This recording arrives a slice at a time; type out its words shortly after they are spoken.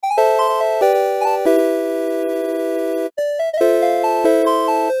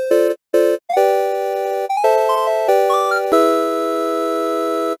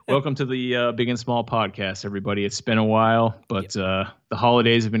Welcome to the Big and Small podcast, everybody. It's been a while, but Yep. the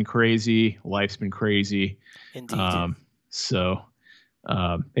holidays have been crazy. Life's been crazy. Indeed. So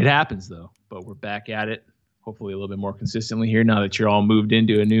it happens, though. But we're back at it, hopefully a little bit more consistently here now that you're all moved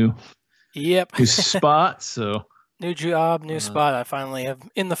into a new Yep. spot. So New job, new uh, spot. I finally have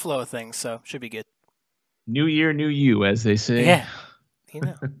in the flow of things, so should be good. new year, new you, as they say. Yeah.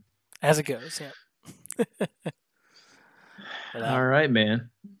 As it goes. Yeah. But, All right, man.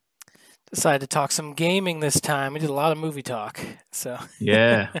 decided to talk some gaming this time. We did a lot of movie talk. So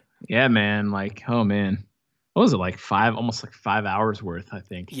Yeah. Yeah, man. Like, oh, man. What was it, like almost like 5 hours worth, I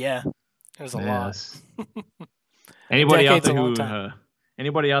think. yeah, it was a lot. Yes. Anybody out decade's a there long who time.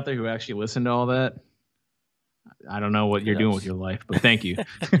 anybody out there who actually listened to all that? I don't know what you're doing with your life, but thank you.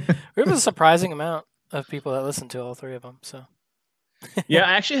 We have a surprising amount of people that listen to all three of them. So Yeah,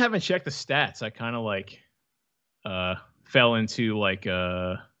 I actually haven't checked the stats. I kind of like fell into like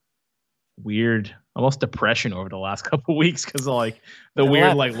weird almost depression over the last couple weeks because like the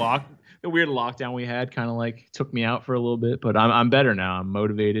weird lockdown we had kind of like took me out for a little bit, but I'm better now. I'm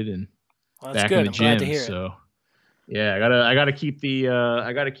motivated and that's back good. in the I'm gym. glad to hear So it. yeah, I gotta keep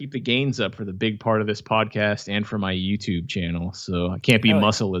the gains up for the big part of this podcast and for my YouTube channel. So I can't be Hell yeah.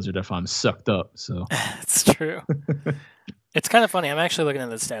 Muscle Lizard if I'm sucked up. So It's true. It's kind of funny. I'm actually looking at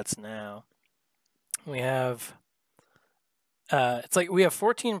the stats now. We have it's like we have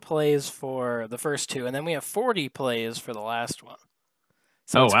 14 plays for the first two, and then we have 40 plays for the last one.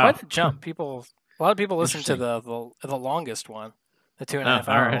 So it's wow. quite a jump. A lot of people listen to the longest one, the 2.5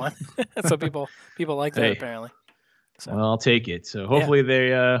 hour right. one. So people like that Hey. apparently. So Well, I'll take it. So hopefully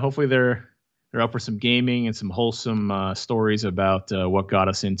they're up for some gaming and some wholesome stories about what got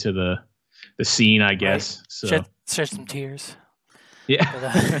us into the scene, I guess. Right. So shed some tears.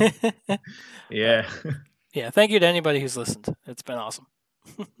 yeah, But, yeah, yeah. Thank you to anybody who's listened. It's been awesome.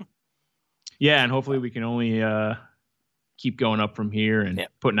 yeah, and hopefully we can only keep going up from here and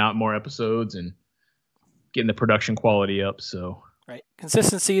putting out more episodes and getting the production quality up. So right,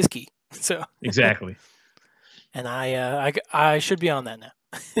 consistency is key. So exactly. And I should be on that now.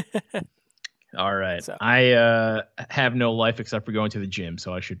 All right. So. I have no life except for going to the gym,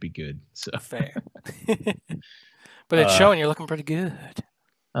 so I should be good. So fair. But it's showing you're looking pretty good.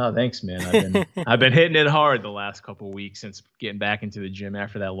 Oh, thanks, man. I've been hitting it hard the last couple of weeks since getting back into the gym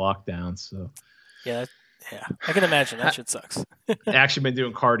after that lockdown. So yeah, I can imagine that shit sucks. Actually been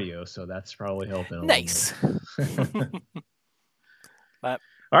doing cardio, so that's probably helping. Nice. But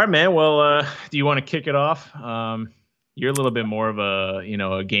all right, man. Well, do you want to kick it off? You're a little bit more of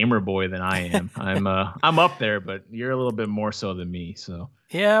a gamer boy than I am. I'm up there, but you're a little bit more so than me. So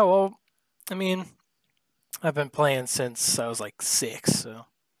yeah, well, I mean, I've been playing since I was like 6, so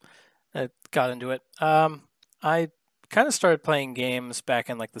I got into it. I kind of started playing games back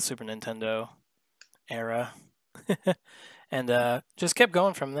in like the Super Nintendo era, and just kept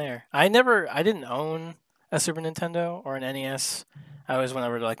going from there. I didn't own a Super Nintendo or an NES. I always went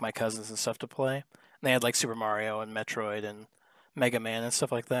over to like my cousins and stuff to play. And they had like Super Mario and Metroid and Mega Man and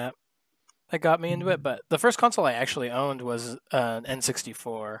stuff like that. That got me into it. But the first console I actually owned was an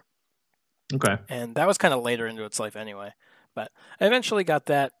N64. Okay. And that was kind of later into its life anyway. But I eventually got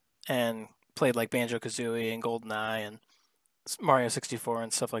that and played like Banjo-Kazooie and GoldenEye and Mario 64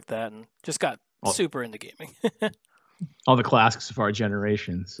 and stuff like that, and just got super into gaming. All the classics of our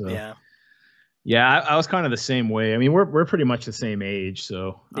generation. So yeah. Yeah, I was kind of the same way. I mean, we're pretty much the same age,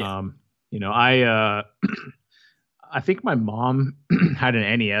 so I think my mom had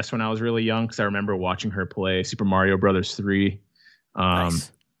an NES when I was really young because I remember watching her play Super Mario Brothers 3.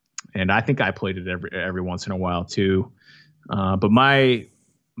 Nice. And I think I played it every once in a while too. But my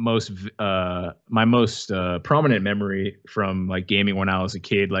most prominent memory from like gaming when I was a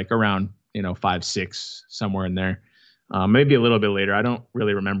kid, like around 5, 6, somewhere in there. Maybe a little bit later. I don't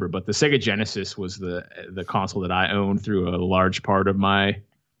really remember, but the Sega Genesis was the console that I owned through a large part of my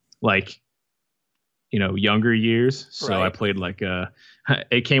younger years. So right. I played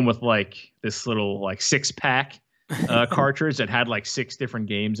it came with like this little like 6-pack cartridge that had like 6 different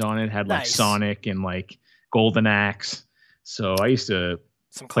games on it. It had like Sonic and like Golden Axe. So I used to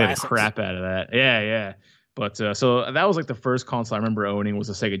play the crap out of that. Yeah. But so that was like the first console I remember owning was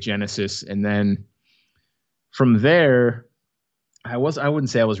a Sega Genesis, and then from there, I wouldn't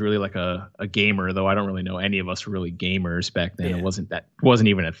say I was really like a gamer, though I don't really know any of us were really gamers back then. Yeah. It wasn't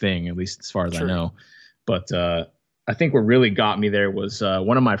even a thing, at least as far as I know. But I think what really got me there was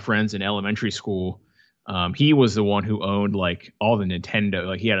one of my friends in elementary school. He was the one who owned like all the Nintendo.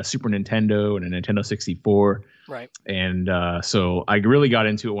 Like he had a Super Nintendo and a Nintendo 64. Right. And so I really got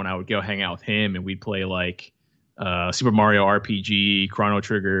into it when I would go hang out with him, and we'd play like Super Mario RPG, Chrono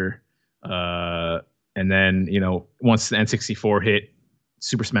Trigger, and then once the N64 hit,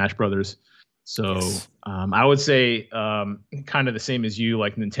 Super Smash Brothers. So Yes. I would say kind of the same as you.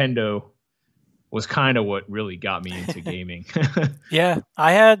 Like Nintendo was kind of what really got me into gaming. Yeah,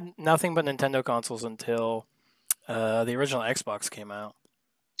 I had nothing but Nintendo consoles until the original Xbox came out.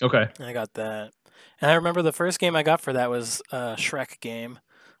 Okay. I got that. And I remember the first game I got for that was a Shrek game.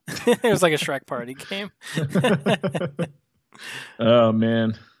 It was like a Shrek party game. Oh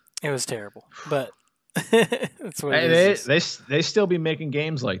man, it was terrible, but that's what it is. They still be making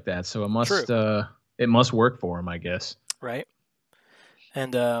games like that, so it must work for them, I guess. Right.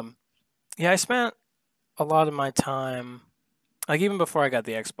 And yeah, I spent a lot of my time, like even before I got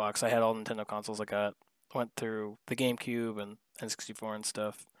the Xbox, I had all Nintendo consoles. Went through the GameCube and N64 and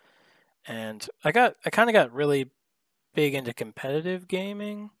stuff, and I kind of got really big into competitive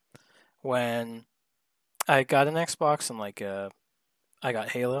gaming when I got an Xbox and I got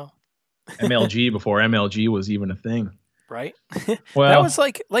Halo. MLG before MLG was even a thing. Right? Well, that was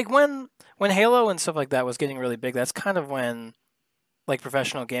like when Halo and stuff like that was getting really big. That's kind of when like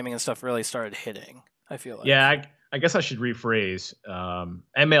professional gaming and stuff really started hitting. I feel like. Yeah, I guess I should rephrase.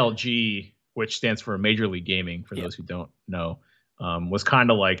 MLG, which stands for Major League Gaming, for those who don't know, was kind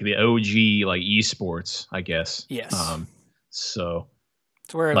of like the OG like esports, I guess. Yes. So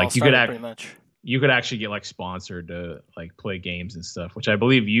it's where it all started, pretty much. You could actually get like sponsored to like play games and stuff, which I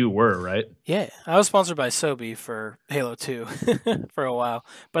believe you were, right? Yeah, I was sponsored by Sobe for Halo 2 for a while,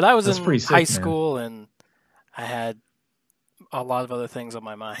 but I was in high school and I had a lot of other things on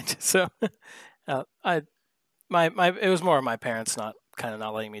my mind. So it was more of my parents not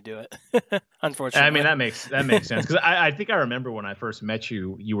letting me do it. Unfortunately, I mean that makes sense because I think I remember when I first met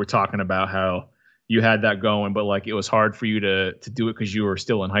you, you were talking about how you had that going, but like it was hard for you to do it because you were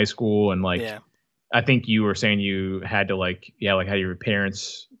still in high school and like. Yeah. I think you were saying you had to have your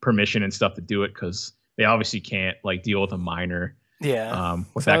parents' permission and stuff to do it because they obviously can't like deal with a minor. Yeah.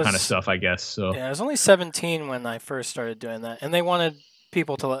 With that kind of stuff, I guess. So yeah, I was only 17 when I first started doing that, and they wanted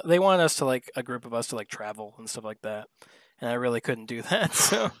us to like a group of us to like travel and stuff like that, and I really couldn't do that.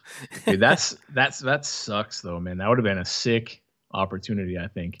 So dude, that sucks though, man. That would have been a sick opportunity, I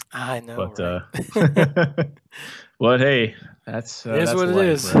think. I know, but right? but hey, that's it is that's what life, it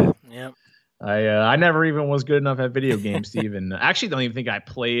is. Right? Yeah. I never even was good enough at video games to even actually don't even think I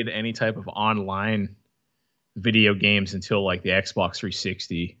played any type of online video games until like the Xbox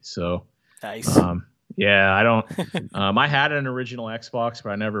 360. So nice. Yeah, I don't. I had an original Xbox, but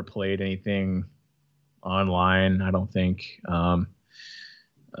I never played anything online. I don't think. But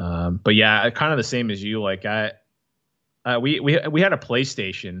yeah, kind of the same as you. Like we had a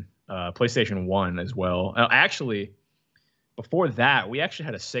PlayStation 1 as well. Actually. Before that, we actually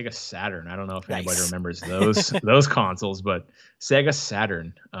had a Sega Saturn. I don't know if anybody remembers those consoles, but Sega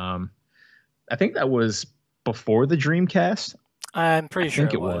Saturn. I think that was before the Dreamcast. I'm pretty sure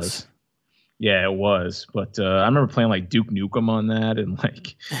it was. Yeah, it was. But I remember playing like Duke Nukem on that, and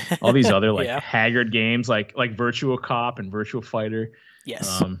like all these other like Haggard games, like Virtua Cop and Virtua Fighter.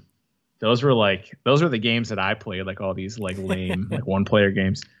 Yes. Those were the games that I played, like all these like lame like one player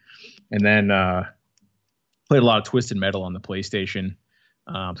games, and then. Played a lot of Twisted Metal on the PlayStation,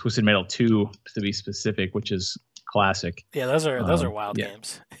 Twisted Metal 2 to be specific, which is classic. Yeah, those are wild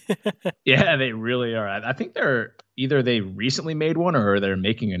games. Yeah, they really are. I think they recently made one or they're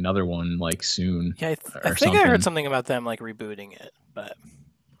making another one like soon. Yeah, I think I heard something about them like rebooting it, but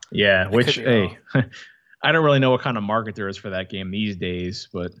yeah, which hey, I don't really know what kind of market there is for that game these days,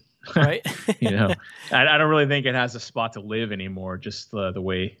 but right, I don't really think it has a spot to live anymore. Just the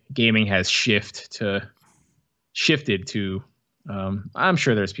way gaming has shifted to I'm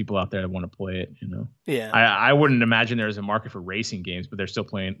sure there's people out there that want to play it, Yeah. I wouldn't imagine there's a market for racing games, but they're still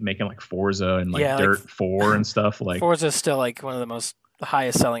making like Forza and like Dirt 4 and stuff. Like Forza is still like one of the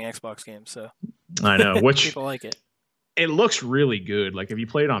highest selling Xbox games, so I know, which people like it. It looks really good. Like if you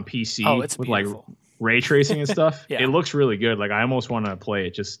play it on PC it's with beautiful. Like ray tracing and stuff, yeah. It looks really good. Like I almost want to play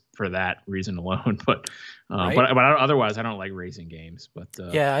it just for that reason alone. But right? but otherwise, I don't like racing games. But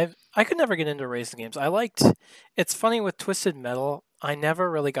yeah, I could never get into racing games. It's funny with Twisted Metal. I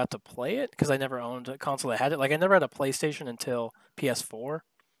never really got to play it because I never owned a console that had it. Like I never had a PlayStation until PS4.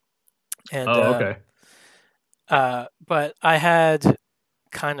 And okay. But I had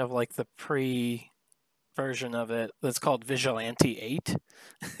kind of like the version of it that's called Vigilante 8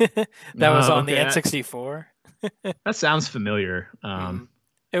 that was on the N64. That sounds familiar.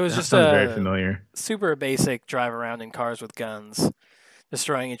 It was just very familiar. Super basic drive around in cars with guns,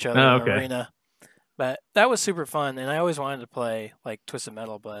 destroying each other in the arena. But that was super fun, and I always wanted to play like Twisted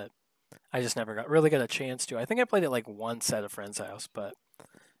Metal, but I just never really got a chance to. I think I played it like once at a friend's house, but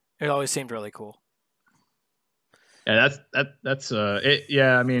it always seemed really cool. Yeah, that's it.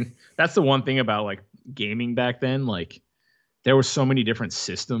 Yeah, I mean, that's the one thing about like gaming back then. Like, there were so many different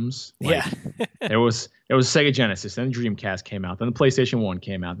systems. Like, yeah. there was Sega Genesis, then the Dreamcast came out, then the PlayStation 1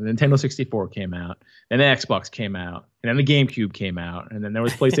 came out, then the Nintendo 64 came out, then the Xbox came out, and then the GameCube came out, and then there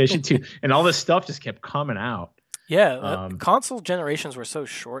was PlayStation 2, and all this stuff just kept coming out. Yeah, console generations were so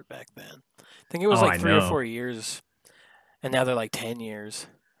short back then. I think it was like 3 or 4 years, and now they're like 10 years.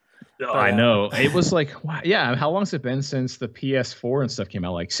 Oh, I know. It was like, yeah, how long has it been since the PS4 and stuff came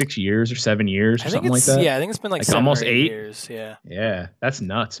out? Like 6 years or 7 years or something like that? Yeah, I think it's been like 7 almost or 8 years. Yeah. Yeah, that's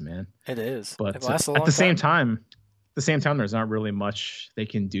nuts, man. It is. But at the same time, there's not really much they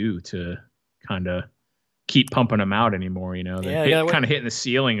can do to kind of keep pumping them out anymore. You know, they're kind of hitting the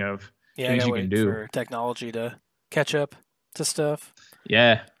ceiling of things you can do. For technology to catch up to stuff.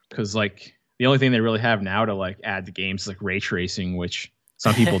 Yeah, because like the only thing they really have now to like add to games is like ray tracing, which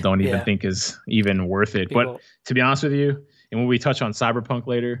some people don't even think is even worth it. But to be honest with you, and when we touch on Cyberpunk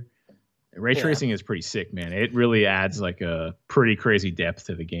later, ray tracing is pretty sick, man. It really adds like a pretty crazy depth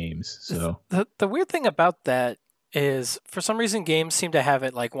to the games. So the weird thing about that is, for some reason, games seem to have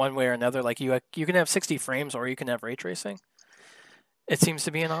it like one way or another. Like you can have 60 frames or you can have ray tracing. It seems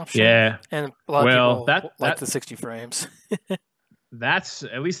to be an option. Yeah, and a lot of people like the 60 frames. That's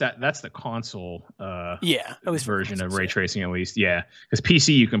the console at least version of ray tracing, at least. Yeah, because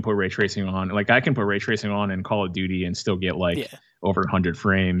PC you can put ray tracing on. Like I can put ray tracing on in Call of Duty and still get like over 100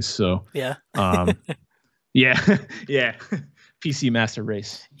 frames. So yeah, yeah. PC Master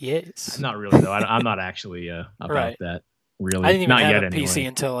Race. Yes. Not really though. I'm not actually about that. Really, I didn't even not have yet a PC anyway.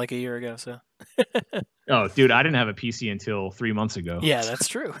 until like a year ago. So. Oh, dude, I didn't have a PC until 3 months ago. Yeah, that's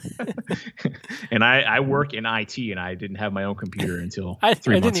true. And I work in IT, and I didn't have my own computer until 3 months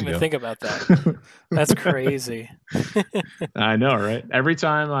ago. I didn't even think about that. That's crazy. I know, right? Every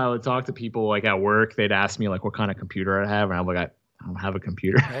time I would talk to people like at work, they'd ask me like what kind of computer I have, and I'm like, I don't have a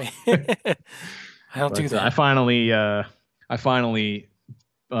computer. Right. I don't do that. I finally,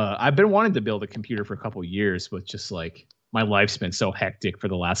 I've been wanting to build a computer for a couple of years, but just like my life's been so hectic for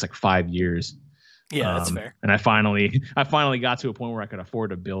the last like 5 years. Yeah, that's fair. And I finally got to a point where I could afford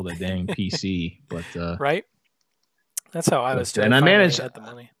to build a dang PC. But right, that's how I was too. And I managed had the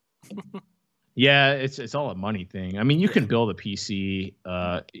money. Yeah, it's all a money thing. I mean, you can build a PC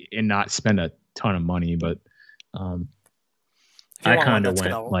and not spend a ton of money, but I kind of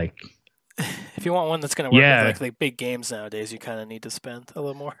went like. If you want one that's going to work with like big games nowadays, you kind of need to spend a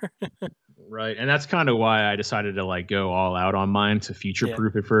little more. Right, and that's kind of why I decided to like go all out on mine to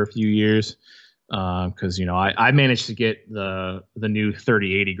future-proof it for a few years. Because I managed to get the new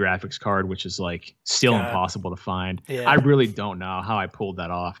 3080 graphics card, which is like still impossible to find. Yeah. I really don't know how I pulled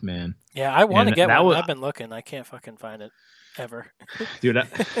that off, man. Yeah, I want to get one. I've been looking. I can't fucking find it ever. Dude,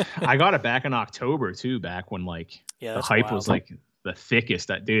 I got it back in October too, back when like the hype was like the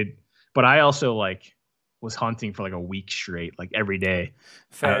thickest. But I also like was hunting for like a week straight, like every day.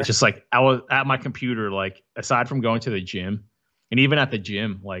 Just like I was at my computer, like aside from going to the gym, and even at the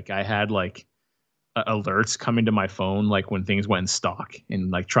gym, like I had like alerts coming to my phone like when things went in stock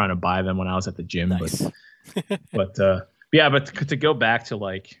and like trying to buy them when I was at the gym. Nice. But to go back to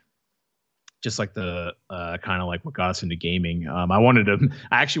like just like the kind of like what got us into gaming, I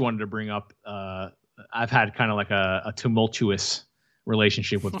actually wanted to bring up I've had kind of like a tumultuous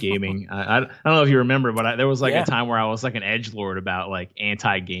relationship with gaming. I don't know if you remember, but there was like a time where I was like an edgelord about like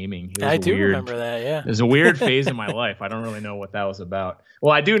anti-gaming. I do remember that. Yeah, it was a weird phase in my life. I don't really know what that was about.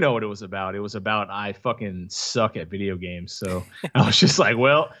 Well, I do know what it was about. It was about I fucking suck at video games. So I was just like,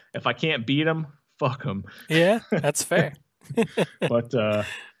 well, if I can't beat them, fuck them. Yeah, that's fair. But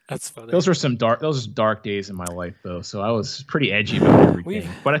that's funny. Those were dark days in my life though. So I was pretty edgy about everything.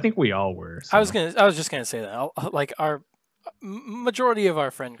 But I think we all were. So. I was just gonna say that. Like our majority of our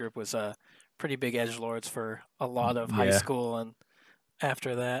friend group was pretty big edgelords for a lot of high school and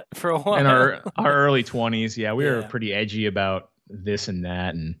after that for a while. In our early 20s, we were pretty edgy about this and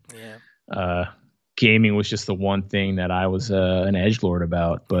that, and gaming was just the one thing that I was an edgelord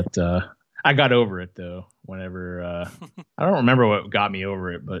about. But I got over it though. Whenever I don't remember what got me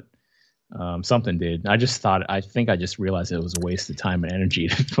over it, but something did. I think I just realized it was a waste of time and energy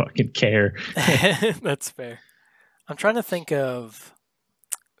to fucking care. That's fair. I'm trying to think of.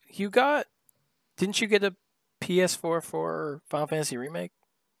 Didn't you get a PS4 for Final Fantasy Remake?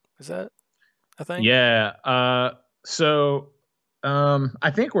 Was that a thing? Yeah. So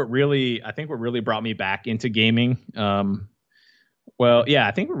I think what really brought me back into gaming. I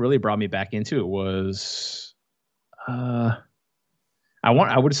think what really brought me back into it was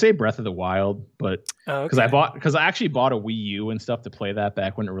I would say Breath of the Wild, but because okay. I actually bought a Wii U and stuff to play that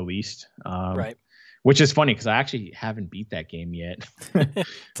back when it released. Right. Which is funny because I actually haven't beat that game yet.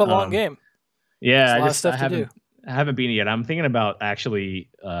 It's a long game. There's Yeah, a lot of stuff to do. I haven't beaten it yet. I'm thinking about actually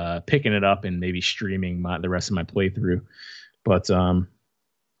picking it up and maybe streaming the rest of my playthrough. But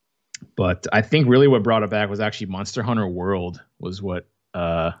I think really what brought it back was actually Monster Hunter World was what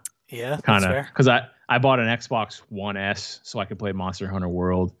yeah, kind of because I bought an Xbox One S so I could play Monster Hunter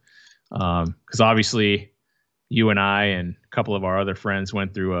World because obviously you and I and a couple of our other friends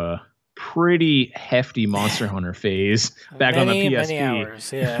went through a pretty hefty Monster Hunter phase back on the PSP. Many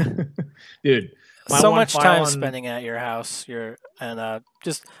hours, yeah. Dude, so much time spending at your house,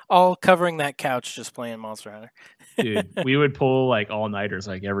 just all covering that couch, just playing Monster Hunter. Dude, we would pull like all-nighters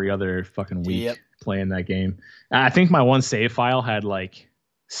like every other fucking week playing that game. I think my one save file had like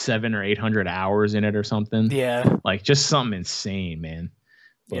 700 or 800 hours in it or something. Yeah, like just something insane, man.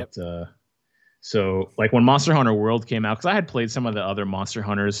 But so like when Monster Hunter World came out, because I had played some of the other Monster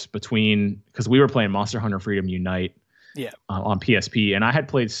Hunters because we were playing Monster Hunter Freedom Unite. Yeah. On PSP, and I had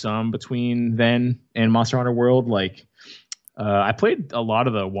played some between then and Monster Hunter World. Like, I played a lot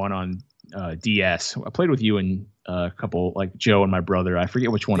of the one on DS. I played with you and a couple, like Joe and my brother. I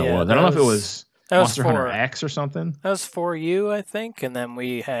forget which one it was. I don't know if it was Monster Hunter X or something. That was for you, I think, and then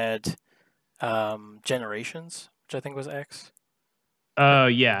we had Generations, which I think was X.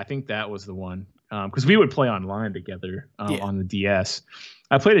 Yeah, I think that was the one. Because we would play online together on the DS.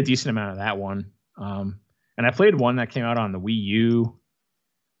 I played a decent amount of that one. And I played one that came out on the Wii U,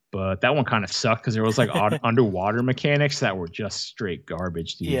 but that one kind of sucked because there was like underwater mechanics that were just straight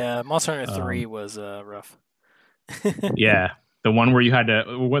garbage, dude. Yeah, Monster Hunter 3 was rough. Yeah, the one where you had to,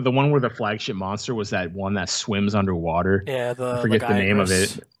 the one where the flagship monster was that one that swims underwater. Yeah, I forget the name of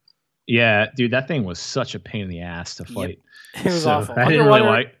it. Yeah, dude, that thing was such a pain in the ass to fight. Yep. It was awful. I didn't really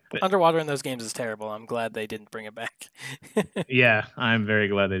like underwater in those games is terrible. I'm glad they didn't bring it back. Yeah, I'm very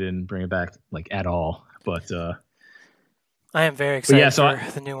glad they didn't bring it back like at all. But I am very excited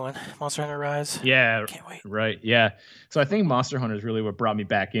for the new one, Monster Hunter Rise. Yeah, can't wait. Right, yeah. So I think Monster Hunter is really what brought me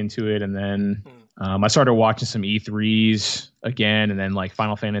back into it, and then I started watching some E3s again, and then like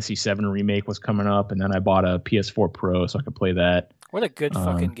Final Fantasy VII Remake was coming up, and then I bought a PS4 Pro so I could play that. What a good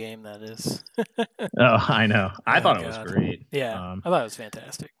fucking game that is. Oh, I know. I thought it was great. Yeah, I thought it was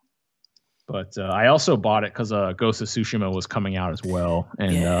fantastic. But I also bought it because Ghost of Tsushima was coming out as well.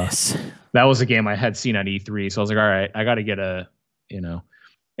 And yes. That was a game I had seen at E3. So I was like, all right, I got to get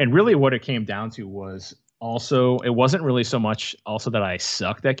And really what it came down to was also, it wasn't really so much also that I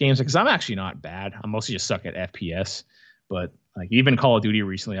sucked at games because I'm actually not bad. I mostly just suck at FPS. But like even Call of Duty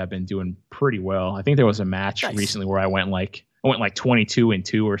recently, I've been doing pretty well. I think there was a match recently where I went like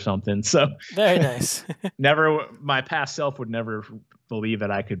 22-2 or something. So very nice. My past self would never believe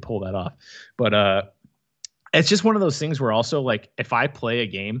that I could pull that off. But it's just one of those things where also like if I play a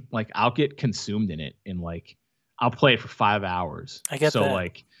game, like I'll get consumed in it and like I'll play it for 5 hours. I get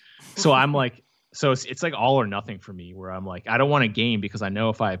that. So I'm like, so it's like all or nothing for me where I'm like, I don't want a game because I know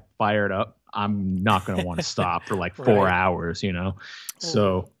if I fire it up, I'm not going to want to stop for like 4 hours,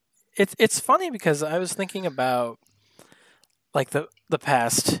 So it's funny because I was thinking about like the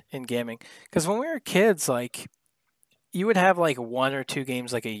past in gaming because when we were kids, like you would have like 1 or 2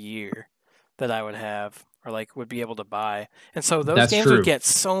 games like a year that I would have or like would be able to buy. And so those games would get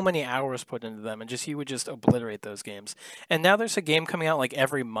so many hours put into them and you would just obliterate those games. And now there's a game coming out like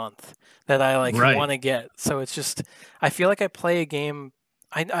every month that I like want to get. So it's just, I feel like I play a game.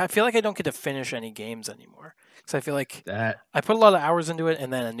 I feel like I don't get to finish any games anymore. Because I feel like I put a lot of hours into it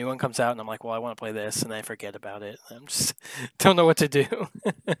and then a new one comes out and I'm like, well, I want to play this. And then I forget about it. I'm just don't know what to do.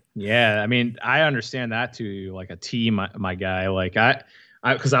 Yeah. I mean, I understand that too. Like a T, my guy, like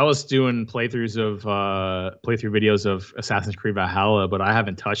because I was doing playthrough videos of Assassin's Creed Valhalla, but I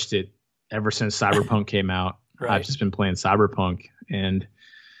haven't touched it ever since Cyberpunk came out. I've just been playing Cyberpunk, and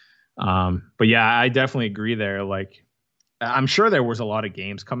but yeah, I definitely agree there. Like, I'm sure there was a lot of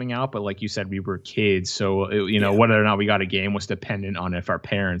games coming out, but like you said, we were kids, so whether or not we got a game was dependent on if our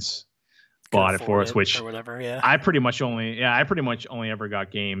parents bought it for us, which or whatever. Yeah, I pretty much only ever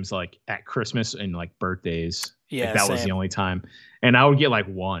got games like at Christmas and like birthdays. Yeah, like, that was the only time. And I would get like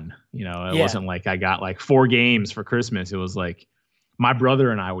one, it wasn't like I got like 4 games for Christmas. It was like my brother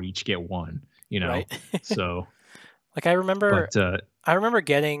and I would each get one, so like I remember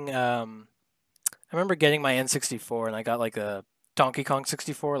getting my N64 and I got like a Donkey Kong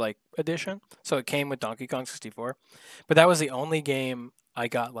 64 like edition. So it came with Donkey Kong 64, but that was the only game I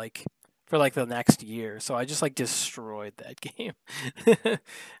got like for like the next year. So I just like destroyed that game.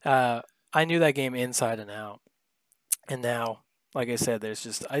 I knew that game inside and out. And now like I said, there's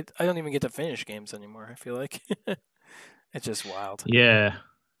just I don't even get to finish games anymore. I feel like it's just wild. Yeah.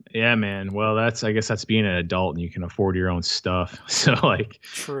 Yeah, man. Well, I guess that's being an adult and you can afford your own stuff. So like,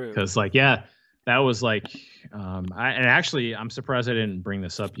 True. because like, yeah, that was like, and actually, I'm surprised I didn't bring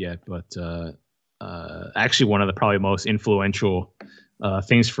this up yet, but actually, one of the probably most influential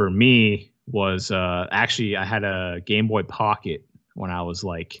things for me was actually I had a Game Boy Pocket when I was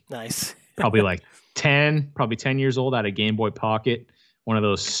like nice, probably like 10 years old. I had a Game Boy Pocket, one of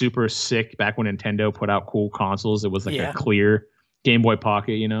those super sick back when Nintendo put out cool consoles. It was like a clear Game Boy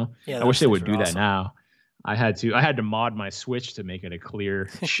Pocket, you know. Yeah, I wish they would do awesome. that now. I had to mod my Switch to make it a clear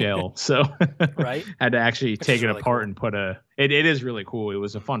shell. So right, had to actually take it really apart cool. and put it is really cool. It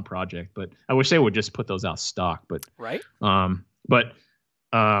was a fun project, but I wish they would just put those out stock. But right.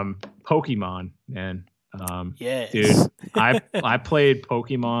 Pokemon, man. Yes. Dude, I played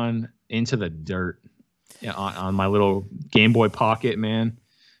Pokemon into the dirt on my little Game Boy Pocket, man.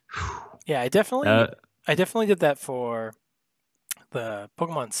 Yeah, I definitely did that for the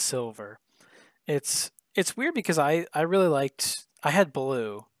Pokemon Silver. It's weird because I really liked, I had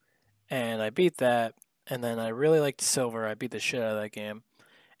Blue and I beat that, and then I really liked Silver. I beat the shit out of that game.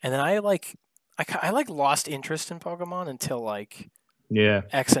 And then I lost interest in Pokemon until like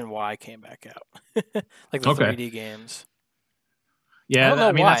X and Y came back out. Like the 3D games. Yeah, I don't know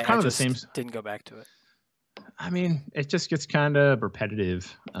I mean why. that's kind I of the just same. Didn't go back to it. I mean, it just gets kind of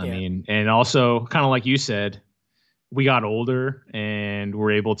repetitive. I mean, and also kind of like you said, we got older and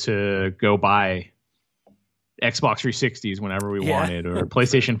we're able to go buy Xbox 360s whenever we wanted, or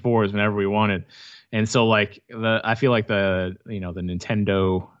PlayStation 4s whenever we wanted. And so like I feel like the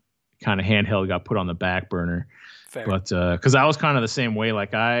Nintendo kind of handheld got put on the back burner. Fair. But because I was kind of the same way,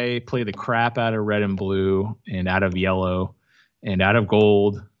 like I played the crap out of Red and Blue and out of Yellow and out of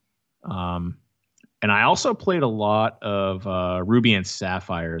Gold. And I also played a lot of Ruby and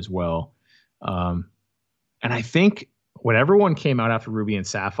Sapphire as well. And I think whatever one came out after Ruby and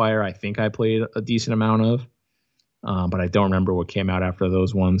Sapphire, I think I played a decent amount of. But I don't remember what came out after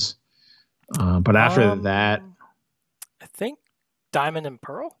those ones. But after that, I think Diamond and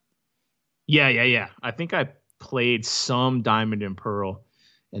Pearl. Yeah. I think I played some Diamond and Pearl,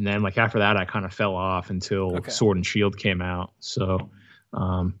 and then like after that, I kind of fell off until Sword and Shield came out. So,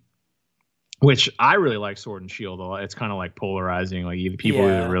 which I really like Sword and Shield. It's kind of like polarizing. Like either people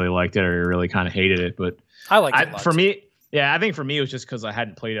either really liked it or really kind of hated it. But I liked it a lot for me. Yeah, I think for me it was just because I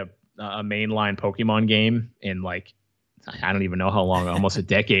hadn't played a mainline Pokemon game in like I don't even know how long, almost a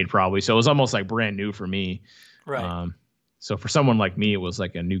decade probably. So it was almost like brand new for me. Right. So for someone like me, it was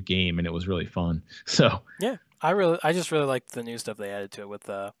like a new game and it was really fun. So yeah, I just really liked the new stuff they added to it with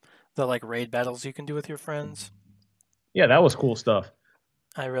the like raid battles you can do with your friends. Yeah, that was cool stuff.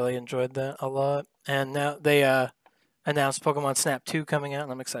 I really enjoyed that a lot. And now they announced Pokemon Snap 2 coming out,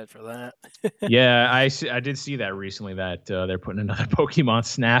 and I'm excited for that. Yeah, I did see that recently that they're putting another Pokemon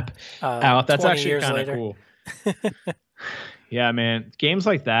Snap out. That's actually kind of cool. Yeah, man. Games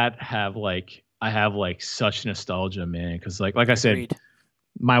like that have like I have like such nostalgia, man, because like I said,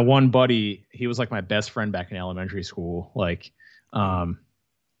 my one buddy, he was like my best friend back in elementary school. Like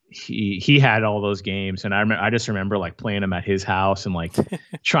he had all those games, and I just remember like playing them at his house and like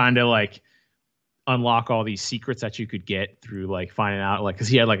trying to like unlock all these secrets that you could get through like finding out like because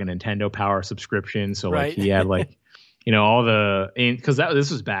he had like a Nintendo Power subscription, so like he had like all the because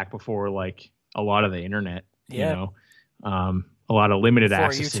this was back before like a lot of the internet, a lot of limited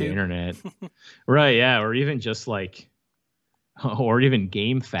access to the internet. Right, yeah, or even just like or even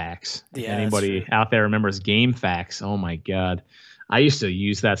GameFAQs. If anybody out there remembers GameFAQs, oh my god. I used to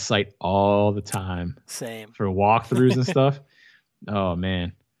use that site all the time. Same. For walkthroughs and stuff. Oh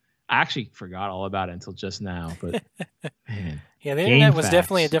man. I actually forgot all about it until just now, but man. Yeah, the internet was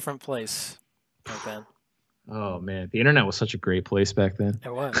definitely a different place back then. Oh man, the internet was such a great place back then.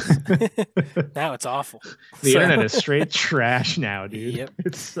 It was. Now it's awful. The internet is straight trash now, dude. Yep.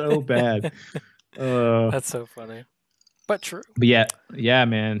 It's so bad. That's so funny, but true. But yeah,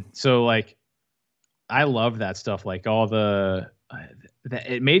 man. So like, I love that stuff. Like all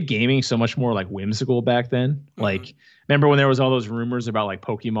it made gaming so much more like whimsical back then. Mm-hmm. Like, remember when there was all those rumors about like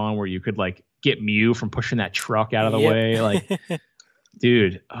Pokemon where you could like get Mew from pushing that truck out of the way? Like,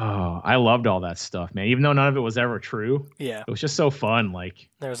 dude, I loved all that stuff, man. Even though none of it was ever true. Yeah. It was just so fun. Like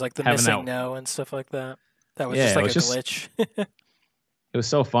there was like the missing no and stuff like that. That was just like a glitch. It was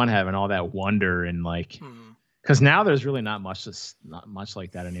so fun having all that wonder and like because now there's really not much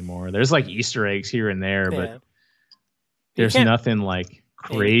like that anymore. There's like Easter eggs here and there, but there's nothing like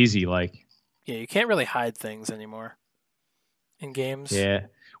crazy like. Yeah, you can't really hide things anymore in games. Yeah,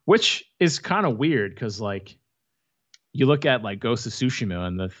 which is kind of weird because like you look at like Ghost of Tsushima,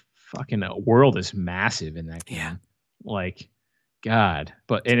 and the fucking world is massive in that game. Yeah. Like, God,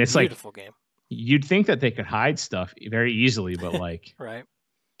 but and it's beautiful like game. You'd think that they could hide stuff very easily, but like, right.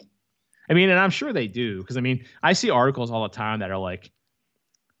 I mean, and I'm sure they do, because I mean, I see articles all the time that are like,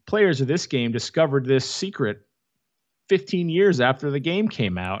 players of this game discovered this secret 15 years after the game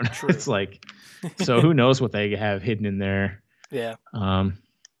came out. It's like, so who knows what they have hidden in there? Yeah.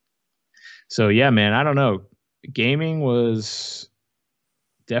 So yeah, man, I don't know. Gaming was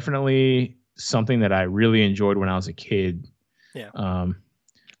definitely something that I really enjoyed when I was a kid. Yeah.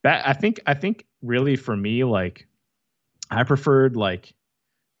 I think really for me, like, I preferred like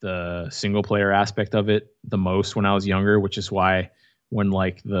the single player aspect of it the most when I was younger, which is why when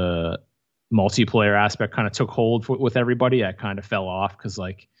like the multiplayer aspect kind of took hold with everybody, I kind of fell off, because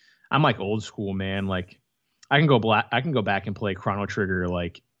like I'm like old school, man. Like I can go back and play Chrono Trigger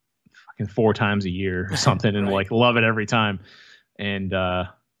like fucking 4 times a year or something and like love it every time. And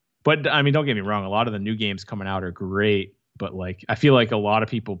but I mean, don't get me wrong, a lot of the new games coming out are great, but like I feel like a lot of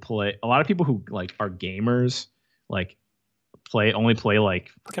people who like are gamers like only play like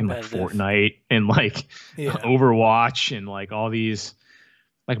fucking like Fortnite and like Overwatch and like all these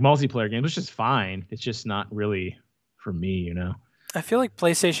like multiplayer games, which is fine. It's just not really for me, you know. I feel like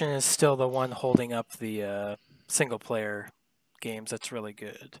PlayStation is still the one holding up the single player games that's really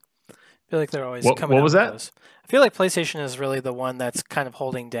good. I feel like they're always coming out with those. I feel like PlayStation is really the one that's kind of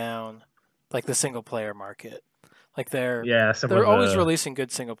holding down like the single player market. Like they're always releasing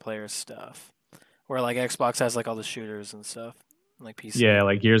good single player stuff. Where like Xbox has like all the shooters and stuff, like PC. Yeah,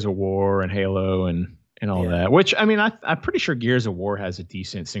 like Gears of War and Halo and all that. Which I mean, I'm pretty sure Gears of War has a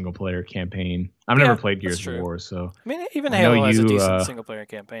decent single player campaign. I've never played Gears of War, so I mean, even Halo has a decent single player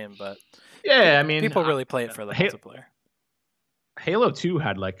campaign, but yeah, I mean, people really play it for the multiplayer. Halo 2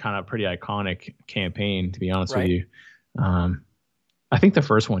 had like kind of a pretty iconic campaign, to be honest with you. I think the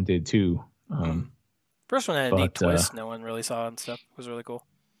first one did too. First one had a neat twist no one really saw and stuff. It was really cool.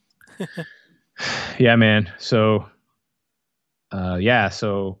 Yeah, man. So,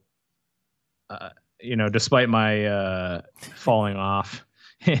 you know, despite my falling off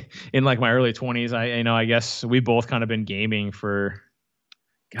in like my early 20s, I guess we both kind of been gaming for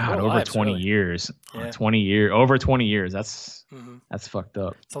over 20 years. Yeah. 20 years. That's fucked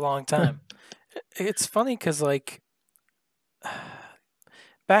up. It's a long time. It's funny because like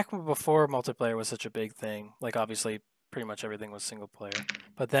back before multiplayer was such a big thing, like obviously pretty much everything was single player,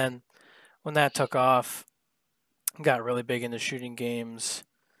 but then when that took off, got really big into shooting games,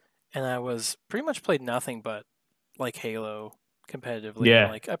 and I was pretty much played nothing but like Halo competitively. Yeah.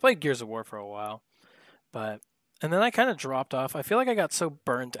 Like I played Gears of War for a while, and then I kind of dropped off. I feel like I got so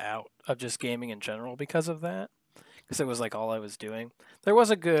burnt out of just gaming in general because of that, because it was like all I was doing. There was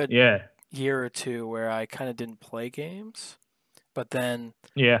a good year or two where I kind of didn't play games, but then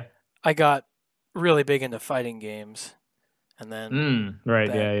I got really big into fighting games. And then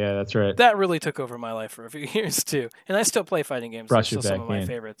that's right. That really took over my life for a few years too. And I still play fighting games. They're still some of my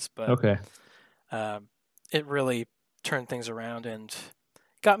favorites, but it really turned things around and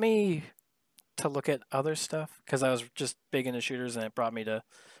got me to look at other stuff, because I was just big into shooters, and it brought me to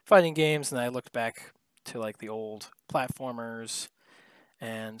fighting games, and I looked back to like the old platformers,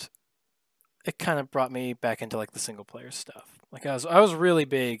 and it kind of brought me back into like the single player stuff. Like I was really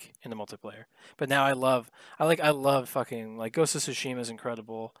big into multiplayer, but now I love fucking like Ghost of Tsushima is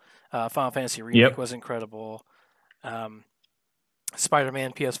incredible. Final Fantasy Remake was incredible.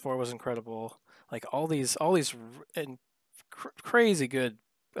 Spider-Man PS4 was incredible. Like all these crazy good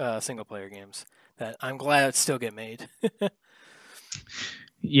single player games that I'm glad still get made.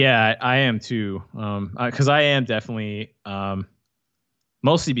 Yeah, I am too. Because I am definitely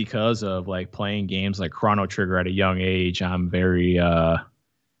mostly because of like playing games like Chrono Trigger at a young age. I'm very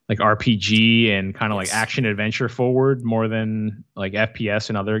like RPG and kind of like action adventure forward more than like FPS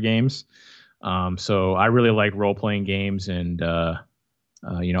and other games. So I really like role playing games and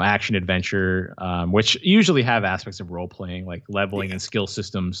action adventure, which usually have aspects of role playing, like leveling and skill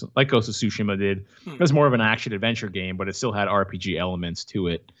systems, like Ghost of Tsushima did. It was more of an action adventure game, but it still had RPG elements to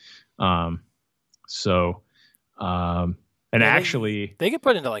it. And actually, they get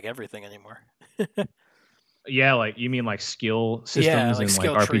put into like everything anymore. Yeah, like you mean like skill systems and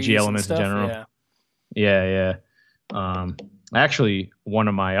like RPG elements in general. Yeah. Actually, one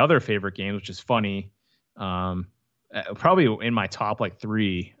of my other favorite games, which is funny, probably in my top like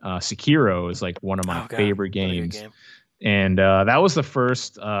 3, Sekiro is like one of my favorite games. And that was the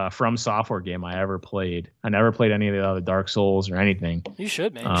first From Software game I ever played. I never played any of the other Dark Souls or anything. You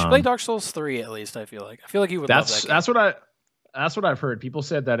should, man. You should play Dark Souls 3 at least. I feel like you would love that game. That's what I've heard. People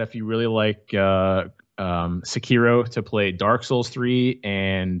said that if you really like Sekiro to play Dark Souls 3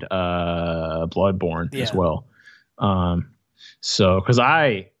 and Bloodborne as well. So because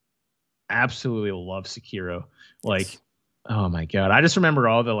I absolutely love Sekiro, like. Oh my god! I just remember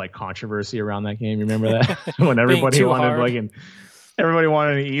all the like controversy around that game. You remember that when everybody wanted everybody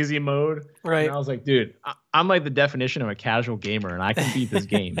wanted an easy mode, right? And I was like, dude, I'm like the definition of a casual gamer, and I can beat this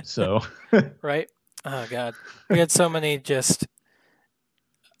game. So, right? Oh god, we had so many just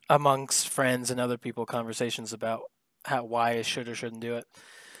amongst friends and other people conversations about why I should or shouldn't do it.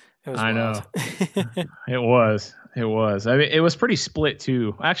 It was I wild. know it was. I mean, it was pretty split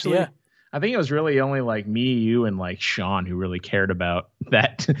too. Actually. Yeah. I think it was really only like me, you, and like Sean who really cared about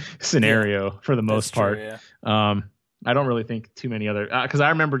that scenario for the most part. True, yeah. I don't really think too many other because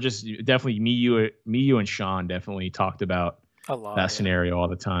I remember just definitely me, you, and Sean definitely talked about that scenario all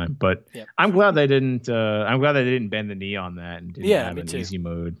the time. But I'm glad they didn't. I'm glad they didn't bend the knee on that and didn't have an easy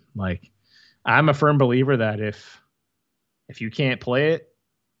mode. Like, I'm a firm believer that if you can't play it,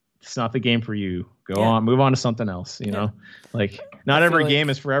 it's not the game for you. Go on, move on to something else. You know, like not every game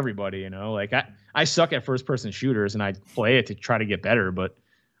is for everybody. You know, like I suck at first person shooters and I play it to try to get better, but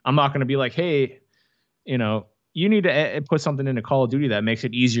I'm not going to be like, hey, you know, you need to put something into Call of Duty that makes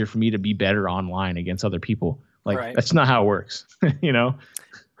it easier for me to be better online against other people. Like that's not how it works. You know,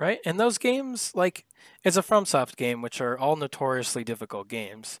 right? And those games, like, it's a FromSoft game, which are all notoriously difficult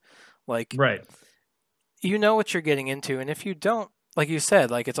games. Like, you know what you're getting into, and if you don't. Like you said,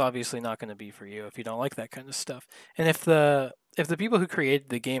 like it's obviously not going to be for you if you don't like that kind of stuff. And if the people who created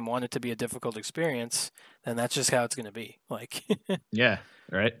the game want it to be a difficult experience, then that's just how it's going to be. Like, yeah,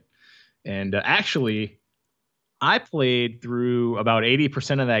 right. And actually, I played through about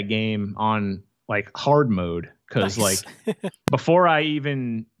 80% of that game on like hard mode because like before I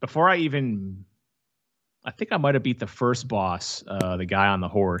even, I think I might have beat the first boss, the guy on the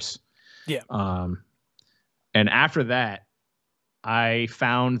horse. Yeah. And after that. I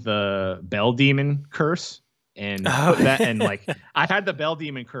found the Bell Demon curse and put that and like I had the Bell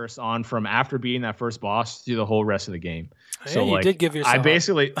Demon curse on from after beating that first boss through the whole rest of the game. Yeah, so you did give yourself I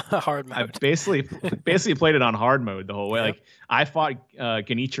basically a hard mode. I basically played it on hard mode the whole way. Yep. Like I fought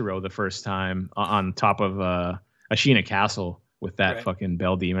Genichiro the first time on top of Ashina Castle with that fucking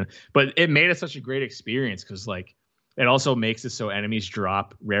Bell Demon, but it made it such a great experience because like. It also makes it so enemies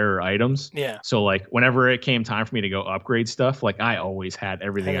drop rarer items. Yeah. So like whenever it came time for me to go upgrade stuff, like I always had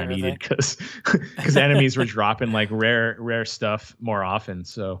everything I needed because enemies were dropping like rare stuff more often.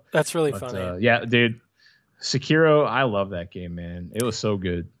 So that's really funny. Yeah, dude. Sekiro, I love that game, man. It was so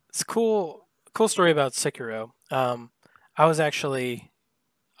good. It's cool story about Sekiro. I was actually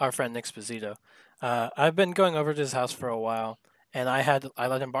our friend Nick Sposito. I've been going over to his house for a while, and I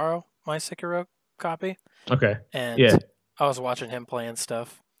let him borrow my Sekiro copy. Okay. And I was watching him playing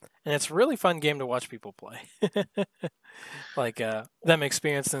stuff, and it's a really fun game to watch people play. Like them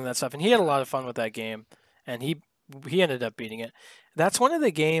experiencing that stuff, and he had a lot of fun with that game, and he ended up beating it. That's one of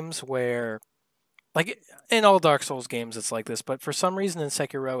the games where, like in all Dark Souls games, it's like this, but for some reason in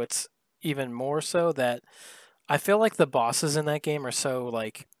Sekiro, it's even more so that I feel like the bosses in that game are so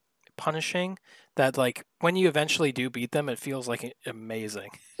like punishing that like when you eventually do beat them, it feels like amazing.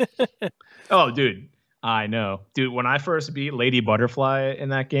 Oh, dude. I know. Dude, when I first beat Lady Butterfly in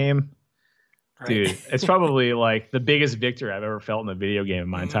that game, dude, it's probably like the biggest victory I've ever felt in a video game in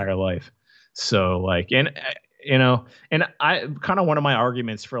my entire life. So like, and you know, and I kind of one of my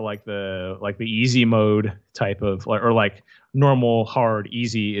arguments for like the easy mode type of like, or like normal, hard,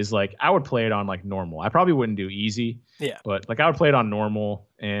 easy is like, I would play it on like normal. I probably wouldn't do easy, but like I would play it on normal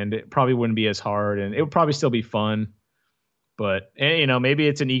and it probably wouldn't be as hard and it would probably still be fun. But, you know, maybe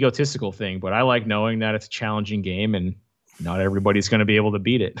it's an egotistical thing, but I like knowing that it's a challenging game and not everybody's going to be able to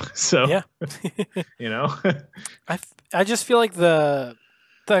beat it. So, you know, I just feel like the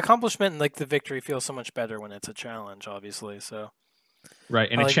accomplishment and like the victory feels so much better when it's a challenge, obviously. So, right.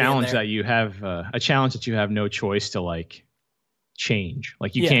 And a challenge that you have no choice to like change.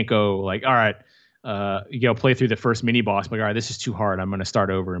 Like you can't go like, all right, you go play through the first mini boss. Like, all right, this is too hard. I'm going to start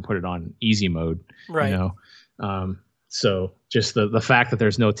over and put it on easy mode. Right. You know? So just the fact that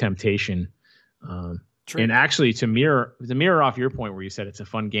there's no temptation, and actually to mirror off your point where you said it's a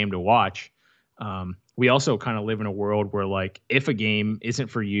fun game to watch, we also kind of live in a world where like if a game isn't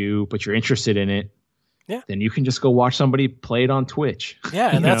for you but you're interested in it, then you can just go watch somebody play it on Twitch.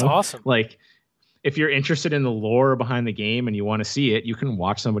 Yeah, and that's awesome. Like if you're interested in the lore behind the game and you want to see it, you can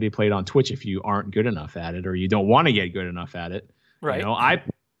watch somebody play it on Twitch if you aren't good enough at it or you don't want to get good enough at it. Right. You know,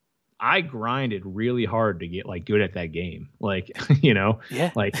 I grinded really hard to get like good at that game. Like, you know,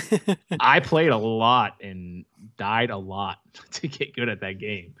 like I played a lot and died a lot to get good at that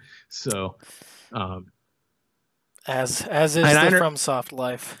game. So, as is the FromSoft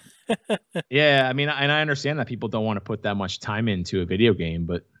life. Yeah, I mean, and I understand that people don't want to put that much time into a video game,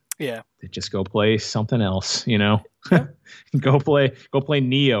 but yeah, just go play something else, you know. Yep. go play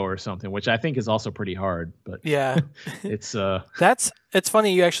Neo or something, which I think is also pretty hard. But yeah, it's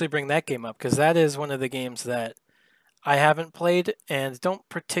funny you actually bring that game up, because that is one of the games that I haven't played and don't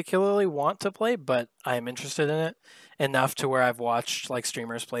particularly want to play, but I am interested in it enough to where I've watched like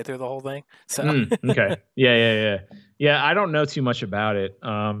streamers play through the whole thing. So okay, yeah. I don't know too much about it.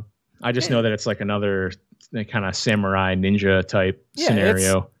 I just know that it's like another kind of samurai ninja type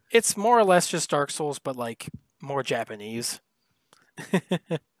scenario. It's more or less just Dark Souls, but like more Japanese.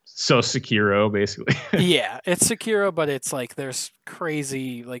 So Sekiro, basically. Yeah, it's Sekiro, but it's like there's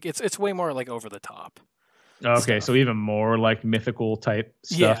crazy, like it's way more like over the top. Okay, so even more like mythical type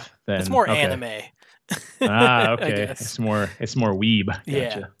stuff. Yeah, it's more anime. Okay. It's more weeb. Gotcha.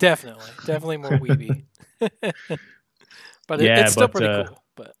 Yeah, definitely more weeby. But it's still pretty cool.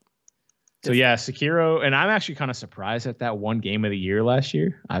 But so yeah, Sekiro, and I'm actually kind of surprised at that one game of the year last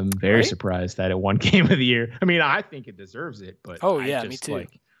year. I'm very surprised that it won game of the year. I mean, I think it deserves it, but me too.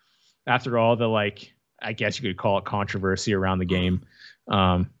 Like, after all the I guess you could call it controversy around the game,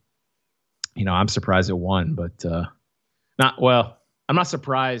 I'm surprised it won, but I'm not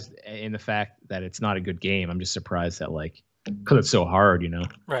surprised in the fact that it's not a good game. I'm just surprised that because it's so hard,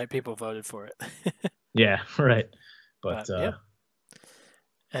 Right, people voted for it. Yeah, right. But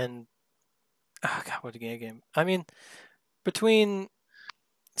and oh god, what a game! I mean, between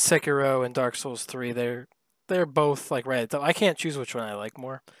Sekiro and Dark Souls 3, they're both like right. I can't choose which one I like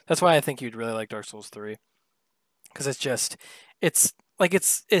more. That's why I think you'd really like Dark Souls 3, because it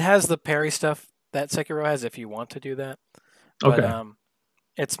has the parry stuff that Sekiro has if you want to do that. But, okay.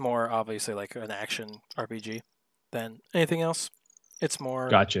 It's more obviously like an action RPG than anything else. It's more.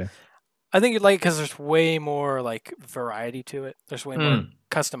 Gotcha. I think you'd like it because there's way more like variety to it. There's way more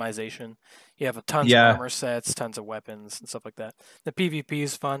customization. You have tons of armor sets, tons of weapons, and stuff like that. The PvP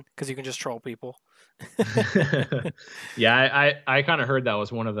is fun because you can just troll people. Yeah, I kind of heard that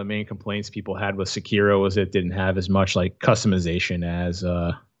was one of the main complaints people had with Sekiro, was it didn't have as much like customization as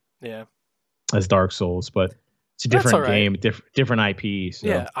Dark Souls, but it's a different game, different IP. So.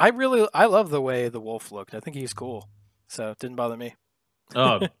 Yeah, I love the way the wolf looked. I think he's cool, so it didn't bother me.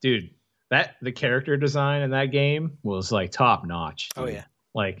 Oh, dude, the character design in that game was like top notch. Oh yeah,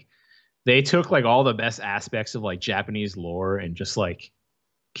 like they took like all the best aspects of like Japanese lore and just like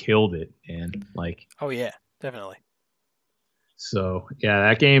killed it, and like. Oh yeah, definitely. So yeah,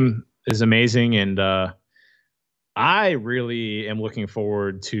 that game is amazing, and I really am looking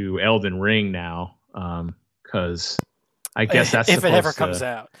forward to Elden Ring now. Because I guess that's if it ever comes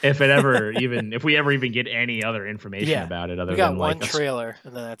out. If we ever even get any other information about it, other than one trailer,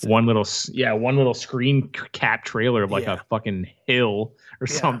 and then that's one little screen cap trailer of like a fucking hill or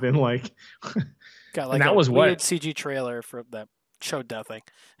something like. Got like that was weird CG trailer for that showed nothing.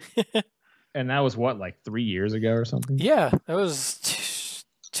 And that was what, like 3 years ago or something? Yeah, that was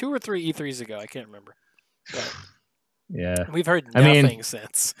 2 or 3 E3s ago. I can't remember. But yeah, we've heard nothing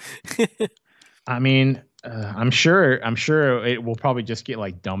since. I mean, I'm sure it will probably just get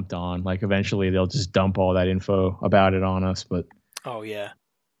like dumped on. Like eventually they'll just dump all that info about it on us. But oh yeah,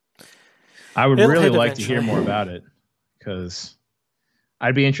 I would really like to hear more about it, because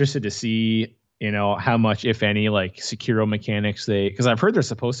I'd be interested to see, how much, if any, like Sekiro mechanics because I've heard they're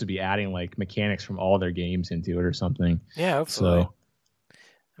supposed to be adding like mechanics from all their games into it or something. Yeah, hopefully. So,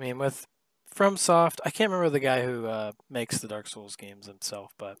 I mean, with FromSoft, I can't remember the guy who makes the Dark Souls games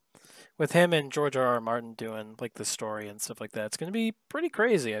himself, but with him and George R.R. Martin doing like the story and stuff like that, it's going to be pretty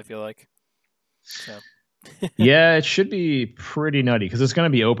crazy, I feel like. So. Yeah, it should be pretty nutty, because it's going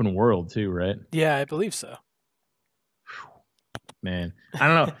to be open world too, right? Yeah, I believe so. Man, I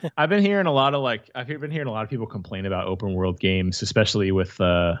don't know. I've been hearing a lot of people complain about open world games, especially with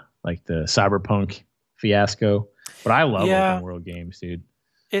like the Cyberpunk fiasco. But I love open world games, dude.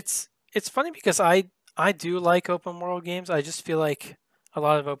 It's funny because I do like open world games. I just feel like a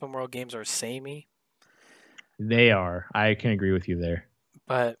lot of open world games are samey. They are. I can agree with you there.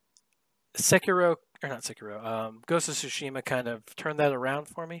 But Ghost of Tsushima kind of turned that around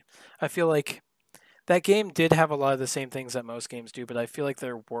for me. I feel like that game did have a lot of the same things that most games do, but I feel like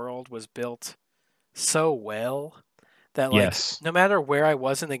their world was built so well that like no matter where I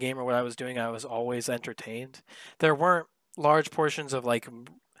was in the game or what I was doing, I was always entertained. There weren't large portions of like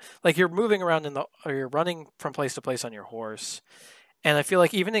you're moving around or you're running from place to place on your horse. And I feel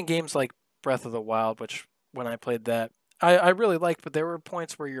like even in games like Breath of the Wild, which when I played that, I really liked, but there were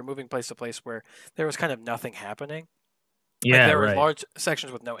points where you're moving place to place where there was kind of nothing happening. Yeah, there were right. large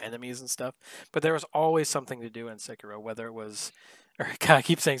sections with no enemies and stuff, but there was always something to do in Sekiro, whether it was, or God, I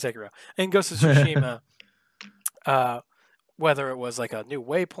keep saying Sekiro, in Ghost of Tsushima, whether it was like a new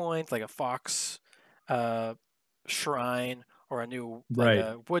waypoint, like a fox shrine, or a new like Right.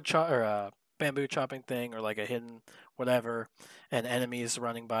 a wood chop or a bamboo chopping thing, or like a hidden whatever, and enemies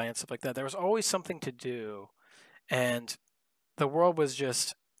running by and stuff like that. There was always something to do, and the world was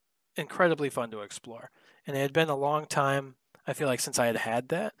just incredibly fun to explore. And it had been a long time, I feel like, since I had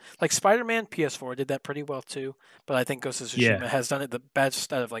that. Like Spider-Man PS4 did that pretty well too, but I think Ghost of Yeah. Tsushima has done it the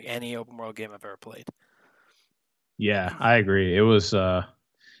best out of like any open world game I've ever played. Yeah, I agree. It was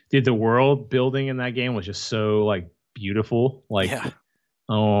dude, the world building in that game was just so like beautiful. Like, Yeah.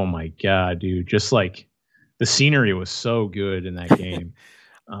 oh my god, dude. Just like the scenery was so good in that game.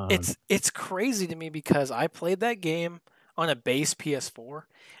 It's crazy to me because I played that game on a base PS4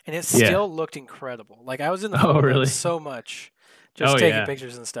 and it Yeah. still looked incredible. Like I was in the Oh, photo booth really? so much, just Oh, taking yeah.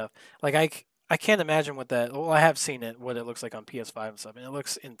 pictures and stuff. Like I can't imagine what that. Well, I have seen it, what it looks like on PS5 and stuff, and it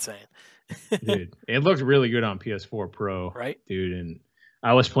looks insane. Dude, it looked really good on PS4 Pro, Right? dude. And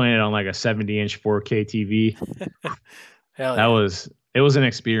I was playing it on like a 70-inch 4K TV. Hell That yeah. was it was an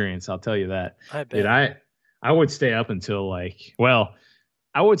experience, I'll tell you that. I Dude, bet. I would stay up until like, well,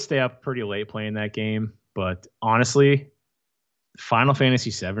 I would stay up pretty late playing that game, but honestly, Final Fantasy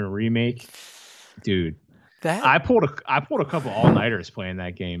VII remake, dude, That I pulled a couple all-nighters playing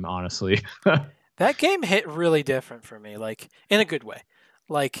that game, honestly. that game hit really different for me, like in a good way.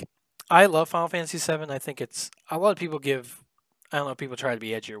 Like I love Final Fantasy VII. I think it's a lot of people give. I don't know. People try to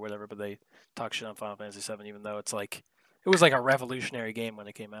be edgy or whatever, but they talk shit on Final Fantasy VII, even though it's like it was like a revolutionary game when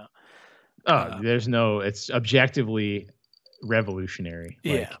it came out. Oh, there's no, it's objectively revolutionary.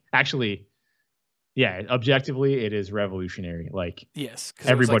 Like, Yeah. actually, yeah, objectively, it is revolutionary. Like, Yes, because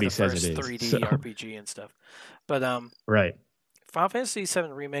everybody it was like says the it first is. 3D So, RPG and stuff. But right. Final Fantasy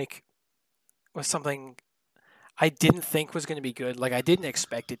VII remake was something I didn't think was going to be good. Like I didn't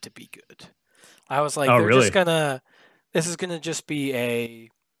expect it to be good. I was like, Oh, they're really? just gonna. This is gonna just be a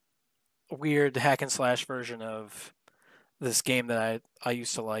weird hack and slash version of this game that I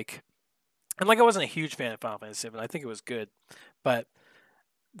used to like. And like I wasn't a huge fan of Final Fantasy VII. I think it was good, but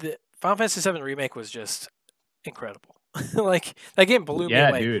the Final Fantasy VII remake was just incredible. Like that game blew me Yeah,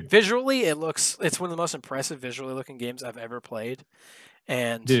 away. dude. Visually, it's one of the most impressive visually looking games I've ever played.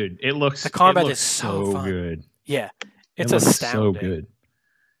 And Dude, the combat is so so fun. good. Yeah, It it's looks astounding. so good.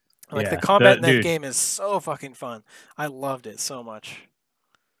 Like Yeah, the combat in that dude, game is so fucking fun. I loved it so much.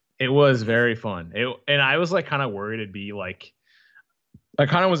 it was very fun. And I was like kind of worried it'd be like, I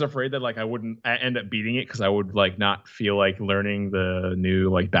kind of was afraid that like I wouldn't end up beating it because I would like not feel like learning the new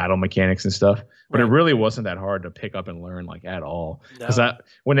like battle mechanics and stuff. But it Right. really wasn't that hard to pick up and learn like at all. Because No.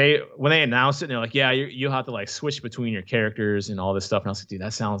 when they announced it, and they're like, yeah, you'll have to like switch between your characters and all this stuff. And I was like, dude,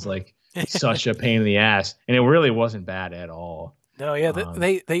 that sounds like such a pain in the ass. And it really wasn't bad at all. No, yeah,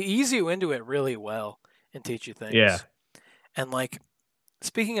 they ease you into it really well and teach you things. Yeah. And like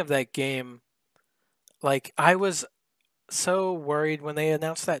speaking of that game, like I was so worried when they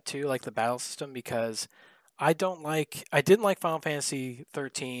announced that too, like the battle system, because I didn't like Final Fantasy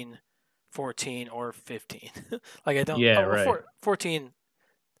 13, 14, or 15. Like I don't. Yeah, oh, right. 14.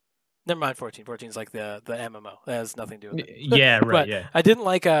 Never mind 14. 14 is like the MMO. That has nothing to do with it. Yeah, right. But Yeah. I didn't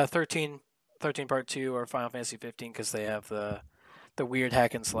like 13 Part 2 or Final Fantasy 15 because they have the weird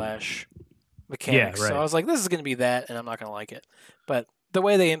hack and slash mechanics. Yeah, right. So I was like, this is going to be that, and I'm not going to like it. But the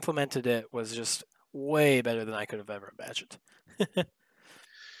way they implemented it was just way better than I could have ever imagined.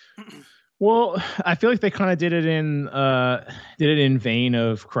 Well, I feel like they kind of did it in vein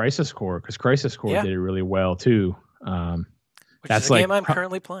of Crisis Core, because Crisis Core Yeah. did it really well too. Which That's is a like game I'm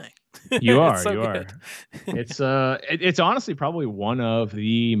currently playing. you are, It's so you are. good. It's honestly probably one of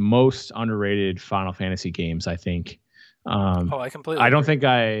the most underrated Final Fantasy games, I think. Oh, I completely. I don't agree. think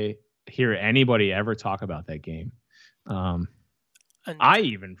I hear anybody ever talk about that game. And- I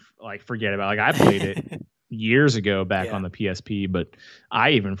even like forget about, like, I played it years ago back Yeah. on the PSP, but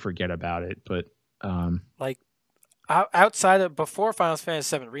I even forget about it. But like outside of before Final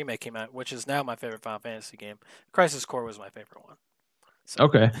Fantasy VII Remake came out, which is now my favorite Final Fantasy game, Crisis Core was my favorite one. So.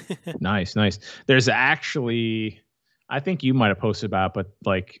 Okay. Nice. There's actually, I think you might have posted about it, but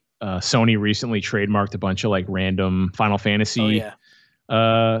like Sony recently trademarked a bunch of like random Final Fantasy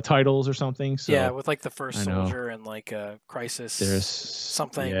titles or something. So yeah, with like the First I know. Soldier and like Crisis. There's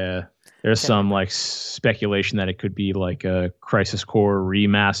something. Yeah. There's Can't some remember. like speculation that it could be like a Crisis Core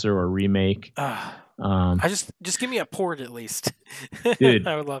remaster or remake. I just give me a port at least. Dude,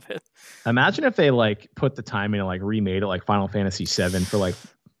 I would love it. Imagine if they like put the time in and like remade it like Final Fantasy VII for like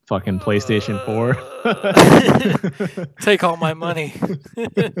fucking PlayStation 4. Take all my money.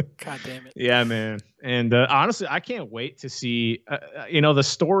 God damn it. Yeah, man. And honestly, I can't wait to see. The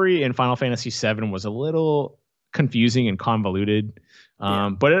story in Final Fantasy VII was a little confusing and convoluted,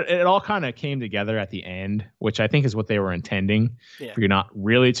 but it all kind of came together at the end, which I think is what they were intending. Yeah. For you not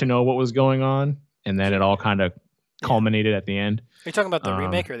really to know what was going on, and then it all kind of culminated at the end. Are you talking about the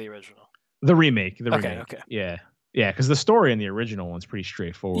remake or the original? The remake. Okay. Yeah. Yeah, because the story in the original one's pretty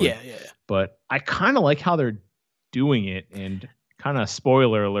straightforward. Yeah. But I kind of like how they're doing it, and kind of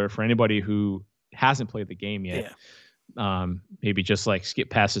spoiler alert for anybody who hasn't played the game yet. Yeah. Maybe just like skip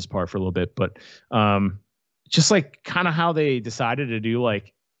past this part for a little bit, but just like kind of how they decided to do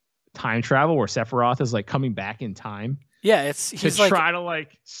like time travel where Sephiroth is like coming back in time. Yeah, he's to try to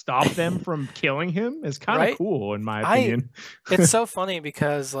like stop them from killing him is kind of cool in my opinion. It's so funny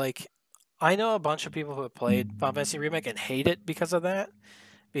because like I know a bunch of people who have played Final Fantasy Remake and hate it because of that.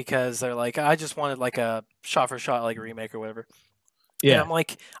 Because they're like, I just wanted like a shot for shot like remake or whatever. Yeah. And I'm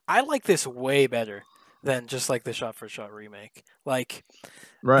like, I like this way better than just like the shot for shot remake. Like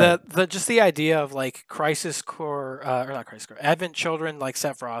the just the idea of like Crisis Core or not Crisis Core, Advent Children like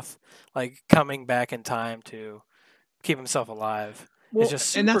Sephiroth like coming back in time to keep himself alive is just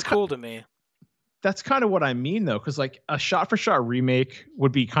super cool to me. That's kind of what I mean though, because like a shot for shot remake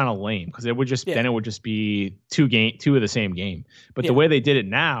would be kind of lame because it would just then it would just be two of the same game. But the way they did it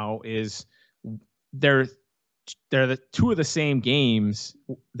now is they're the two of the same games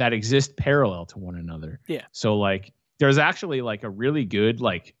that exist parallel to one another. Yeah. So like there's actually like a really good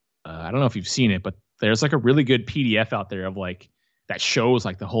like I don't know if you've seen it, but there's like a really good PDF out there of like that shows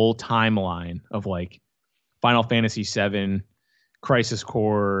like the whole timeline of like Final Fantasy VII, Crisis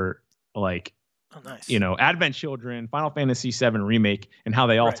Core, like. Oh, nice. Advent Children, Final Fantasy VII Remake, and how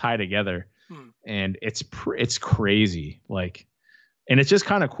they all tie together. And it's crazy. Like, and it's just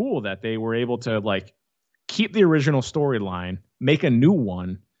kind of cool that they were able to like keep the original storyline, make a new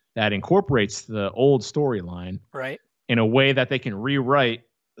one that incorporates the old storyline, right, in a way that they can rewrite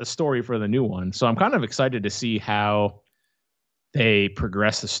the story for the new one. So I'm kind of excited to see how they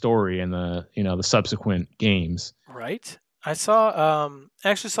progress the story in the the subsequent games. Right. I saw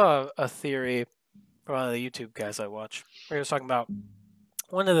actually saw a theory from one of the YouTube guys I watch where he was talking about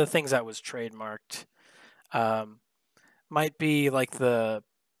one of the things that was trademarked might be like the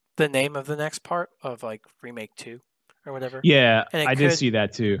name of the next part of like Remake 2 or whatever. Yeah, I did see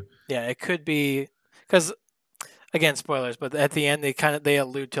that too. Yeah, it could be because again, spoilers, but at the end they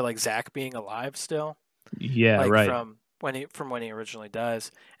allude to like Zack being alive still. Yeah, like right. From when he originally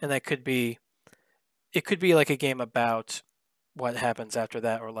dies, and it could be like a game about what happens after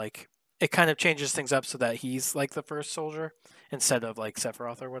that, or like it kind of changes things up so that he's like the first soldier instead of like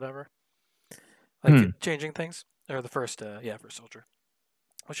Sephiroth or whatever. Like changing things, or the first soldier,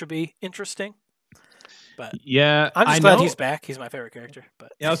 which would be interesting. But yeah, I'm just glad he's back. He's my favorite character.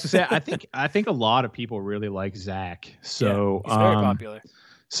 But yeah, I was gonna say I think a lot of people really like Zack. So he's very popular.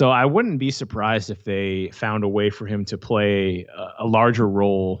 So I wouldn't be surprised if they found a way for him to play a larger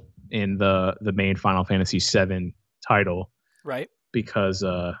role in the main Final Fantasy VII title. Right. Because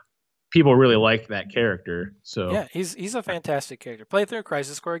people really like that character. So yeah, he's a fantastic character. Play through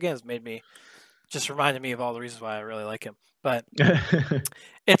Crisis Core again has reminded me of all the reasons why I really like him. But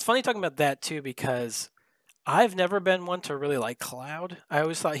it's funny talking about that too, because I've never been one to really like Cloud. I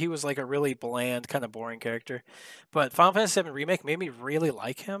always thought he was like a really bland, kind of boring character. But Final Fantasy VII Remake made me really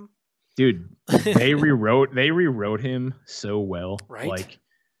like him. Dude, they rewrote him so well. Right. Like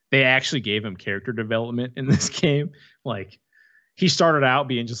they actually gave him character development in this game. Like he started out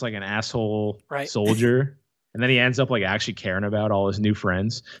being just like an asshole soldier, and then he ends up like actually caring about all his new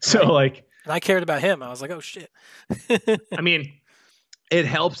friends. So like, and I cared about him. I was like, oh shit. I mean, it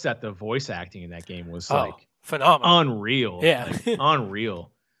helps that the voice acting in that game was like phenomenal, unreal. Yeah, like,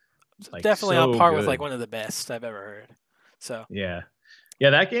 unreal. Like, definitely on par with like one of the best I've ever heard. So yeah,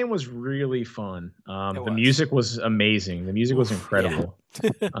 that game was really fun. The music was amazing. The music was incredible.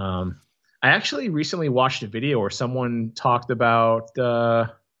 Yeah. I actually recently watched a video where someone talked about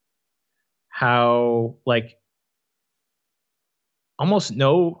how like almost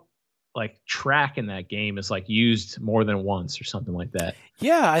no like track in that game is like used more than once or something like that.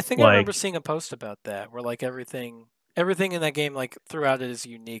 Yeah, I think I remember seeing a post about that where like everything in that game like throughout it is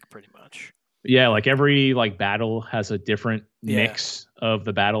unique pretty much. Yeah, like every like battle has a different mix of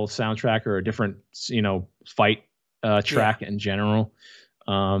the battle soundtrack or a different fight track in general.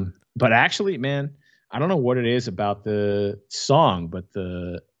 But actually, man, I don't know what it is about the song, but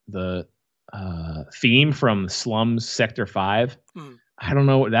the theme from Slums Sector 5. I don't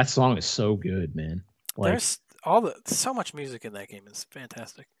know. That song is so good, man. Like, there's so much music in that game is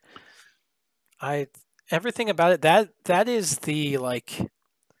fantastic. Everything about it, that is the like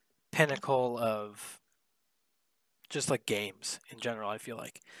pinnacle of just like games in general. I feel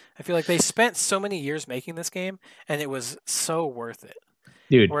like they spent so many years making this game, and it was so worth it,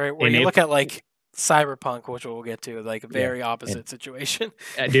 dude. Where you look at like Cyberpunk, which we'll get to, like a very opposite situation.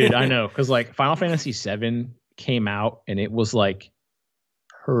 Dude, I know, because like Final Fantasy VII came out and it was like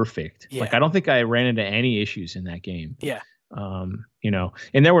perfect. Like I don't think I ran into any issues in that game. You know,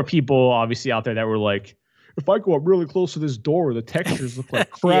 and there were people obviously out there that were like, if I go up really close to this door, the textures look like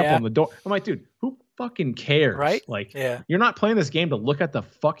crap on the door. I'm like, dude, who fucking cares? Right? Like, you're not playing this game to look at the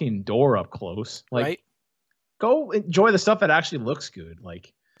fucking door up close. Like, go enjoy the stuff that actually looks good.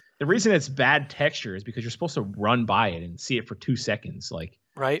 Like, the reason it's bad texture is because you're supposed to run by it and see it for 2 seconds. Like,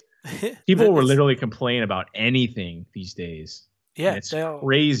 people were literally complaining about anything these days. Yeah, it's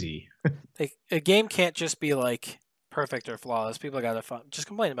crazy. A game can't just be like perfect or flawless. People got to just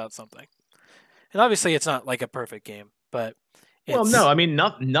complain about something. And obviously, it's not like a perfect game, but well, no, I mean,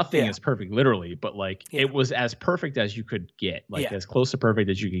 nothing is perfect, literally, but like it was as perfect as you could get, like as close to perfect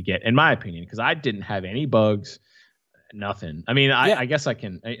as you could get, in my opinion, because I didn't have any bugs, nothing. I mean, I guess I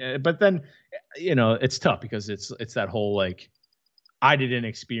can, but then, you know, it's tough because it's that whole like, I didn't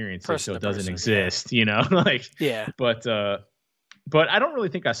experience it, so it doesn't exist, you know, like But I don't really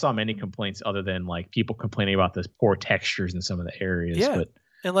think I saw many complaints other than like people complaining about the poor textures in some of the areas.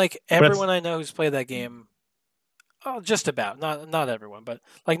 And like everyone I know who's played that game, just about, not everyone, but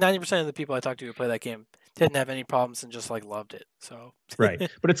like 90% of the people I talked to who play that game didn't have any problems and just like loved it. So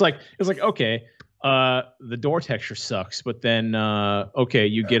but it's like okay, the door texture sucks, but then okay,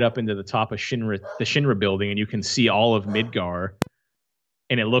 you get up into the top of the Shinra building and you can see all of Midgar,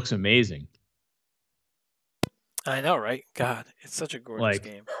 and it looks amazing. I know, right? God, it's such a gorgeous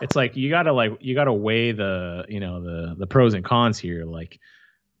game. It's like you gotta weigh the pros and cons here. Like,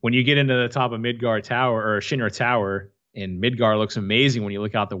 when you get into the top of Midgar Tower or Shinra Tower, and Midgar looks amazing when you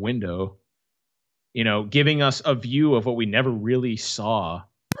look out the window, you know, giving us a view of what we never really saw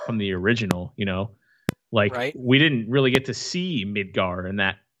from the original, you know, like we didn't really get to see Midgar in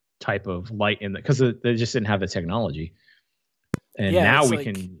that type of light because they just didn't have the technology. And now we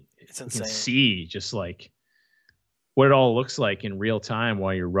can see just like what it all looks like in real time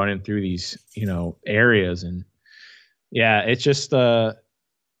while you're running through these, you know, areas. And it's just,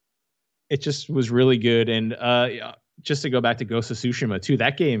 it just was really good. And just to go back to Ghost of Tsushima too,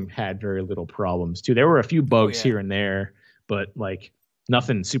 that game had very little problems too. There were a few bugs here and there, but like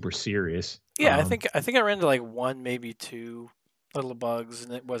nothing super serious. Yeah, I think I ran into like 1, maybe 2 little bugs,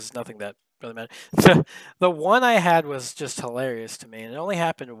 and it was nothing that really mattered. The one I had was just hilarious to me, and it only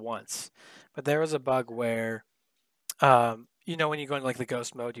happened once. But there was a bug where, you know, when you go into like the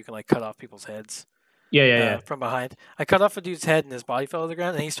ghost mode, you can like cut off people's heads. From behind. I cut off a dude's head and his body fell to the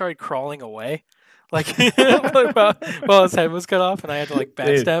ground, and he started crawling away, like while his head was cut off, and I had to like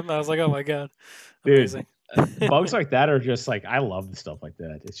backstab him. I was like, oh my god, amazing. Bugs like that are just like, I love the stuff like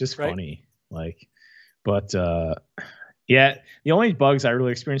that. It's just funny, like, but the only bugs I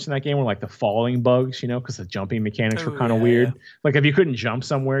really experienced in that game were like the falling bugs, you know, because the jumping mechanics were kind of weird. Like if you couldn't jump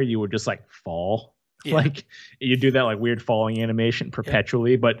somewhere, you would just like fall. Like you do that like weird falling animation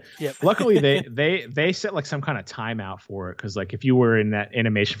perpetually, but luckily they set like some kind of timeout for it, because like if you were in that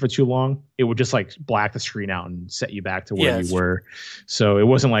animation for too long, it would just like black the screen out and set you back to where you were. So it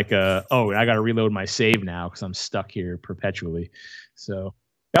wasn't like I got to reload my save now because I'm stuck here perpetually. So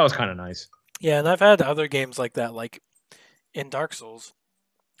that was kind of nice. Yeah, and I've had other games like that, like in Dark Souls,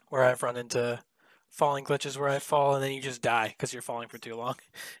 where I've run into falling glitches where I fall and then you just die because you're falling for too long,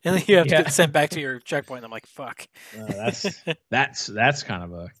 and then you have to get sent back to your checkpoint. And I'm like, fuck. That's kind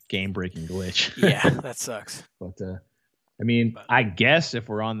of a game breaking glitch. Yeah, that sucks. But I mean, I guess if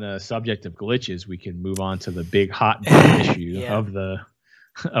we're on the subject of glitches, we can move on to the big hot issue of the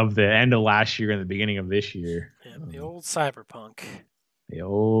end of last year and the beginning of this year. Yeah, the old Cyberpunk.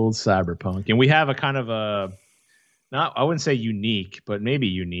 And we have a kind of a, I wouldn't say unique, but maybe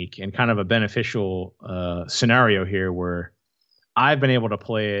unique and kind of a beneficial scenario here where I've been able to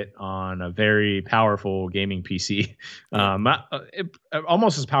play it on a very powerful gaming PC,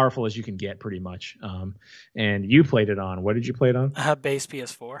 almost as powerful as you can get, pretty much. And you played it on, what did you play it on? Base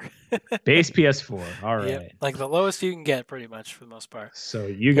PS4. Base PS4. All right. Like the lowest you can get, pretty much, for the most part. So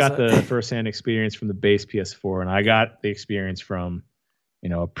you got the first-hand experience from the base PS4, and I got the experience from, you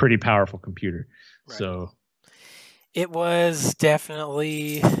know, a pretty powerful computer. Right. So it was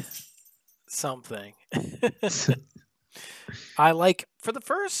definitely something. I like, for the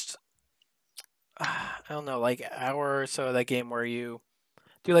first I don't know, like hour or so of that game where you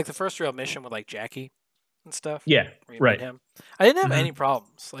do like the first real mission with like Jackie and stuff. Yeah, Where you meet right. him. I didn't have Mm-hmm. any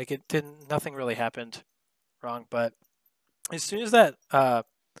problems. Like it didn't. Nothing really happened wrong. But as soon as that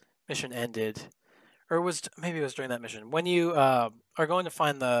mission ended, or maybe it was during that mission when you are going to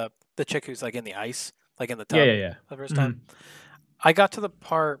find the chick who's like in the ice, like in the Yeah, tub, yeah, yeah. the first Mm-hmm. time. I got to the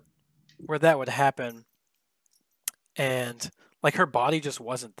part where that would happen, and like her body just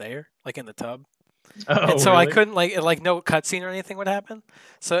wasn't there, like in the tub. Oh, And so I really? couldn't like no cutscene or anything would happen.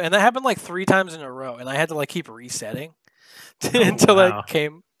 So and that happened like 3 times in a row, and I had to like keep resetting Oh, until wow.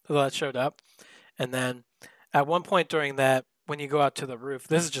 that showed up. And then at one point during that, when you go out to the roof,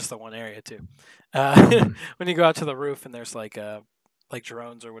 this is just the one area too. Mhm. When you go out to the roof and there's like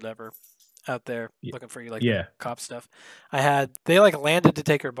drones or whatever out there Y- looking for you, like the Yeah. cop stuff. They like landed to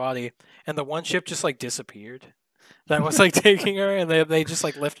take her body, and the one ship just like disappeared. That was like taking her, and they just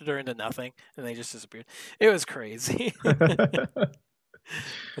like lifted her into nothing, and they just disappeared. It was crazy. But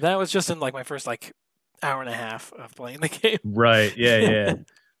that was just in like my first like hour and a half of playing the game. Right. Yeah, yeah.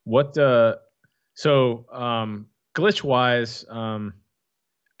 What glitch wise,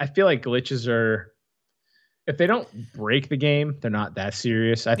 I feel like glitches are, if they don't break the game, they're not that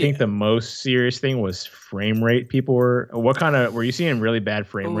serious. I think Yeah. the most serious thing was frame rate. People were you seeing really bad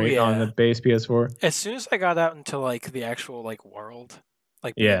frame Oh rate on the yeah. base PS4? As soon as I got out into like the actual like world,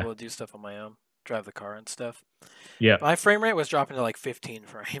 like being Yeah. able to do stuff on my own, drive the car and stuff, Yeah. my frame rate was dropping to like 15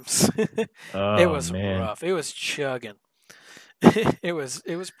 frames. It Oh was man. rough. It was chugging. It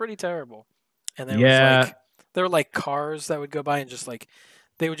was pretty terrible. And Yeah. there were like cars that would go by and just like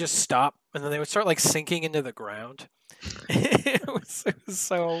they would just stop and then they would start like sinking into the ground. It was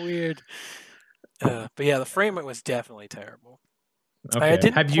so weird. But yeah, the frame rate was definitely terrible. I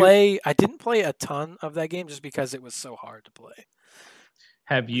Okay. didn't play a ton of that game just because it was so hard to play.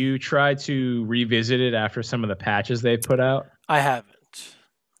 Have you tried to revisit it after some of the patches they've put out? I haven't.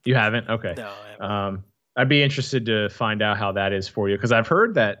 You haven't? Okay. No, I haven't. I'd be interested to find out how that is for you because I've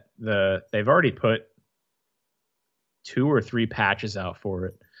heard that they've already put 2 or 3 patches out for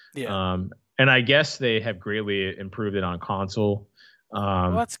it. Yeah. And I guess they have greatly improved it on console.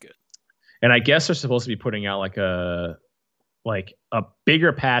 Well, that's good. And I guess they're supposed to be putting out like a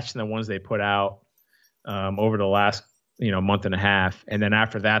bigger patch than the ones they put out over the last month and a half, and then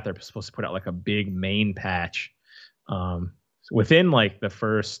after that they're supposed to put out like a big main patch within like the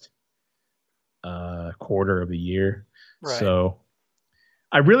first quarter of the year. Right. So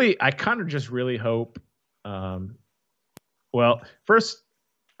I kind of just really hope. Well, first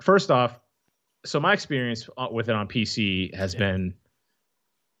off, so my experience with it on PC has been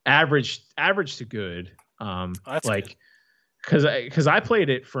average to good. That's like because I played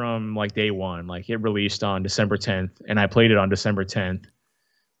it from like day one. Like it released on December 10th, and I played it on December 10th.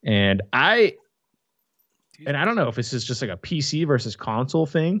 And I don't know if this is just like a PC versus console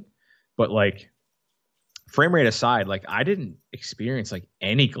thing, but like frame rate aside, like I didn't experience like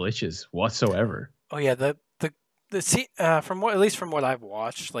any glitches whatsoever. Oh yeah, from at least from what I've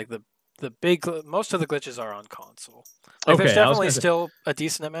watched, like most of the glitches are on console. Like, Okay, there's definitely still a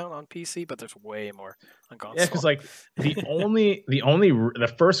decent amount on PC, but there's way more on console. Yeah, because like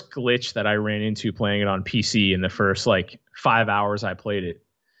the first glitch that I ran into playing it on PC in the first like 5 hours I played it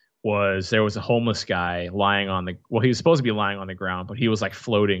was there was a homeless guy lying on he was supposed to be lying on the ground, but he was like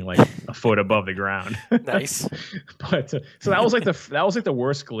floating like a foot above the ground. Nice. But so that was like the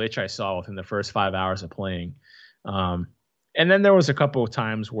worst glitch I saw within the first 5 hours of playing. And then there was a couple of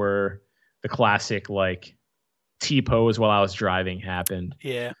times where the classic like T-pose while I was driving happened.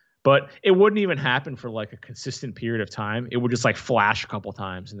 Yeah. But it wouldn't even happen for like a consistent period of time. It would just like flash a couple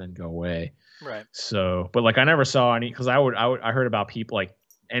times and then go away. Right. So, but like I never saw any because I heard about people like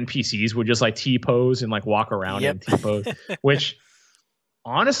NPCs would just like T-pose and like walk around and T-pose, which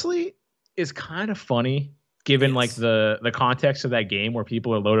honestly is kind of funny given like the context of that game where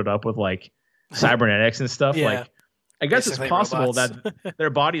people are loaded up with like cybernetics and stuff. Yeah. Like I guess Basically it's possible robots. that their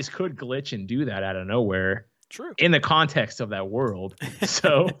bodies could glitch and do that out of nowhere. True. In the context of that world.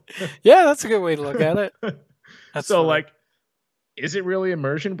 So yeah, that's a good way to look at it. That's so funny. Like, is it really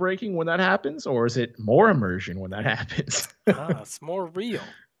immersion breaking when that happens, or is it more immersion when that happens? It's more real.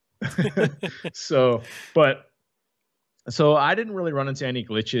 So I didn't really run into any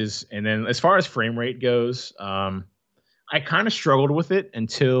glitches. And then as far as frame rate goes, I kind of struggled with it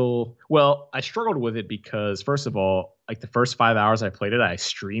I struggled with it because first of all, like the first 5 hours I played it, I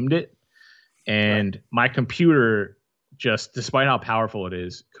streamed it. And my computer, just despite how powerful it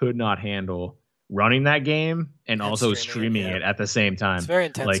is, could not handle running that game and also streaming it at the same time. It's very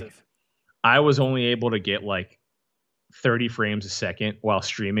intensive. Like, I was only able to get like 30 frames a second while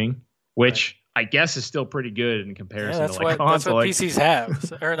streaming, which I guess is still pretty good in comparison to like that's console. what PCs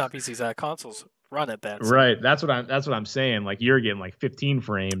have, or not PCs, consoles run at that. So. Right. That's what I'm saying. Like you're getting like 15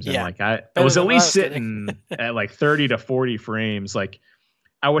 frames, and like I Better was at than what I least was sitting at like 30 to 40 frames. Like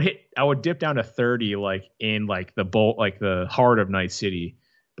I would dip down to 30 like in like the heart of Night City,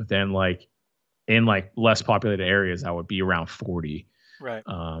 but then like in like less populated areas I would be around 40. Right.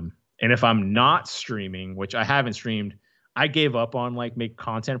 And if I'm not streaming, which I haven't streamed, I gave up on like make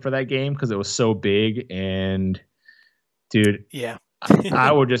content for that game because it was so big. And dude, yeah,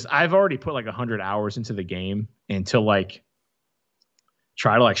 I've already put like 100 hours into the game, and to like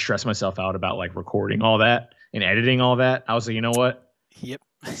try to like stress myself out about like recording all that and editing all that, I was like, you know what? Yep.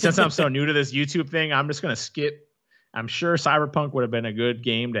 Since I'm so new to this YouTube thing, I'm just gonna skip. I'm sure Cyberpunk would have been a good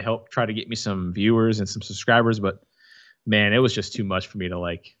game to help try to get me some viewers and some subscribers, but man, it was just too much for me to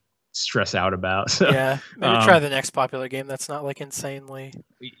like stress out about. So, yeah, maybe try the next popular game that's not like insanely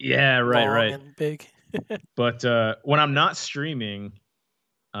right and big. But when I'm not streaming,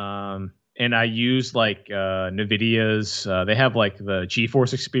 and I use like NVIDIA's, they have like the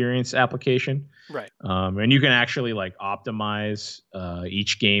GeForce Experience application, right? And you can actually like optimize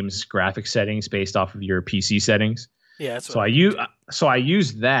each game's graphic settings based off of your PC settings. Yeah, that's so I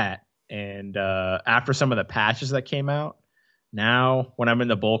use that, and after some of the patches that came out, now when I'm in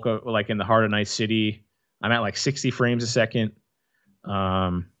the bulk of like in the heart of Night City, I'm at like 60 frames a second,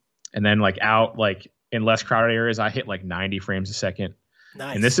 and then like out like in less crowded areas, I hit like 90 frames a second.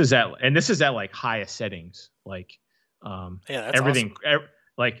 Nice. And this is at like highest settings, like that's everything, awesome.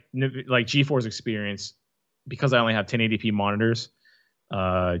 like GeForce Experience, because I only have 1080p monitors,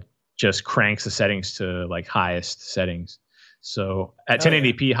 just cranks the settings to like highest settings. So at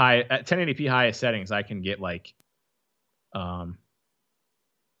 1080p highest settings, I can get like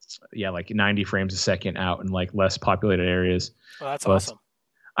like 90 frames a second out in like less populated areas. Well, that's awesome.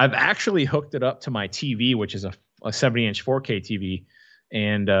 I've actually hooked it up to my TV, which is a 70-inch 4K TV,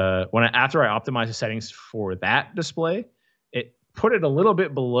 and after I optimized the settings for that display, it put it a little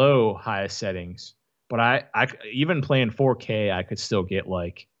bit below highest settings. But I even playing 4K, I could still get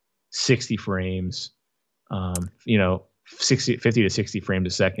like 60 frames, 50 to 60 frames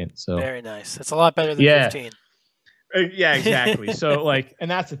a second. So very nice. That's a lot better than 15. Yeah, exactly. So like, and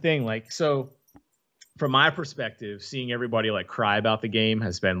that's the thing. Like, so from my perspective, seeing everybody like cry about the game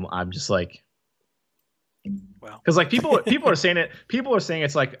I'm just like, well, because like people are saying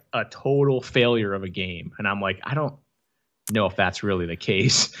it's like a total failure of a game, and I'm like, I don't know if that's really the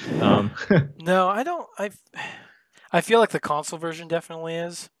case. No, I don't. I feel like the console version definitely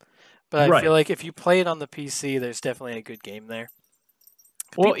is, but I feel like if you play it on the PC, there's definitely a good game there.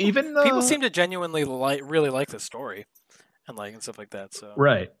 Well, people seem to genuinely really like the story and stuff like that. So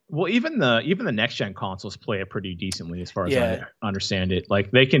right. Well, even the next gen consoles play it pretty decently, as far as I understand it.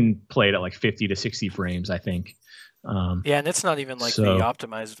 Like they can play it at like 50 to 60 frames, I think. And it's not even like the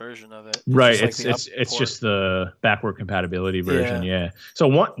optimized version of it. Right. It's just the backward compatibility version. Yeah. So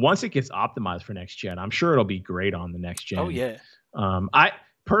once it gets optimized for next gen, I'm sure it'll be great on the next gen. Oh yeah. I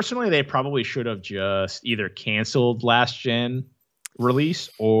personally, they probably should have just either canceled last gen release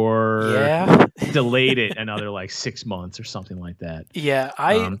or delayed it another like 6 months or something like that. Yeah,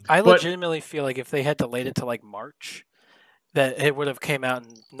 I legitimately feel like if they had delayed it to like March, that it would have came out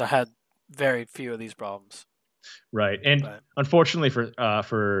and had very few of these problems. Right, and unfortunately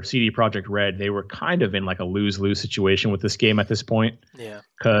for CD Projekt Red, they were kind of in like a lose-lose situation with this game at this point. Yeah,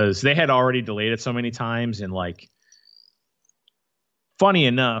 because they had already delayed it so many times, and like, funny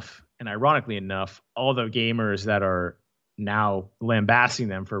enough and ironically enough, all the gamers that are now lambasting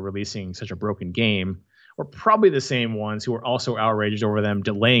them for releasing such a broken game were probably the same ones who were also outraged over them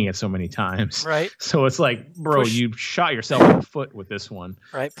delaying it so many times. Right. So it's like, bro, you shot yourself in the foot with this one.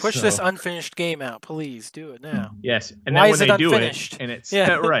 Right. Push this unfinished game out, please. Do it now. Yes. And why then when they do unfinished? It, and it's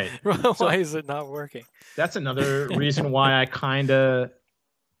right. Why is it not working? That's another reason why I kind of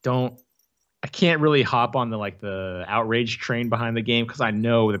I can't really hop on the outrage train behind the game, because I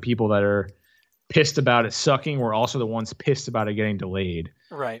know the people that are pissed about it sucking were also the ones pissed about it getting delayed.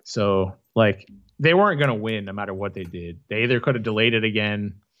 Right. So like, they weren't going to win no matter what they did. They either could have delayed it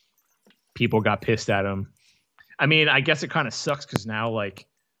again. People got pissed at them. I mean, I guess it kind of sucks because now like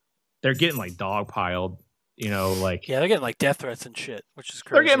they're getting like dogpiled, like, yeah, they're getting like death threats and shit, which is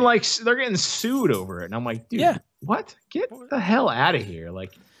crazy. They're getting sued over it. And I'm like, dude, what? Get the hell out of here.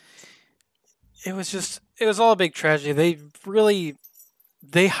 Like, it was all a big tragedy.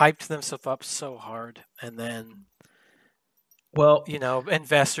 They hyped themselves up so hard, and then, well,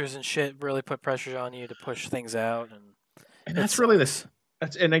 investors and shit really put pressure on you to push things out, and that's really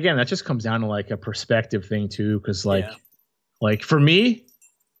and again, that just comes down to like a perspective thing too, because like for me,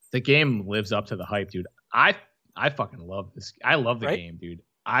 The game lives up to the hype, dude. I fucking love this. I love the game, dude.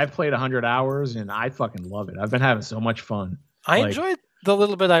 I've played 100 hours and I fucking love it. I've been having so much fun. I enjoyed the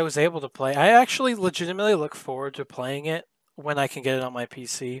little bit I was able to play. I actually legitimately look forward to playing it when I can get it on my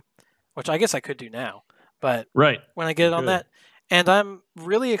PC, which I guess I could do now. But when I get it on that, and I'm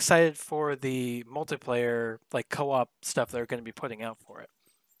really excited for the multiplayer, like co-op stuff they're going to be putting out for it.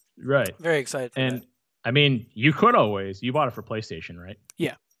 Right. Very excited for that. I mean, you bought it for PlayStation, right?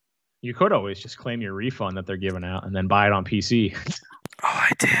 Yeah. You could always just claim your refund that they're giving out and then buy it on PC. Oh,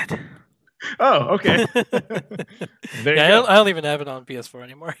 I did. Oh, okay. I don't even have it on PS4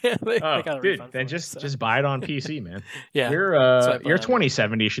 anymore. Then just buy it on PC, man. Yeah. Your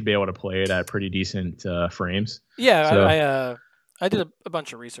 2070 should be able to play it at pretty decent frames. Yeah, so. I did a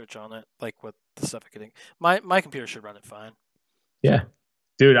bunch of research on it, like with the stuff I'm getting. My computer should run it fine. Yeah.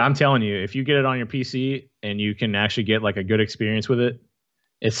 Dude, I'm telling you, if you get it on your PC and you can actually get like a good experience with it,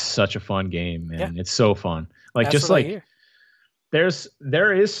 it's such a fun game, man. Yeah. It's so fun. Like That's just like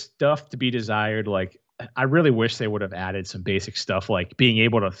there is stuff to be desired. Like I really wish they would have added some basic stuff like being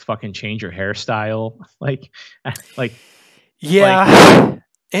able to fucking change your hairstyle. Yeah.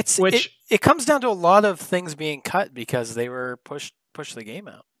 It comes down to a lot of things being cut because they were push the game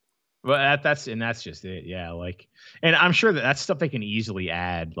out. Well, that's just it. Yeah, like, and I'm sure that's stuff they can easily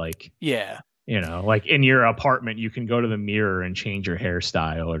add. Like, yeah, you know, like in your apartment, you can go to the mirror and change your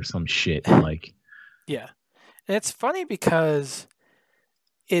hairstyle or some shit. Like, yeah, and it's funny because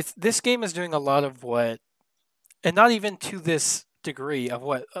this game is doing a lot of what, and not even to this degree of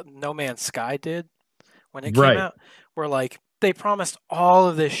what No Man's Sky did when it came out. Where like they promised all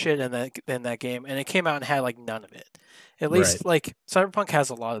of this shit in that game, and it came out and had like none of it. At least, like, Cyberpunk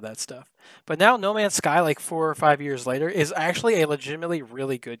has a lot of that stuff. But now No Man's Sky, like 4 or 5 years later, is actually a legitimately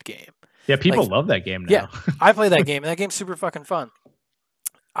really good game. Yeah, people love that game now. Yeah, I play that game, and that game's super fucking fun.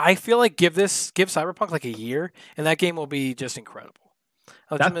 I feel like give Cyberpunk like a year, and that game will be just incredible.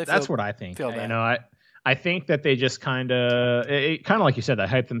 That's what I think. You know, I think that they just kind of like you said, they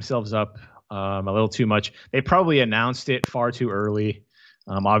hyped themselves up a little too much. They probably announced it far too early.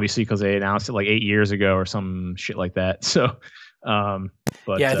 Obviously, because they announced it like 8 years ago or some shit like that. So,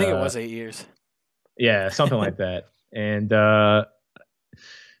 but yeah, I think it was 8 years. Yeah, something like that. And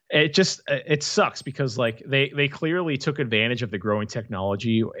it sucks because like they clearly took advantage of the growing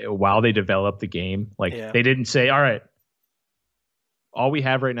technology while they developed the game. Like they didn't say, all right, all we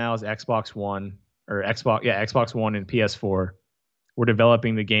have right now is Xbox One Xbox One and PS4. We're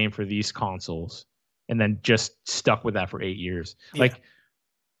developing the game for these consoles, and then just stuck with that for 8 years. Yeah. Like,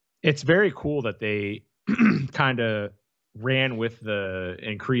 it's very cool that they kind of ran with the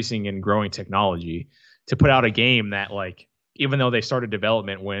increasing and growing technology to put out a game that, like, even though they started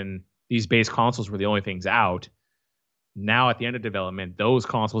development when these base consoles were the only things out, now at the end of development, those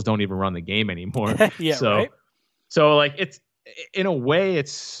consoles don't even run the game anymore. So like, it's in a way,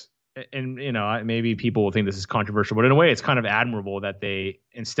 it's, and you know, maybe people will think this is controversial, but in a way, it's kind of admirable that they,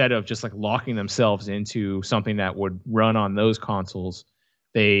 instead of just like locking themselves into something that would run on those consoles,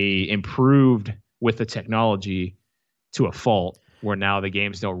 they improved with the technology to a fault where now the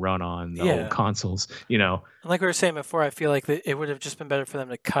games don't run on the old consoles, you know. Like we were saying before, I feel like it would have just been better for them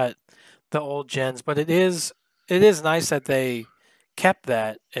to cut the old gens, but it is nice that they kept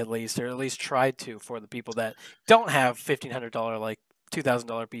that at least, or at least tried to, for the people that don't have $1,500 like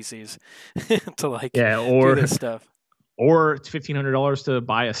 $2,000 PCs to like do this stuff. Or it's $1,500 to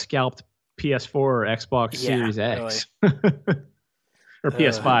buy a scalped PS4 or Xbox Series X. Really. Or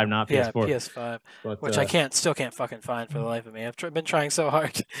PS5, not PS4. Yeah, PS5, but, which I still can't fucking find for the life of me. I've been trying so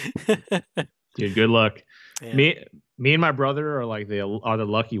hard. Dude, good luck. Yeah. Me and my brother are like the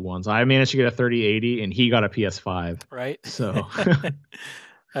lucky ones. I managed to get a 3080, and he got a PS5. Right. So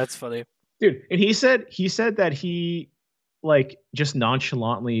that's funny, dude. And he said that he like just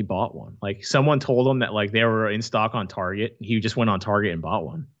nonchalantly bought one. Like someone told him that like they were in stock on Target, and he just went on Target and bought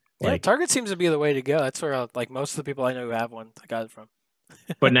one. Yeah, like, Target seems to be the way to go. That's where like most of the people I know who have one, I got it from.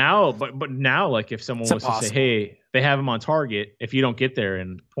 but now, like if someone was to say, "Hey, they have them on Target," if you don't get there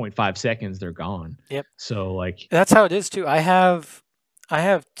in 0.5 seconds, they're gone. Yep. So like that's how it is too. I have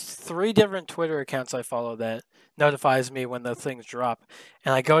 3 different Twitter accounts I follow that notifies me when the things drop,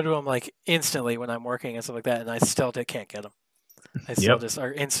 and I go to them like instantly when I'm working and stuff like that, and I still can't get them. I still just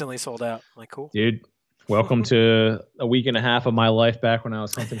are instantly sold out. I'm like, cool, dude. Welcome to a week and a half of my life back when I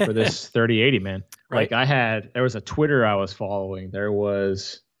was hunting for this 3080, man. Right. Like there was a Twitter I was following. There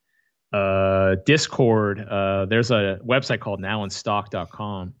was Discord. There's a website called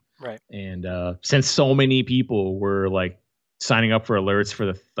nowinstock.com. Right. And since so many people were like signing up for alerts for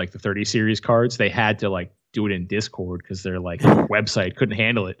the 30 series cards, they had to like do it in Discord because their like website couldn't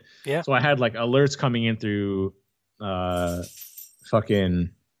handle it. Yeah. So I had like alerts coming in through fucking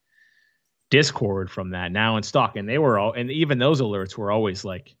Discord from that now in stock, and they were all, and even those alerts were always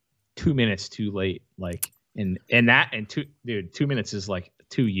like 2 minutes too late. Like, and 2 minutes is like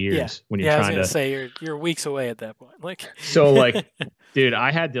 2 years when you're trying to say you're weeks away at that point. Like, so like, dude,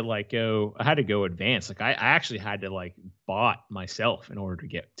 I had to go advanced. Like I actually had to like bot myself in order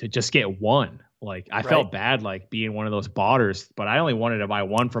to just get one. Like I felt bad like being one of those botters, but I only wanted to buy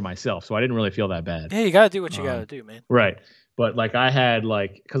one for myself, so I didn't really feel that bad. Yeah, you gotta do what you gotta do, man. Right. But like I had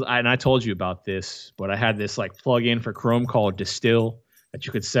like, I told you about this, but I had this like plug-in for Chrome called Distill that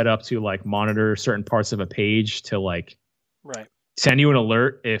you could set up to like monitor certain parts of a page to like send you an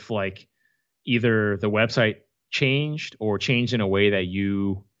alert if like either the website changed or changed in a way that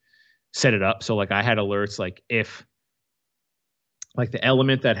you set it up. So like I had alerts like if like the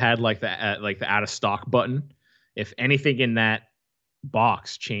element that had like the out of stock button, if anything in that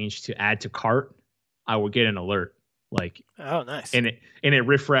box changed to add to cart, I would get an alert. Like, oh, nice. And it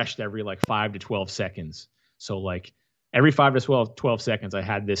refreshed every like 5 to 12 seconds. So like every 5 to 12 seconds, I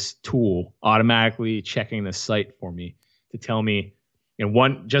had this tool automatically checking the site for me to tell me. And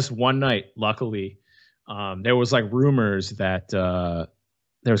one night, luckily, there was like rumors that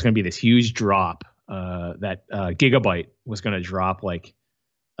there was going to be this huge drop, that Gigabyte was going to drop like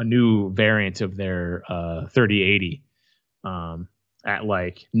a new variant of their 3080 at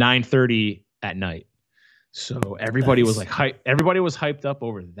like 9:30 at night. So everybody was like everybody was hyped up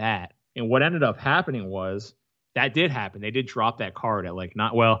over that. And what ended up happening was that did happen. They did drop that card at like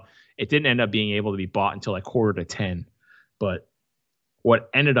it didn't end up being able to be bought until like 9:45. But what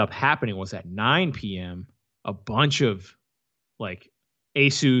ended up happening was at 9 p.m., a bunch of like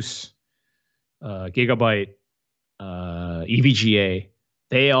Asus, Gigabyte, EVGA,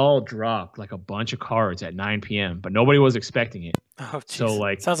 they all dropped like a bunch of cards at 9 p.m., but nobody was expecting it. Oh, geez. So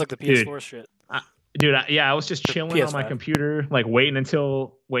like, sounds like the PS4 shit. Dude, I was just chilling on my computer, like waiting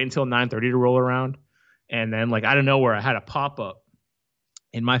until 9:30 to roll around, and then like out of nowhere, I had a pop up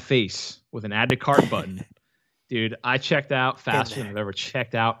in my face with an add to cart button. Dude, I checked out faster than I've ever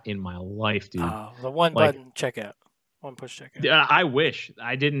checked out in my life, dude. Oh, the one button checkout, one push checkout. I wish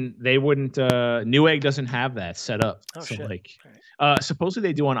I didn't. They wouldn't. Newegg doesn't have that set up. Oh, so shit. Like, supposedly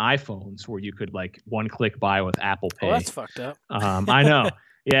they do on iPhones where you could like one click buy with Apple Pay. Oh, that's fucked up. I know.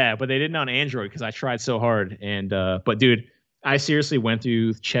 Yeah, but they didn't on Android because I tried so hard. And but dude, I seriously went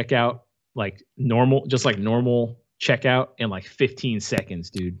through checkout like normal checkout in like 15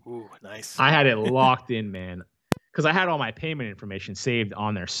 seconds, dude. Ooh, nice. I had it locked in, man, because I had all my payment information saved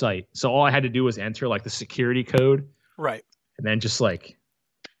on their site. So all I had to do was enter like the security code, right, and then just like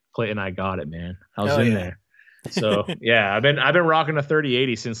play, and I got it, man. I was in there. So yeah, I've been rocking a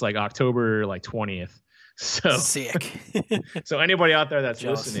 3080 since like October like 20th. So sick. So anybody out there that's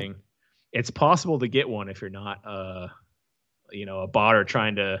listening, it's possible to get one if you're not a botter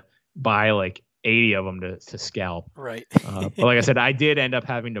trying to buy like 80 of them to scalp. Right. But like I said, I did end up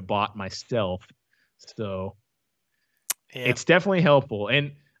having to bot myself. So it's definitely helpful.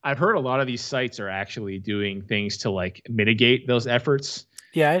 And I've heard a lot of these sites are actually doing things to like mitigate those efforts.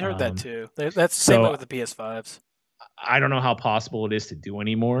 Yeah, I heard that too. That's the same with the PS5s. I don't know how possible it is to do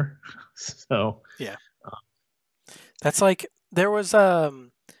anymore. So yeah. That's like there was I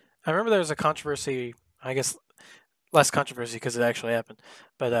remember there was a controversy, I guess less controversy because it actually happened,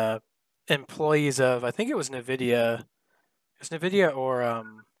 but employees of, I think it was NVIDIA or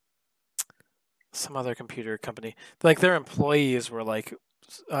some other computer company, like their employees were like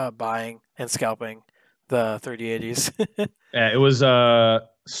buying and scalping the 3080s. Yeah, it was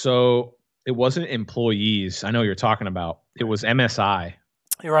so it wasn't employees. I know what you're talking about. It was MSI.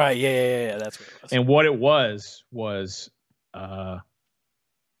 Right. Yeah. That's what it was. And what it was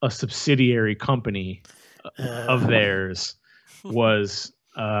a subsidiary company of theirs was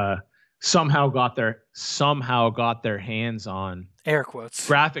somehow got their hands on air quotes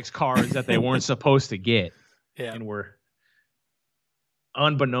graphics cards that they weren't supposed to get. Yeah. And were,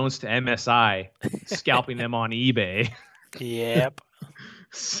 unbeknownst to MSI, scalping them on eBay. Yep.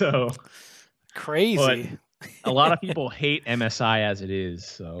 So crazy. A lot of people hate MSI as it is.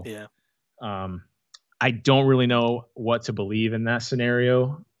 So yeah. I don't really know what to believe in that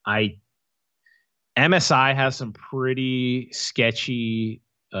scenario. MSI has some pretty sketchy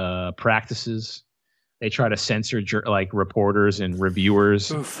practices. They try to censor like reporters and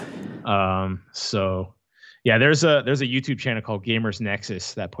reviewers. Oof. So yeah, there's a YouTube channel called Gamers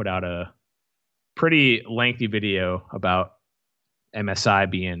Nexus that put out a pretty lengthy video about MSI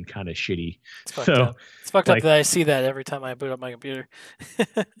being kind of shitty. It's fucked up that I see that every time I boot up my computer.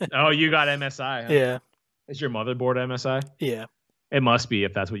 Oh, you got MSI? Huh? Yeah. Is your motherboard MSI? Yeah. It must be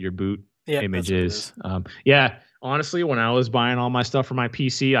if that's what your boot image is. Yeah, honestly, when I was buying all my stuff for my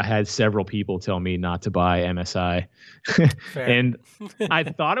PC, I had several people tell me not to buy MSI. And I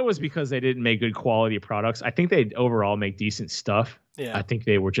thought it was because they didn't make good quality products. I think they overall make decent stuff. Yeah. I think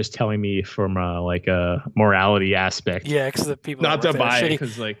they were just telling me from like a morality aspect. Yeah, because the people not to buy it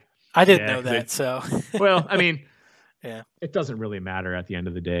because like I didn't know that. So well, I mean, yeah, it doesn't really matter at the end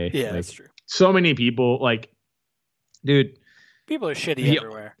of the day. Yeah, like, that's true. So many people like, dude, people are shitty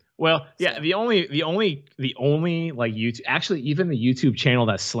everywhere. Well, yeah, so. the only like YouTube, actually even the YouTube channel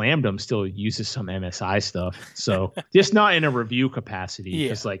that slammed them still uses some MSI stuff. So just not in a review capacity.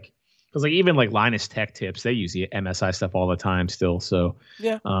 Because like even like Linus Tech Tips, they use the MSI stuff all the time still. So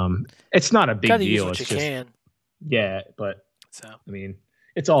yeah, it's not a big gotta deal. Use what it's you just can. Yeah, but so I mean,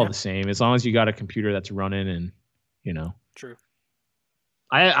 it's all the same as long as you got a computer that's running and True.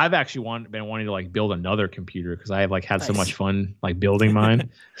 I've actually been wanting to like build another computer because I have like had so much fun like building mine.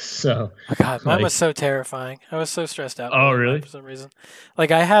 So oh God, mine was so terrifying. I was so stressed out. Oh really? For some reason,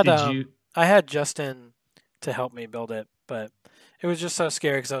 like I had I had Justin to help me build it, but it was just so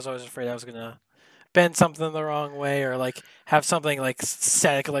scary because I was always afraid I was gonna bend something the wrong way or like have something like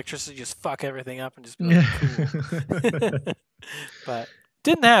static electricity just fuck everything up and just be like, cool. But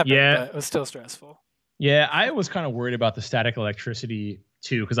didn't happen. Yeah, but it was still stressful. Yeah, I was kind of worried about the static electricity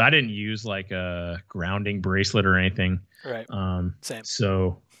too because I didn't use like a grounding bracelet or anything. Right. Same.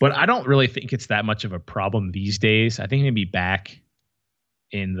 So, but I don't really think it's that much of a problem these days. I think maybe back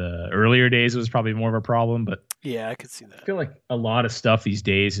in the earlier days it was probably more of a problem. But yeah, I could see that. I feel like a lot of stuff these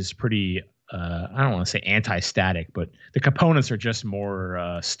days is pretty. I don't want to say anti-static, but the components are just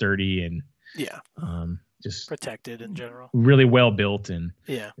more sturdy and just protected in general. Really well built and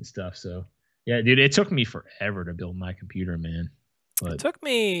and stuff. So. Yeah, dude, it took me forever to build my computer, man. But it took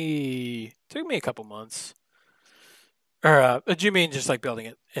me a couple months. Or do you mean just like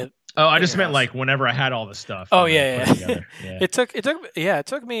building it? I just meant like whenever I had all the stuff. Oh yeah. It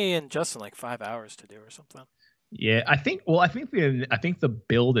took me and Justin like 5 hours to do or something. Yeah, I think the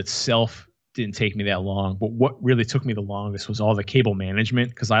build itself didn't take me that long, but what really took me the longest was all the cable management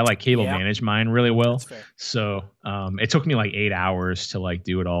because I like cable manage mine really well. That's fair. So it took me like 8 hours to like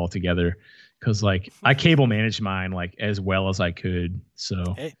do it all together. Because like I cable managed mine like as well as I could,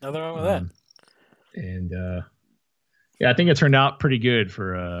 so hey, nothing wrong with that. And yeah, I think it turned out pretty good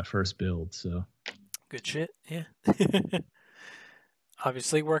for first build. So good shit, yeah.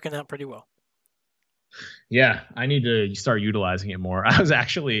 Obviously working out pretty well. Yeah, I need to start utilizing it more. I was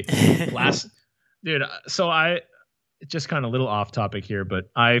actually dude. So I just kind of a little off topic here, but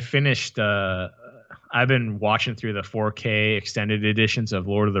I finished. I've been watching through the 4K extended editions of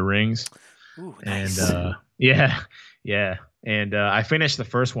Lord of the Rings. Ooh, nice. And yeah. And I finished the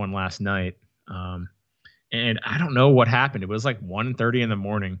first one last night. And I don't know what happened. It was like 1:30 in the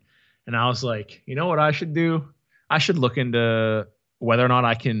morning. And I was like, you know what I should do? I should look into whether or not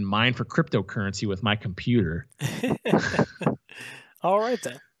I can mine for cryptocurrency with my computer. All right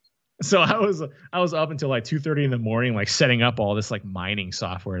then. So I was up until like 2:30 in the morning, like setting up all this like mining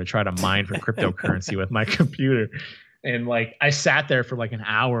software to try to mine for cryptocurrency with my computer. And like I sat there for like an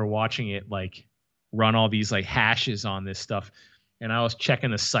hour watching it like run all these like hashes on this stuff. And I was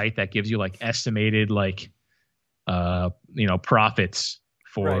checking the site that gives you like estimated like profits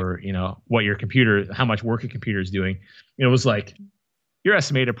for what your computer, how much work your computer is doing. It was like your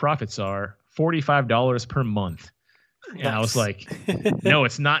estimated profits are $45 per month. And I was like, no,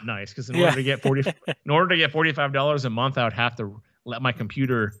 it's not nice because in order to get $45 a month, I would have to let my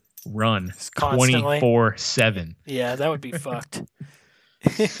computer run 24/7. Yeah, that would be fucked.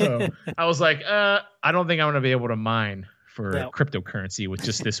 So I was like, I don't think I'm going to be able to mine for cryptocurrency with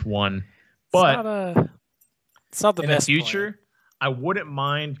just this one. But it's not the best. In the future, I wouldn't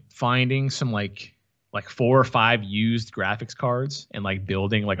mind finding some like 4 or 5 used graphics cards and like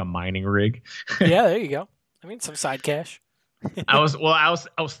building like a mining rig. Yeah, there you go. I mean, some side cash. I was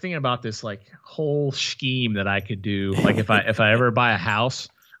thinking about this like whole scheme that I could do. Like if I ever buy a house,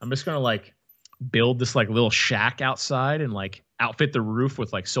 I'm just gonna like build this like little shack outside and like outfit the roof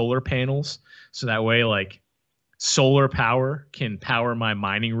with like solar panels, so that way like solar power can power my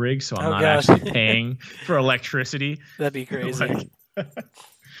mining rig, so I'm not actually paying for electricity. That'd be crazy.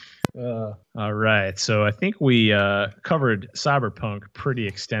 All right, so I think we covered Cyberpunk pretty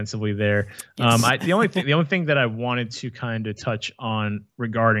extensively there. Yes. The only thing that I wanted to kind of touch on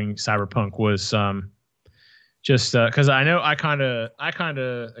regarding Cyberpunk was just because I know I kind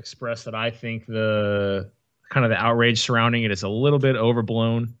of expressed that I think the outrage surrounding it is a little bit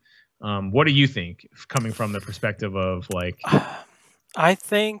overblown. What do you think, coming from the perspective of like? I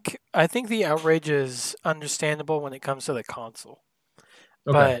think the outrage is understandable when it comes to the console,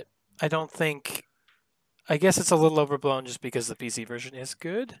 Okay. but I don't think. I guess it's a little overblown just because the PC version is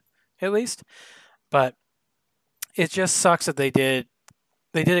good, at least. But it just sucks that they did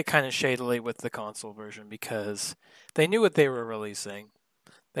it kind of shadily with the console version because they knew what they were releasing.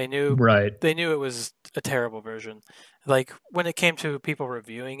 They knew Right. it was a terrible version. Like when it came to people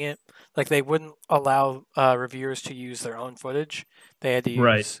reviewing it, like they wouldn't allow reviewers to use their own footage. They had to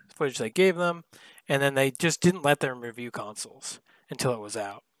Right. use footage they gave them, and then they just didn't let them review consoles until it was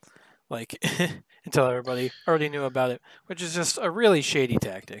out. Like until everybody already knew about it, which is just a really shady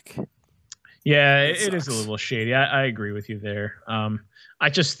tactic. Yeah, it is a Sucks. little shady. I agree with you there. I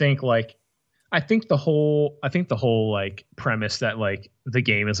just think like I think the whole like premise that like the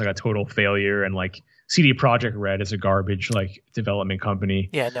game is like a total failure and like CD Projekt Red is a garbage like development company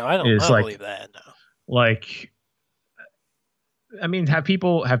Yeah, no, I is don't believe like that. No. like I mean, have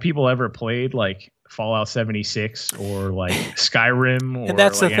people ever played like Fallout 76 or like Skyrim And or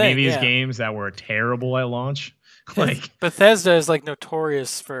that's the like any of thing, these yeah. games that were terrible at launch? Like Bethesda is like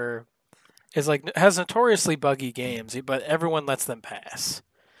notorious for is like has notoriously buggy games, but everyone lets them pass.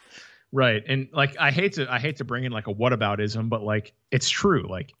 right. And like I hate to bring in like a whataboutism, but like it's true.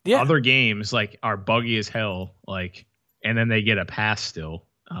 Like Yeah, other games like are buggy as hell, like and then they get a pass still.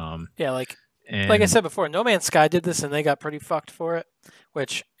 yeah. Like I And said before, No Man's Sky did this and they got pretty fucked for it,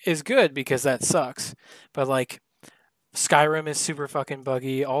 which is good because that sucks. But like Skyrim is super fucking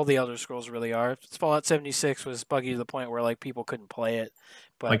buggy. All the Elder Scrolls really are. Fallout 76 was buggy to the point where like people couldn't play it.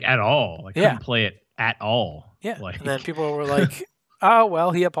 But like at all. I yeah, couldn't play it at all. yeah. And then Like people were like, "Oh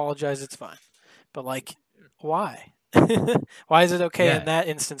well, he apologized. It's fine." But like, why? Why is it okay in yeah. that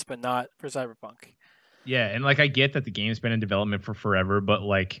instance but not for Cyberpunk? Yeah, and like I get that the game's been in development for forever, but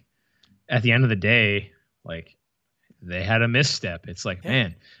like at the end of the day, like they had a misstep. It's like, Yeah,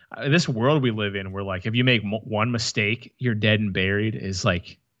 man, this world we live in, where like if you make one mistake, you're dead and buried, is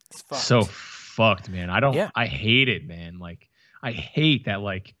like it's so fucked. fucked, man. I don't, Yeah, I hate it, man. Like I hate that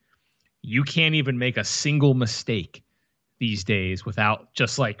like you can't even make a single mistake these days without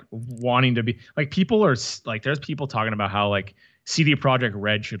just like wanting to be like people are like there's people talking about how like CD Projekt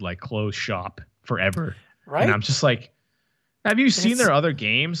Red should like close shop forever, and right. I'm just like have you And seen it's their other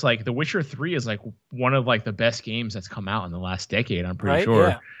games? Like The Witcher 3 is like one of like the best games that's come out in the last decade, I'm pretty right. sure.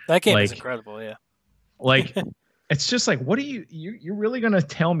 Yeah, that game is Like incredible. Yeah, like it's just like what are you're really going to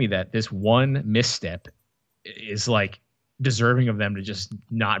tell me that this one misstep is like deserving of them to just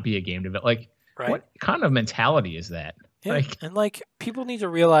not be a game developer? Like right. what kind of mentality is that? Yeah, Like and like people need to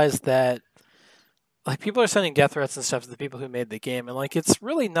realize that like people are sending death threats and stuff to the people who made the game, and like it's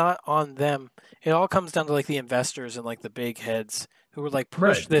really not on them. It all comes down to like the investors and like the big heads who would like right.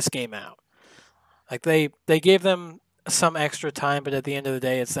 push this game out. Like they gave them some extra time, but at the end of the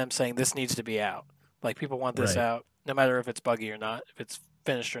day, it's them saying this needs to be out. Like people want this Right. out, no matter if it's buggy or not, if it's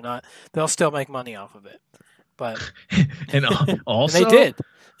finished or not. They'll still make money off of it. But And and they also did.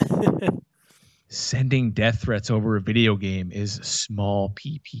 sending death threats over a video game is small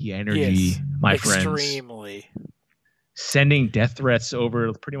PP energy, Yes, my friends. extremely. Sending death threats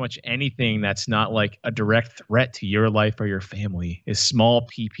over pretty much anything that's not like a direct threat to your life or your family is small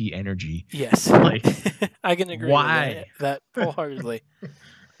PP energy. Yes, Like, I can agree with why? that wholeheartedly.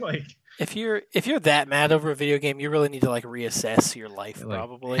 Like, If you're that mad over a video game, you really need to like reassess your life, like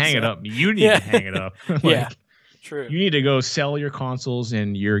probably. hang it So up. You need yeah, to hang it up. yeah, Like, true. you need to go sell your consoles,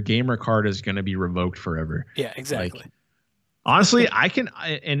 and your gamer card is going to be revoked forever. Yeah, exactly. Like, honestly,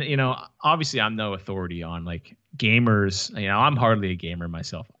 and obviously, I'm no authority on like gamers. I'm hardly a gamer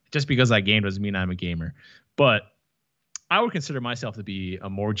myself. Just because I game doesn't mean I'm a gamer, but I would consider myself to be a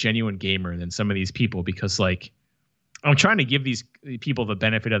more genuine gamer than some of these people because like I'm trying to give these people the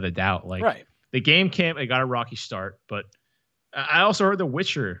benefit of the doubt. Like Right. the game camp, it got a rocky start, but I also heard The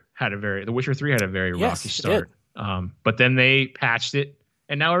Witcher 3 had a very Yes, rocky it did. start. But then they patched it,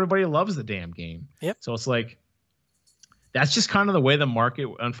 and now everybody loves the damn game. Yep. So it's like that's just kind of the way the market,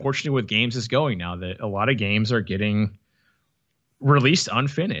 unfortunately, with games is going now. That a lot of games are getting released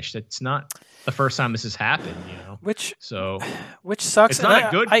unfinished. It's not the first time this has happened. Which So sucks. it's And not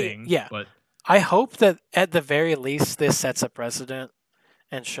a good thing. Yeah, But I hope that at the very least this sets a precedent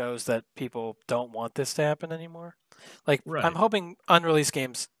and shows that people don't want this to happen anymore. Like right. I'm hoping unreleased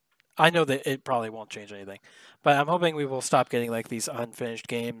games. I know that it probably won't change anything, but I'm hoping we will stop getting like these unfinished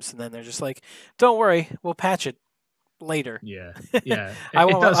games, and then they're just like, "Don't worry, we'll patch it later." Yeah. Yeah. I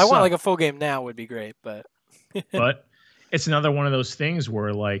It want does suck. like a full game now would be great, but But it's another one of those things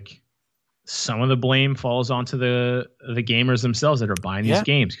where like some of the blame falls onto the gamers themselves that are buying these yeah,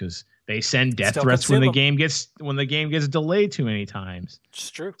 games because They send death Still threats when consume the game gets delayed too many times. It's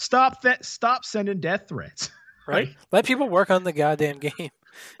true. Stop sending death threats. Right? Like, let people work on the goddamn game.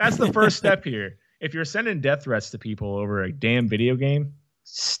 That's the first step here. If you're sending death threats to people over a damn video game,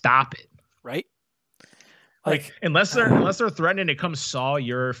 stop it. Right? Like unless they're threatening to come saw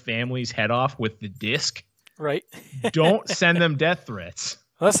your family's head off with the disc, right? Don't send them death threats.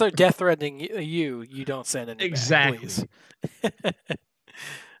 Unless they're death threatening you don't send any exactly. Back,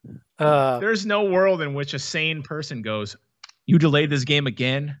 There's no world in which a sane person goes, "You delayed this game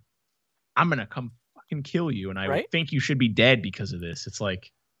again, I'm gonna come fucking kill you, and I think you should be dead because of this." It's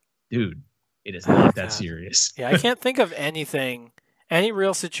like, dude, it is not that serious. Yeah, I can't think of anything, any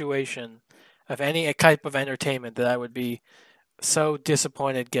real situation of any type of entertainment that I would be so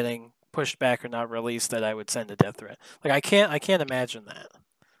disappointed getting pushed back or not released that I would send a death threat. Like I can't imagine that.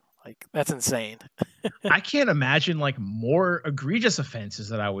 Like that's insane. I can't imagine like more egregious offenses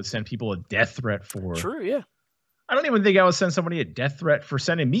that I would send people a death threat for. True, yeah. I don't even think I would send somebody a death threat for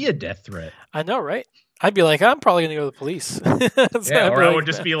sending me a death threat. I know, right? I'd be like, I'm probably gonna go to the police. Yeah, or I would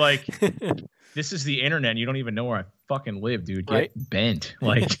just be like, this is the internet and you don't even know where I fucking live, dude. Get bent.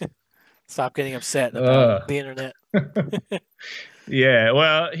 Like stop getting upset about the internet. Yeah,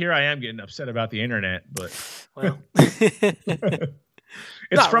 well, here I am getting upset about the internet, but well, it's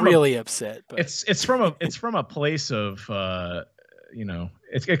not from really upset. But it's from a place of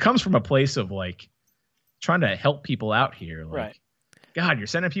it comes from a place of like trying to help people out here. Like, right. God, you're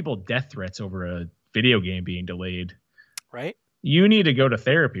sending people death threats over a video game being delayed. Right. You need to go to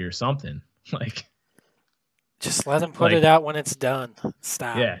therapy or something. Like, just let them put it out when it's done.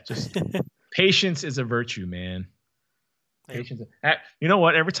 Stop. Yeah, just patience is a virtue, man. Patience. You know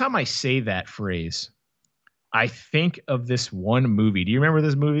what? Every time I say that phrase, I think of this one movie. Do you remember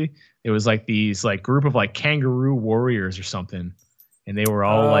this movie? It was like these like group of like kangaroo warriors or something, and they were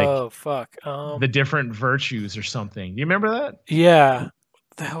all the different virtues or something. Do you remember that? Yeah. What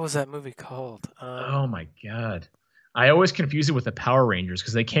the hell was that movie called? Oh my god, I always confuse it with the Power Rangers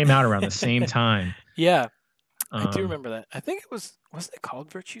because they came out around the same time. Yeah, I do remember that. I think wasn't it called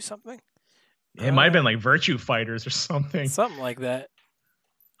Virtue something? It might have been like Virtue Fighters or something. Something like that.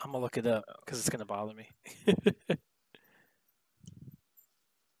 I'm gonna look it up because it's gonna bother me.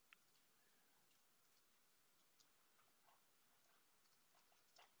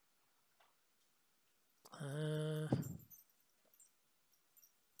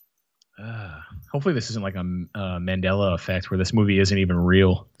 Hopefully this isn't like a Mandela effect where this movie isn't even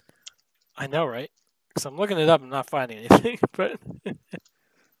real. I know, right? Because I'm looking it up and not finding anything. But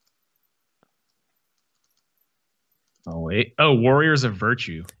oh wait, Warriors of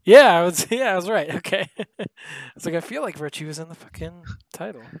Virtue. Yeah, I was right. Okay, it's like I feel like Virtue is in the fucking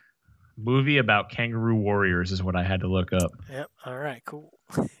title. Movie about kangaroo warriors is what I had to look up. Yep. All right. Cool.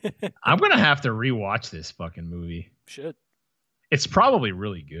 I'm gonna have to rewatch this fucking movie. Should. It's probably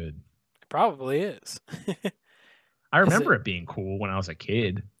really good. It probably is. I remember it being cool when I was a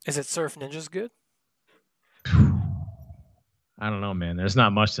kid. Is it Surf Ninjas good? I don't know, man. There's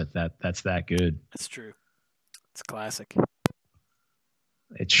not much that's that good. That's true. It's classic.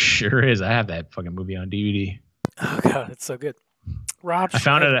 It sure is. I have that fucking movie on DVD. Oh god, it's so good. Rob, I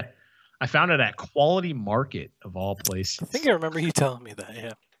found it at Quality Market of all places. I think I remember you telling me that.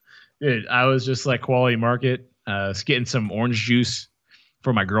 Yeah. Dude, I was just like Quality Market, was getting some orange juice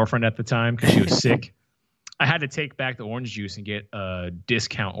for my girlfriend at the time because she was sick. I had to take back the orange juice and get a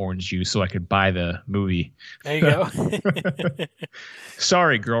discount orange juice so I could buy the movie. There you go.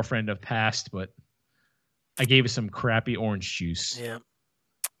 Sorry, girlfriend of past, but I gave you some crappy orange juice. Yeah.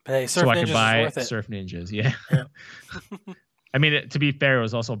 But hey, Surf so Ninjas I could buy is worth it. Surf Ninjas. Yeah. I mean, to be fair, it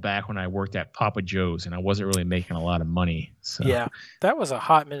was also back when I worked at Papa Joe's and I wasn't really making a lot of money. So yeah, that was a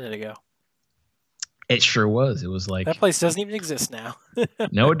hot minute ago. It sure was. It was like that place doesn't even exist now.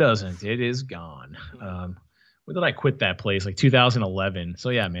 No, it doesn't. It is gone. When did I quit that place? Like 2011. So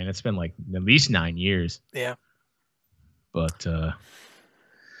yeah, man, it's been like at least 9 years. Yeah. But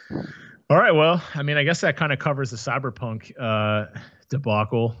all right, well, I mean, I guess that kind of covers the Cyberpunk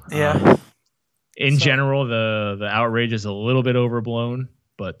debacle. Yeah. In general, the outrage is a little bit overblown,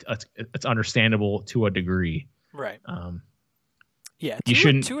 but it's understandable to a degree. Right. Yeah,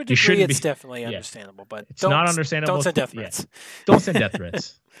 to a degree, it's definitely understandable, but it's not understandable. Don't send death threats. Yeah. Don't send death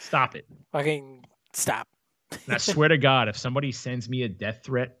threats. Stop it. Fucking stop. And I swear to God, if somebody sends me a death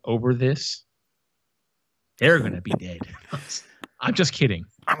threat over this, they're gonna be dead. I'm just kidding.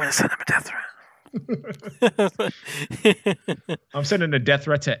 I'm gonna send them a death threat. I'm sending a death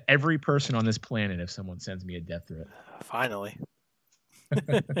threat to every person on this planet if someone sends me a death threat. Finally. I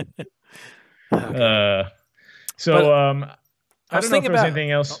don't know if there's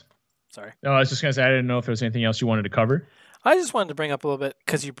anything else. Sorry. No, I was just gonna say I didn't know if there was anything else you wanted to cover. I just wanted to bring up a little bit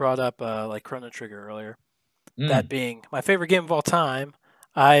because you brought up like Chrono Trigger earlier. That being my favorite game of all time.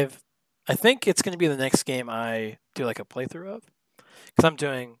 I think it's going to be the next game I do like a playthrough of because I'm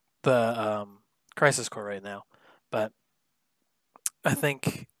doing the Crisis Core right now. But I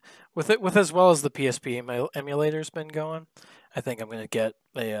think with as well as the PSP emulator's been going, I think I'm going to get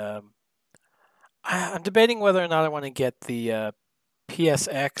a. I'm debating whether or not I want to get the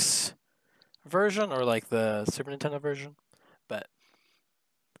PSX version or like the Super Nintendo version, but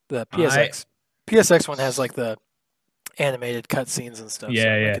the PSX one has like the animated cutscenes and stuff. Yeah, so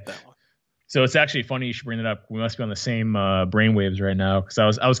yeah. Get that one. So it's actually funny you should bring that up. We must be on the same brainwaves right now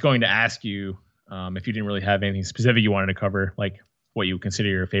because I was going to ask you if you didn't really have anything specific you wanted to cover, like what you would consider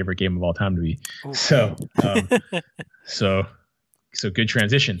your favorite game of all time to be. Ooh. So good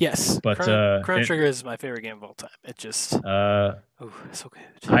transition. Yes, but Chrono Trigger is my favorite game of all time. It just so good.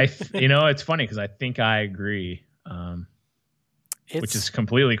 It's funny because I think I agree, which is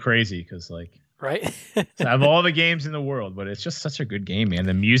completely crazy because like. Right? So I have all the games in the world, but it's just such a good game, man.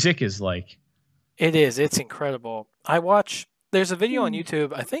 The music is like... It is. It's incredible. There's a video on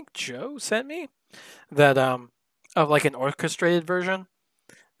YouTube, I think Joe sent me, that of like an orchestrated version.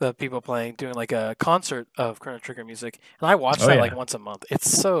 The people doing like a concert of Chrono Trigger music. And I watch that like once a month. It's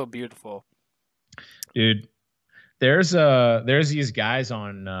so beautiful. Dude, there's these guys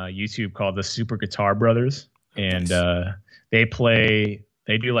on YouTube called the Super Guitar Brothers. And they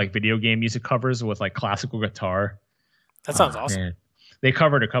do like video game music covers with like classical guitar. That sounds awesome. Man. They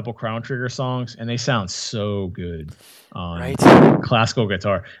covered a couple Chrono Trigger songs and they sound so good on classical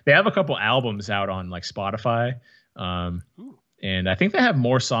guitar. They have a couple albums out on like Spotify. And I think they have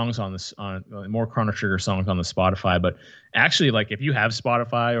more songs more Chrono Trigger songs on the Spotify, but actually like if you have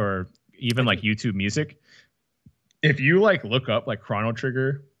Spotify or even like YouTube Music, if you like look up like Chrono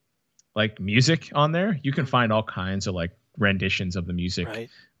Trigger like music on there, you can find all kinds of like renditions of the music, right.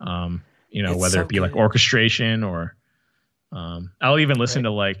 Whether it be like orchestration or I'll even listen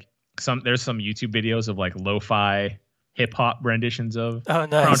to like there's some YouTube videos of like lo-fi hip hop renditions of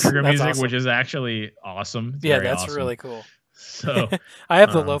Chrono Trigger music, awesome. Which is actually awesome. It's that's awesome. Really cool. So I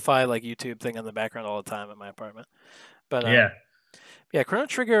have the lo-fi like YouTube thing in the background all the time in my apartment. But Chrono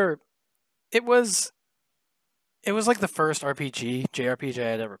Trigger, it was like the first JRPG I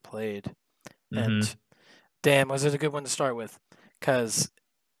had ever played. And damn, was it a good one to start with? Because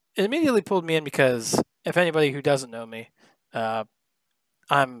it immediately pulled me in because if anybody who doesn't know me,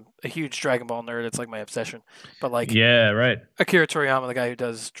 I'm a huge Dragon Ball nerd. It's like my obsession. But like, Akira Toriyama, the guy who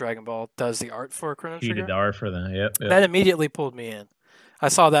does Dragon Ball, does the art for Chrono Trigger. He did the art for that. Yep. That immediately pulled me in. I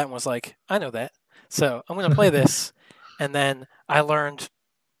saw that and was like, I know that. So I'm going to play this. And then I learned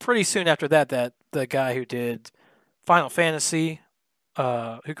pretty soon after that the guy who did Final Fantasy,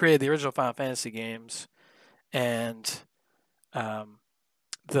 who created the original Final Fantasy games, and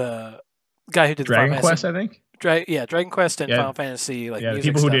the guy who did Dragon Quest, I think. Dragon Quest and Final Fantasy, like music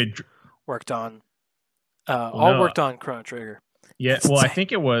people who worked on, worked on Chrono Trigger. Yeah, I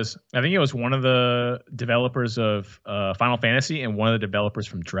think it was one of the developers of Final Fantasy and one of the developers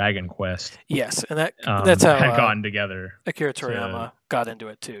from Dragon Quest. Yes, and that's how had gotten together. Akira Toriyama got into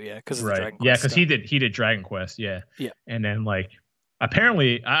it too. Yeah, because of the Dragon Quest. Yeah, because he did Dragon Quest. Yeah. And then like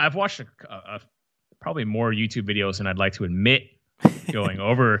apparently I've watched probably more YouTube videos than I'd like to admit going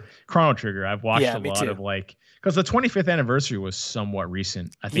over Chrono Trigger. I've watched a lot of like. Because the 25th anniversary was somewhat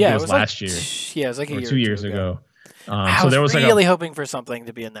recent. I think it was last year. Yeah, it was like a year 2 years ago. I was really hoping for something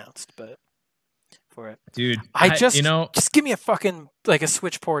to be announced, but for it, dude, just give me a fucking like a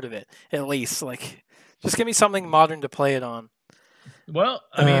Switch port of it at least. Like, just give me something modern to play it on. Well,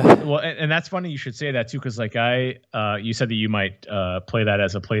 I mean, and that's funny you should say that too, because like you said that you might play that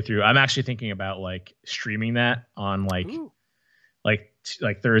as a playthrough. I'm actually thinking about like streaming that on like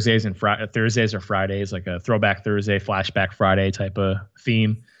Thursdays or Fridays, like a throwback Thursday, flashback Friday type of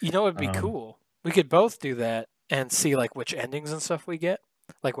theme. You know, it'd be cool. We could both do that and see like which endings and stuff we get,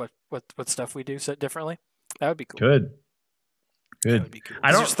 like what stuff we do set differently. That would be cool. Good. That would be cool.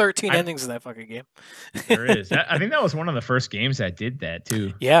 There's 13 endings in that fucking game. There is. I think that was one of the first games that did that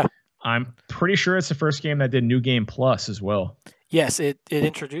too. Yeah. I'm pretty sure it's the first game that did New Game Plus as well. Yes, it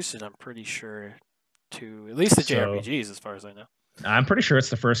introduced it, I'm pretty sure, to at least the JRPGs as far as I know. I'm pretty sure it's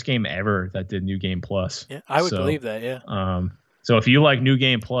the first game ever that did New Game Plus. Yeah, I would believe that, yeah. So if you like New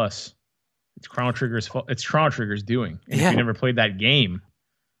Game Plus, it's Chrono Trigger's doing. And if you never played that game,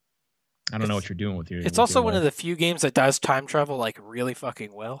 I don't know what you're doing with your. It's also one of the few games that does time travel like really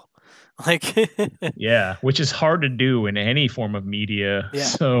fucking well. Like yeah, which is hard to do in any form of media. Yeah.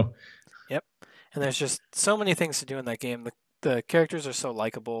 So yep. And there's just so many things to do in that game. the characters are so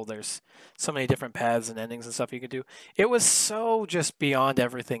likable. There's so many different paths and endings and stuff you could do. It was so just beyond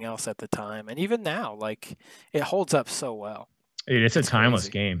everything else at the time, and even now, like it holds up so well. It's a timeless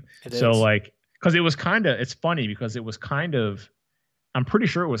game. It so is. like, because it was kind of, it's funny because it was kind of, I'm pretty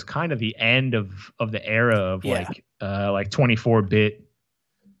sure it was kind of the end of the era of like 24-bit,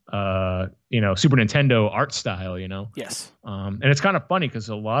 Super Nintendo art style, Yes. And it's kind of funny because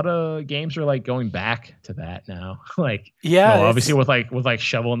a lot of games are like going back to that now. Like, obviously with like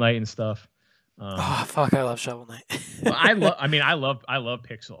Shovel Knight and stuff. Oh fuck! I love Shovel Knight. I love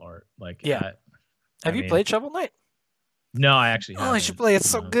pixel art. Like, yeah. Have you played Shovel Knight? No, I actually haven't. Oh, I should play. It's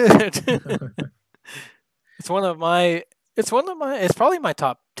so good. It's probably my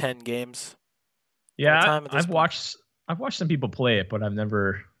top 10 games. Yeah, I've watched some people play it, but I've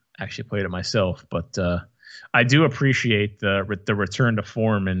never actually played it myself. But I do appreciate the return to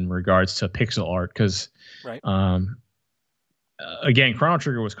form in regards to pixel art because, again, Chrono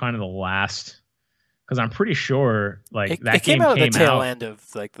Trigger was kind of the last. Because I'm pretty sure, like it came out at the tail end of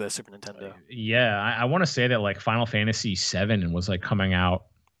like the Super Nintendo. Yeah, I want to say that like Final Fantasy VII was like coming out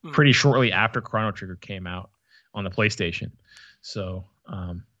pretty shortly after Chrono Trigger came out on the PlayStation. So,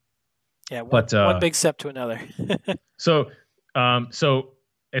 one big step to another. so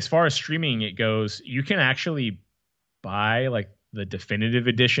as far as streaming it goes, you can actually buy like the definitive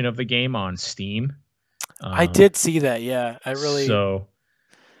edition of the game on Steam. I did see that. Yeah,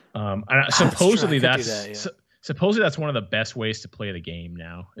 supposedly that's one of the best ways to play the game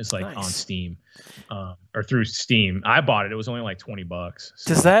now. It's like on Steam, or through Steam. I bought it. It was only like $20.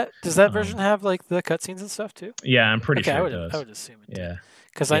 So, does that version have like the cutscenes and stuff too? Yeah, I'm pretty sure it does. I would assume it. Yeah,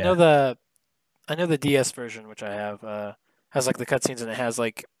 because I know the DS version, which I have, has like the cutscenes and it has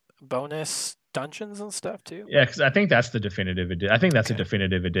like bonus dungeons and stuff too. Yeah, because I think that's the definitive edition. I think that's a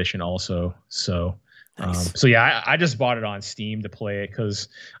definitive edition also. So. Nice. I just bought it on Steam to play it because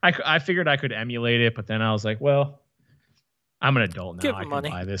I figured I could emulate it, but then I was like, well, I'm an adult now. I can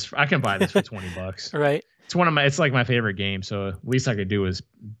buy this. I can buy this for $20. Right. It's like my favorite game, so at least I could do is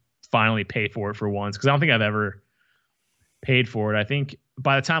finally pay for it for once because I don't think I've ever paid for it. I think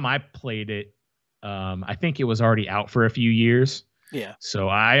by the time I played it, I think it was already out for a few years. Yeah. So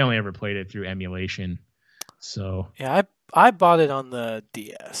I only ever played it through emulation. So yeah, I bought it on the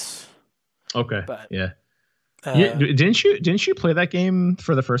DS. Okay. But, yeah. Didn't you play that game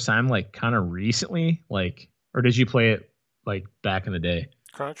for the first time like kind of recently, like, or did you play it like back in the day?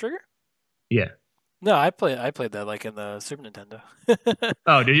 Chrono Trigger? Yeah. No, I played that like in the Super Nintendo.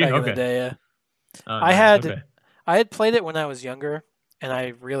 Oh, did you? Back okay. in the day, yeah. Oh, nice. I had played it when I was younger, and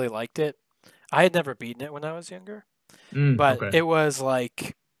I really liked it. I had never beaten it when I was younger, but it was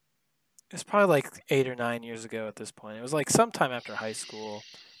like it's probably like 8 or 9 years ago at this point. It was like sometime after high school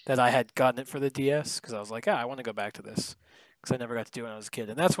that I had gotten it for the DS because I was like, I want to go back to this because I never got to do it when I was a kid,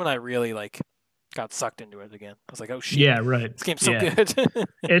 and that's when I really like got sucked into it again. I was like, oh shit, yeah, right, this game's so good.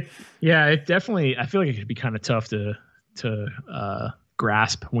 it definitely. I feel like it could be kind of tough to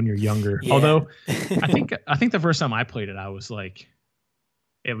grasp when you're younger. Yeah. Although I think the first time I played it, I was like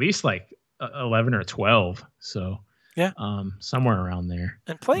at least like 11 or 12. So. Yeah, somewhere around there.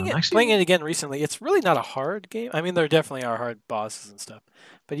 And playing it again recently, it's really not a hard game. I mean, there definitely are hard bosses and stuff,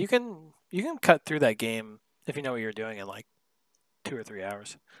 but you can cut through that game if you know what you're doing in like 2 or 3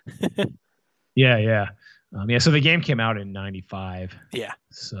 hours. Yeah. So the game came out in '95. Yeah.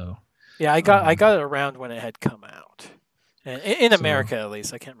 So. Yeah, I got it around when it had come out, and in America at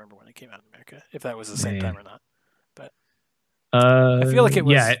least. I can't remember when it came out in America, if that was the same time or not. But I feel like it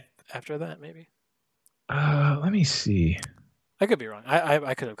was after that, maybe. Let me see. I could be wrong.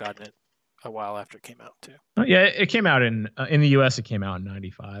 I could have gotten it a while after it came out too. Oh, yeah, it came out in the US. It came out in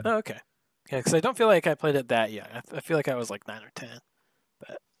 '95. Oh, okay. Yeah, because I don't feel like I played it that young. I feel like I was like 9 or 10.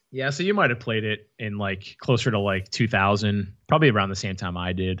 But yeah, so you might have played it in like closer to like 2000, probably around the same time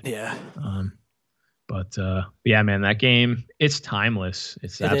I did. Yeah. But yeah, man, that game, it's timeless.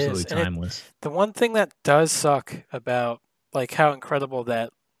 It's absolutely timeless. The one thing that does suck about like how incredible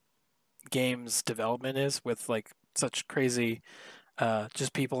that game's development is with like such crazy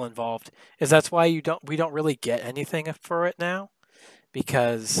just people involved is that's why we don't really get anything for it now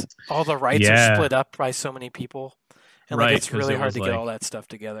because all the rights are split up by so many people and like it's really hard to get all that stuff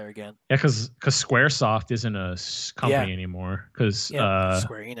together again. Yeah, because Squaresoft isn't a company anymore because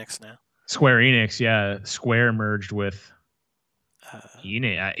Square Enix now. Square Enix, yeah, Square merged with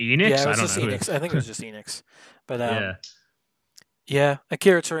Enix. Yeah, it was just Enix. I think it was just Enix, but yeah,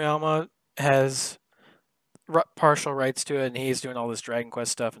 Akira Toriyama has partial rights to it, and he's doing all this Dragon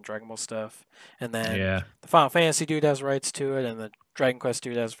Quest stuff and Dragon Ball stuff. And then the Final Fantasy dude has rights to it, and the Dragon Quest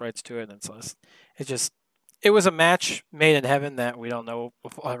dude has rights to it. And it's just it was a match made in heaven that we don't know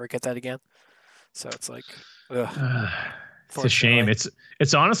if we'll ever get that again. So it's like, ugh, it's a shame.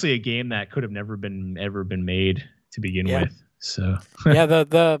 It's honestly a game that could have never been made to begin with. So yeah,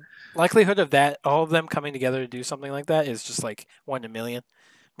 the likelihood of that, all of them coming together to do something like that, is just like 1 in a million.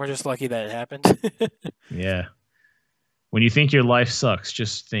 We're just lucky that it happened. Yeah. When you think your life sucks,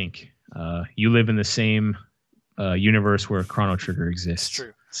 just think you live in the same universe where Chrono Trigger exists. It's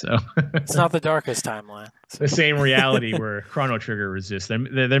true. So it's not the darkest timeline. So. The same reality where Chrono Trigger exists.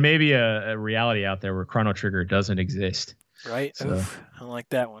 There may be a reality out there where Chrono Trigger doesn't exist. Right. So. Oof, I don't like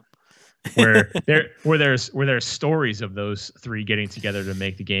that one. where there's stories of those three getting together to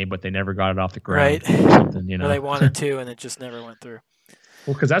make the game, but they never got it off the ground. Right. Or something, you know. Or they wanted to, and it just never went through.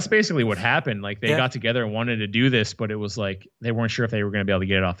 Well, because that's basically what happened. Like they got together and wanted to do this, but it was like they weren't sure if they were going to be able to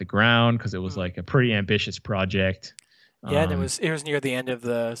get it off the ground because it was like a pretty ambitious project. Yeah, and it was near the end of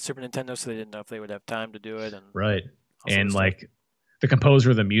the Super Nintendo, so they didn't know if they would have time to do it. And right, and like the composer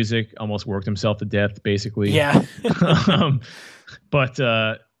of the music almost worked himself to death, basically. Yeah. But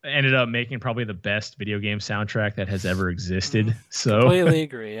ended up making probably the best video game soundtrack that has ever existed. So completely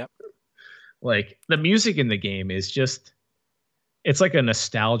agree. Yep. Like the music in the game is just, it's like a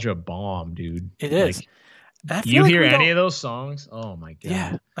nostalgia bomb, dude. It is. Like, you hear any of those songs? Oh my god.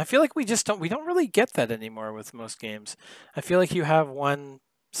 Yeah. I feel like we don't really get that anymore with most games. I feel like you have one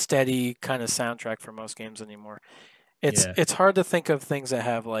steady kind of soundtrack for most games anymore. It's hard to think of things that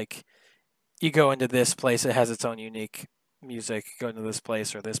have like, you go into this place, it has its own unique music, go into this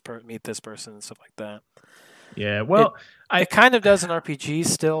place or meet this person and stuff like that. Yeah. Well, it kind of does in RPGs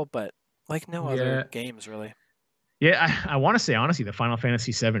still, but like no other games really. Yeah. I want to say, honestly, the Final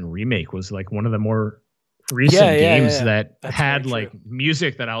Fantasy VII remake was like one of the more recent games that That's had like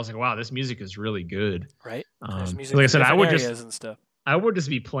music that I was like, wow, this music is really good. Right. Like I said, I would just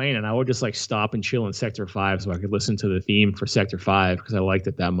be playing and I would just like stop and chill in Sector 5 so I could listen to the theme for Sector 5 because I liked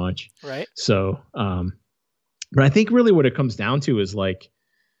it that much. Right. So, but I think really what it comes down to is like,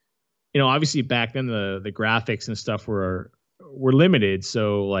 you know, obviously back then the graphics and stuff were limited.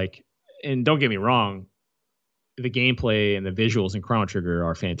 So like, and don't get me wrong, the gameplay and the visuals in Chrono Trigger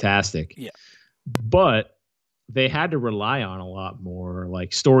are fantastic. Yeah. But they had to rely on a lot more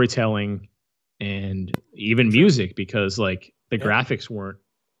like storytelling and even music because like the graphics weren't,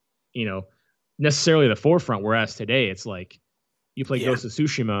 you know, necessarily the forefront. Whereas today it's like you play Ghost of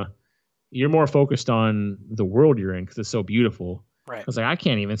Tsushima, you're more focused on the world you're in because it's so beautiful. Right. I was like, I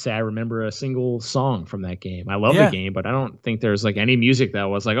can't even say I remember a single song from that game. I love the game, but I don't think there's like any music that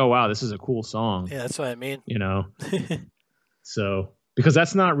was like, oh wow, this is a cool song. Yeah, that's what I mean. You know, so because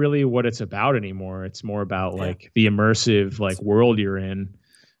that's not really what it's about anymore. It's more about like the immersive like world you're in,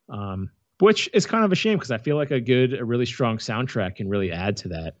 which is kind of a shame because I feel like a really strong soundtrack can really add to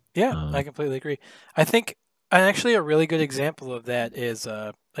that. Yeah, I completely agree. I think actually a really good example of that is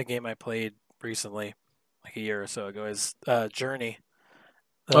a game I played recently, like a year or so ago, is Journey.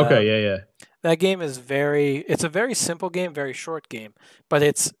 Okay, That game is it's a very simple game, very short game, but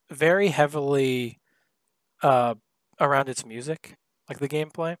it's very heavily around its music, like the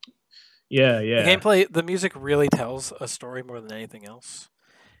gameplay. Yeah. The music really tells a story more than anything else.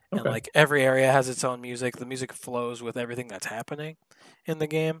 Okay. And like every area has its own music. The music flows with everything that's happening in the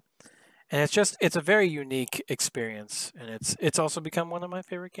game. And it's a very unique experience. And it's also become one of my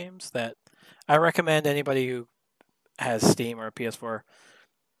favorite games that I recommend anybody who has Steam or a PS4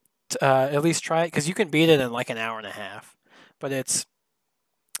 to, at least try it, because you can beat it in like an hour and a half. But it's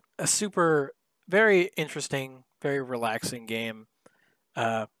a very interesting, very relaxing game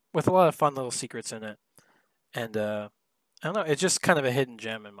with a lot of fun little secrets in it. And I don't know, it's just kind of a hidden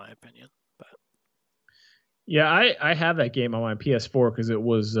gem in my opinion. But yeah, I have that game on my PS4 because it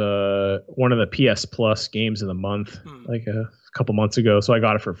was one of the PS Plus games of the month, like a couple months ago. So I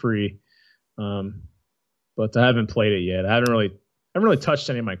got it for free. But I haven't played it yet. I haven't really touched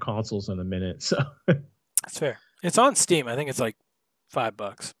any of my consoles in a minute. So that's fair. It's on Steam. I think it's like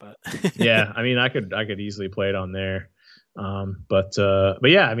 $5, but yeah, I mean, I could easily play it on there. But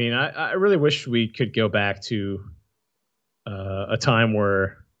yeah, I mean, I really wish we could go back to a time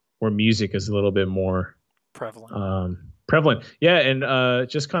where music is a little bit more prevalent. Yeah, and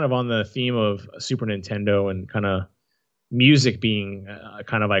just kind of on the theme of Super Nintendo and kind of music being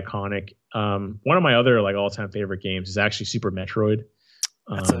kind of iconic. One of my other like all-time favorite games is actually Super Metroid.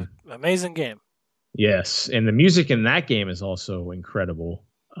 That's an amazing game. Yes, and the music in that game is also incredible.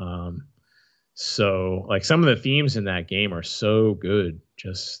 So like some of the themes in that game are so good.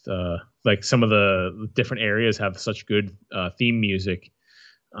 Just like some of the different areas have such good theme music.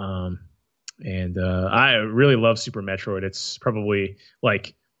 And I really love Super Metroid. It's probably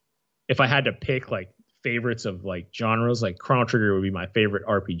like if I had to pick like favorites of like genres. Like Chrono Trigger would be my favorite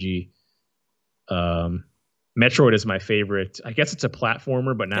RPG. Metroid is my favorite. I guess it's a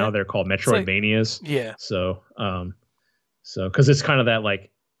platformer, but now they're called Metroidvanias. Yeah. So because it's kind of that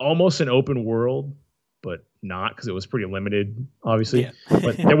like almost an open world, but not, because it was pretty limited, obviously. Yeah.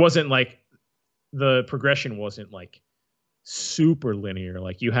 But there wasn't like the progression wasn't like super linear.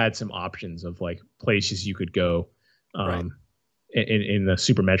 Like you had some options of like places you could go in the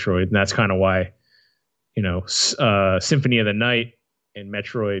Super Metroid, and that's kind of why, you know, Symphony of the Night and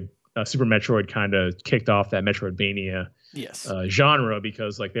Metroid, Super Metroid kind of kicked off that Metroidvania genre,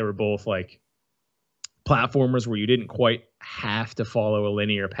 because like they were both like platformers where you didn't quite have to follow a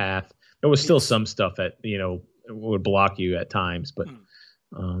linear path. There was still some stuff that, you know, would block you at times, but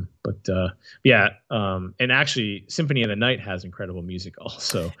and actually Symphony of the Night has incredible music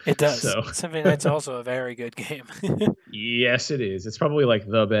also. It does. So. Symphony of the Night's also a very good game. Yes, it is. It's probably like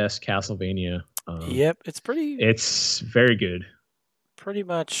the best Castlevania. Yep, it's very good. Pretty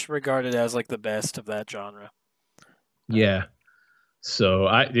much regarded as like the best of that genre. Yeah. So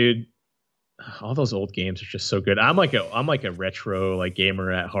all those old games are just so good. I'm like a retro like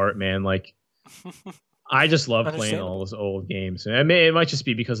gamer at heart, man. Like I just love playing all those old games. I mean, it might just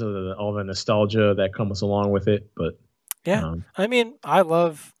be because of all the nostalgia that comes along with it, but yeah. I mean, I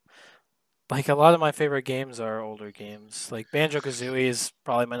love, like, a lot of my favorite games are older games. Like Banjo-Kazooie is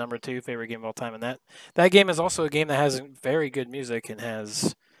probably my number 2 favorite game of all time, and that game is also a game that has very good music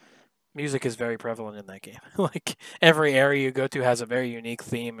and music is very prevalent in that game. Like every area you go to has a very unique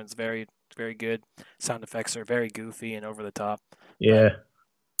theme. It's very, very good. Sound effects are very goofy and over the top. Yeah.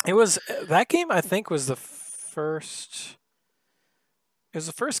 That game, I think, was the first. It was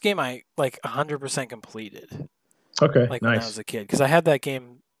the first game I like 100% completed. Okay, like nice. When I was a kid, because I had that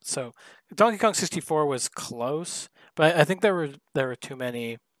game. So Donkey Kong 64 was close, but I think there were too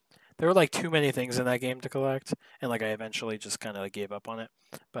many. There were like too many things in that game to collect, and like I eventually just kind of like gave up on it.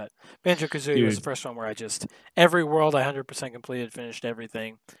 But Banjo-Kazooie was the first one where I just every world I 100% completed, finished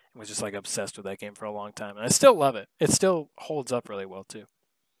everything, and was just like obsessed with that game for a long time. And I still love it. It still holds up really well too.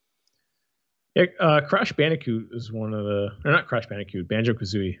 Yeah, Crash Bandicoot is one of the, or not Crash Bandicoot,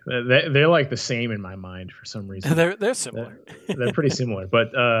 Banjo-Kazooie. They're like the same in my mind for some reason. They're similar. They're pretty similar,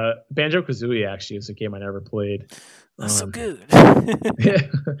 but Banjo-Kazooie actually is a game I never played. That's so good. Yeah.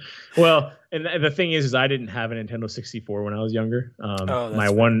 Well, and the thing is I didn't have a Nintendo 64 when I was younger. My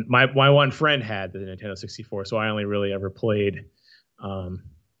one friend had the Nintendo 64, so I only really ever played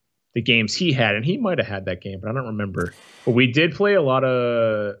the games he had, and he might have had that game, but I don't remember. But we did play a lot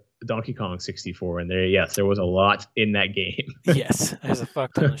of Donkey Kong 64, and there was a lot in that game. Yes, there's a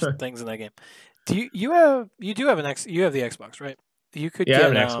fuck ton of things in that game. You have the Xbox, right? You could get, I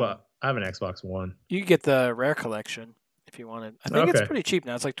have an Xbox. I have an Xbox One. You could get the Rare Collection if you wanted. I think it's pretty cheap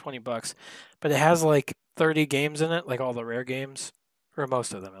now. It's like $20, but it has like 30 games in it, like all the Rare games, or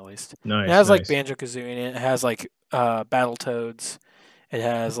most of them at least. Nice. It has like Banjo-Kazooie in it. It has like Battletoads. It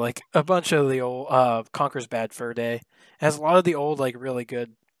has like a bunch of the old Conker's Bad Fur Day. It has a lot of the old like really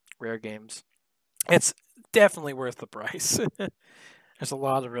good Rare games. It's definitely worth the price. There's a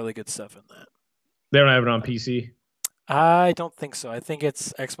lot of really good stuff in that. They don't have it on PC? I don't think so. I think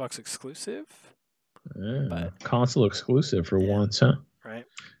it's Xbox exclusive. But console exclusive for once, huh? Right.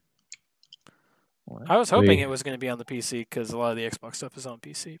 I was hoping it was going to be on the PC because a lot of the Xbox stuff is on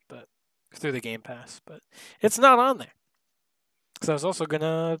PC, but through the Game Pass. But it's not on there. Because I was also going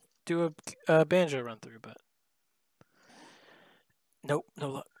to do a Banjo run through, but nope, no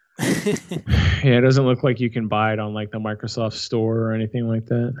luck. Yeah, it doesn't look like you can buy it on like the Microsoft Store or anything like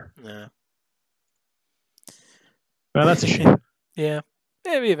that. Nah. Well, that's a shame. Yeah,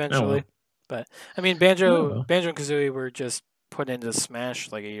 maybe eventually. Oh, well. But I mean, Banjo and Kazooie were just put into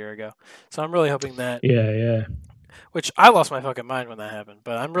Smash like a year ago, so I'm really hoping that. Yeah. Which I lost my fucking mind when that happened,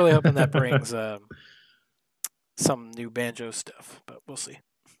 but I'm really hoping that brings some new Banjo stuff. But we'll see.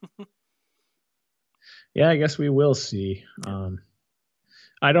 Yeah, I guess we will see.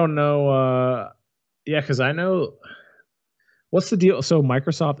 I don't know. Yeah, because I know. What's the deal? So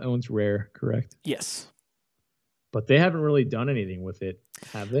Microsoft owns Rare, correct? Yes. But they haven't really done anything with it,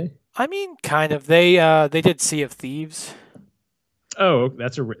 have they? I mean, kind of. They did Sea of Thieves. Oh,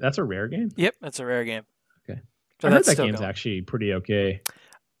 that's a Rare game? Yep, that's a Rare game. Okay. So I heard that game's actually pretty okay.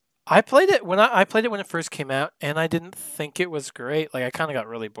 I played it when it first came out, and I didn't think it was great. Like I kind of got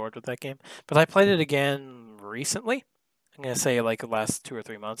really bored with that game. But I played it again recently. I'm gonna say like the last 2 or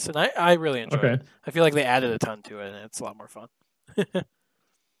 3 months, and I really enjoyed it. I feel like they added a ton to it, and it's a lot more fun.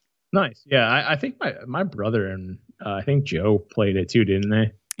 Nice. Yeah, I think my brother and I think Joe played it too, didn't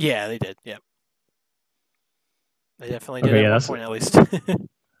they? Yeah, they did. Yeah, they definitely did at one point at least.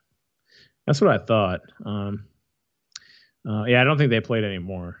 That's what I thought. Yeah, I don't think they played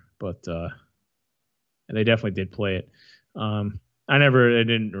anymore, but they definitely did play it. It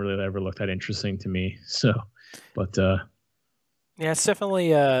didn't really ever look that interesting to me. So, but yeah, it's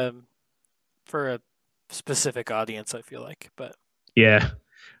definitely for a specific audience, I feel like. But yeah,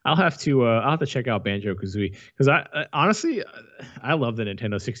 I'll have to check out Banjo Kazooie because I honestly I love the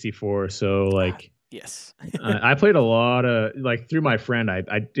Nintendo 64. So like, yes, I played a lot of like through my friend.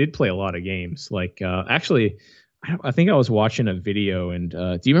 I did play a lot of games. Like actually, I think I was watching a video and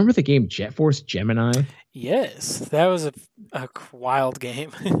do you remember the game Jet Force Gemini? yes, that was a wild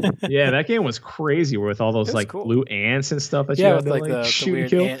game. Yeah, that game was crazy with all those It was like cool. blue ants and stuff that you Yeah, had with to like like the shoot and weird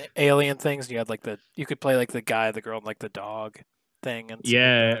kill. alien things. You had like you could play like the guy, the girl, and like the dog thing and stuff like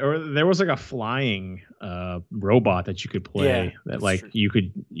Yeah, that. or there was like a flying robot that you could Yeah, play that that's like true. you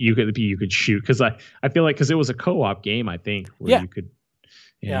could shoot because I feel like because it was a co-op game I think where Yeah, you could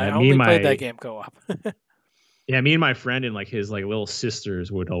yeah. I me and only played that my game co-op. me and my friend and like his like little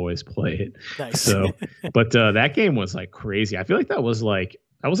sisters would always play it. Nice. So, but that game was like crazy. I feel like that was like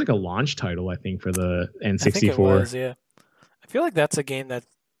a launch title I think for the I think it N64. was. Yeah, I feel like that's a game that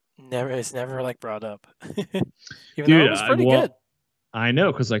never like brought up, even though Dude, it was pretty good. I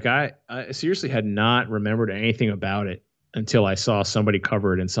know because like I seriously had not remembered anything about it until I saw somebody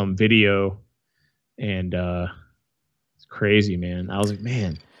cover it in some video, and it's crazy, man. I was like,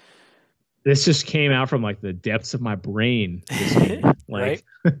 man, this just came out from like the depths of my brain. This game, Right?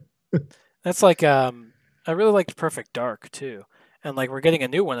 like, That's like I really liked Perfect Dark too, and like we're getting a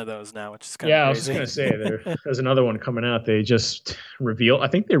new one of those now, which is kind of yeah, I was just crazy. gonna say there's another one coming out. They just revealed. I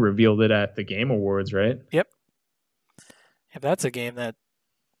think they revealed it at the Game Awards, right? Yep. If that's a game that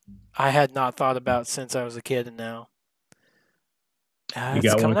I had not thought about since I was a kid, and now You it's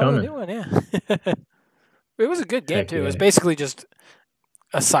got one coming out with a coming. new one. Yeah. It was a good game Heck too. It was yeah, basically just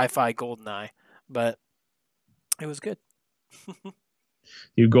a sci-fi GoldenEye, but it was good.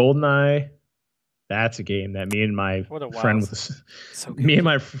 dude. GoldenEye. That's a game that me and my What a friend wild, with the, so me and good.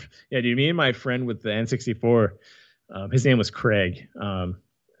 my yeah, dude, me and my friend with the N64. His name was Craig.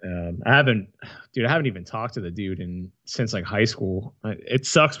 I haven't, dude, I haven't even talked to the dude since like high school. It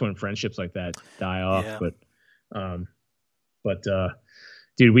sucks when friendships like that die off, Yeah. um, but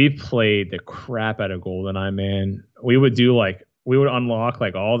dude, we played the crap out of GoldenEye, man. We would unlock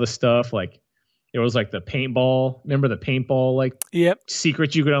like all the stuff, like it was like the paintball. Remember the paintball like Yep.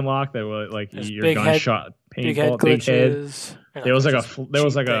 secrets you could unlock that were like There's your gunshot big head paintball, big head. glitches. Or not There was like glitches, there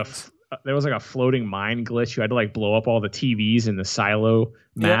was cheat like things. there was like a floating mine glitch. You had to like blow up all the TVs in the silo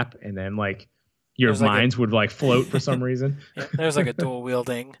Yep. map, and then like your There's like mines would like float for some reason. Yeah, there's like a dual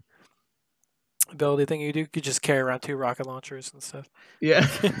wielding ability thing you do. You could just carry around 2 rocket launchers and stuff. Yeah,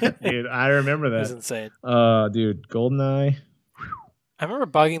 dude, I remember It was that. insane. Dude, GoldenEye. I remember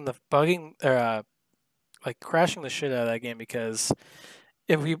like crashing the shit out of that game because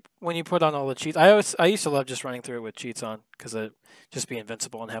when you put on all the cheats, I used to love just running through it with cheats on because it just be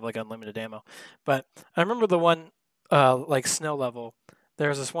invincible and have like unlimited ammo. But I remember the one like snow level. There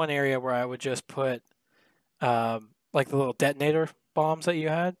was this one area where I would just put like the little detonator bombs that you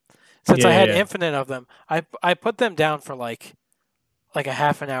had. Since I had infinite of them, I put them down for like a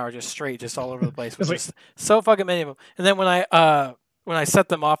half an hour just straight, just all over the place, which is so fucking many of them. And then when I set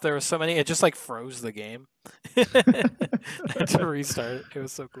them off, there was so many, it just like froze the game. I had to restart it. It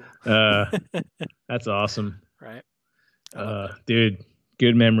was so cool. That's awesome. Right. Dude,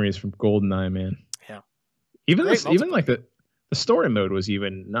 good memories from GoldenEye, man. Yeah. Even like the story mode was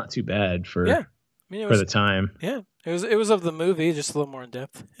even not too bad for the time. Yeah. It was of the movie, just a little more in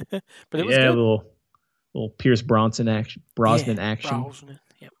depth. But it was good. A little Pierce Brosnan action. Brosnan.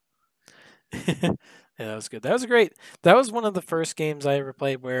 Yep. Yeah, that was good. That was great. That was one of the first games I ever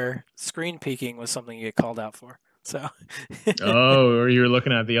played where screen peeking was something you get called out for. So. Or you were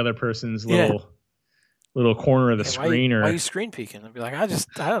looking at the other person's little corner of the screen, why are you screen peeking? I'd be like, I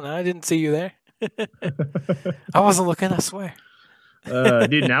don't know. I didn't see you there. I wasn't looking. I swear.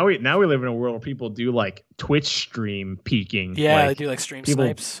 Dude, now we live in a world where people do like Twitch stream peeking. Yeah, they do like stream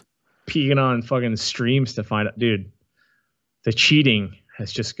snipes. Peeking on fucking streams to find out, dude. The cheating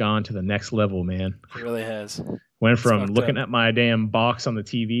has just gone to the next level, man. It really has. Went from looking at my damn box on the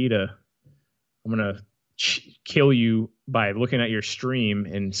TV to I'm gonna kill you by looking at your stream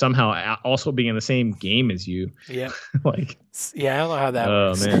and somehow also being in the same game as you. Yeah. Yeah, I don't know how that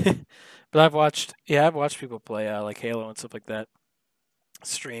works. Man. But I've watched people play like Halo and stuff like that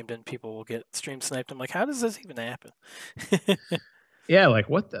streamed, and people will get stream sniped. I'm like, how does this even happen? Yeah, like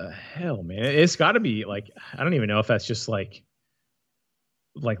what the hell, man? It's got to be like I don't even know if that's just like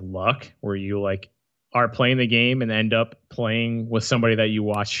luck where you like are playing the game and end up playing with somebody that you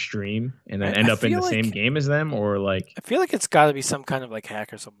watch stream and then end up in the same game as them, or like I feel like it's got to be some kind of like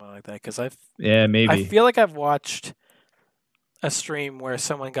hack or something like that, because maybe I feel like I've watched a stream where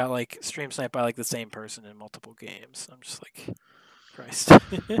someone got like stream sniped by like the same person in multiple games. I'm just like, Christ.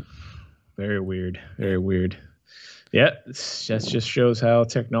 Very weird. Very weird. Yeah, that just shows how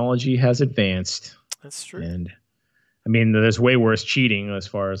technology has advanced. That's true. And I mean, there's way worse cheating as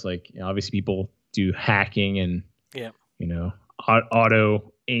far as like, obviously people do hacking and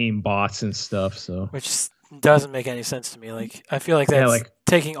auto aim bots and stuff. So which doesn't make any sense to me. Like, I feel like that's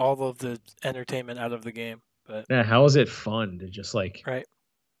taking all of the entertainment out of the game. But yeah, how is it fun to just like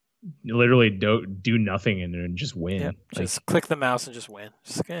literally do nothing and then just win? Yep, just click the mouse and just win.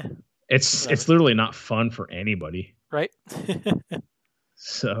 Just, it's literally not fun for anybody, right?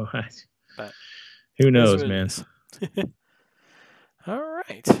 So, but who knows, man? All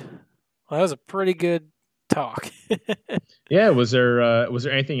right. Well, that was a pretty good talk. Yeah. Was there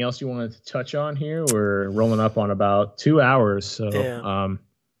anything else you wanted to touch on here? We're rolling up on about 2 hours. So,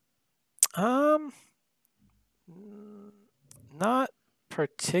 not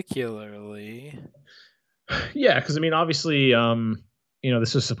particularly. Yeah, because I mean, obviously,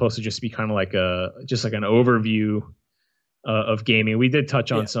 this is supposed to just be kind of like an overview of gaming. We did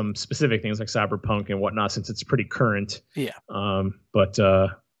touch on some specific things like Cyberpunk and whatnot, since it's pretty current. Yeah. But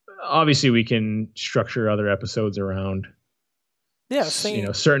obviously, we can structure other episodes around. Yeah,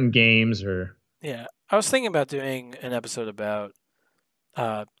 certain games or. Yeah, I was thinking about doing an episode about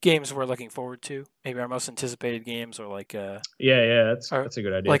games we're looking forward to, maybe our most anticipated games, or like that's a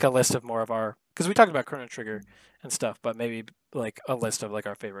good idea. Like a list of more of our, because we talked about Chrono Trigger and stuff, but maybe like a list of like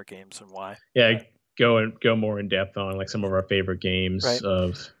our favorite games and why. Yeah, go more in depth on like some of our favorite games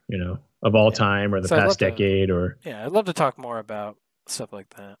of all time or the past decade or. Yeah, I'd love to talk more about stuff like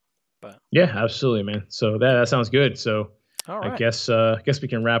that. But yeah, absolutely, man. So that sounds good. So I guess we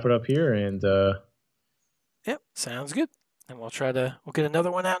can wrap it up here and. Yep, sounds good. And we'll get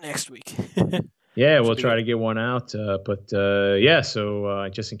another one out next week. Yeah, we'll try to get one out. So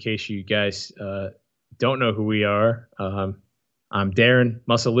just in case you guys don't know who we are, I'm Darren,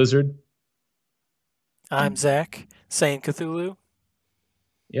 Muscle Lizard. I'm Zach, Saiyan Cthulhu.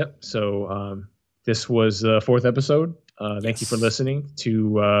 Yep. So this was the 4th episode. Thank you for listening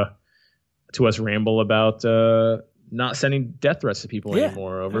to us ramble about not sending death threats to people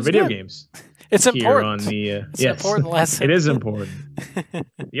anymore over video games. It's important. It's an important lesson. It is important.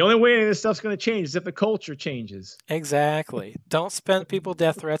 The only way any of this stuff's going to change is if the culture changes. Exactly. Don't spend people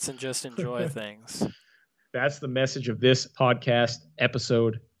death threats and just enjoy things. That's the message of this podcast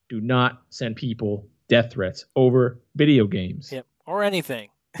episode. Do not send people death threats over video games. Yep. Or anything.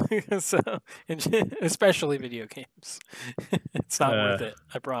 So, especially video games. It's not worth it.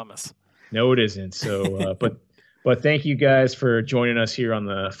 I promise. No, it isn't. So, But thank you guys for joining us here on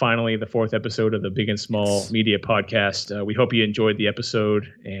the 4th episode of the Big and Small Media Podcast. We hope you enjoyed the episode,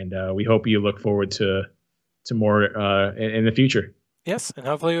 and we hope you look forward to more in the future. Yes, and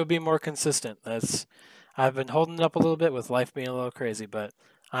hopefully it'll be more consistent. I've been holding it up a little bit with life being a little crazy, but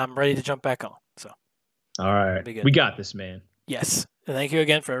I'm ready to jump back on. So, all right, we got this, man. Yes, and thank you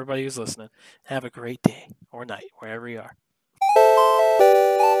again for everybody who's listening. Have a great day or night, wherever you are.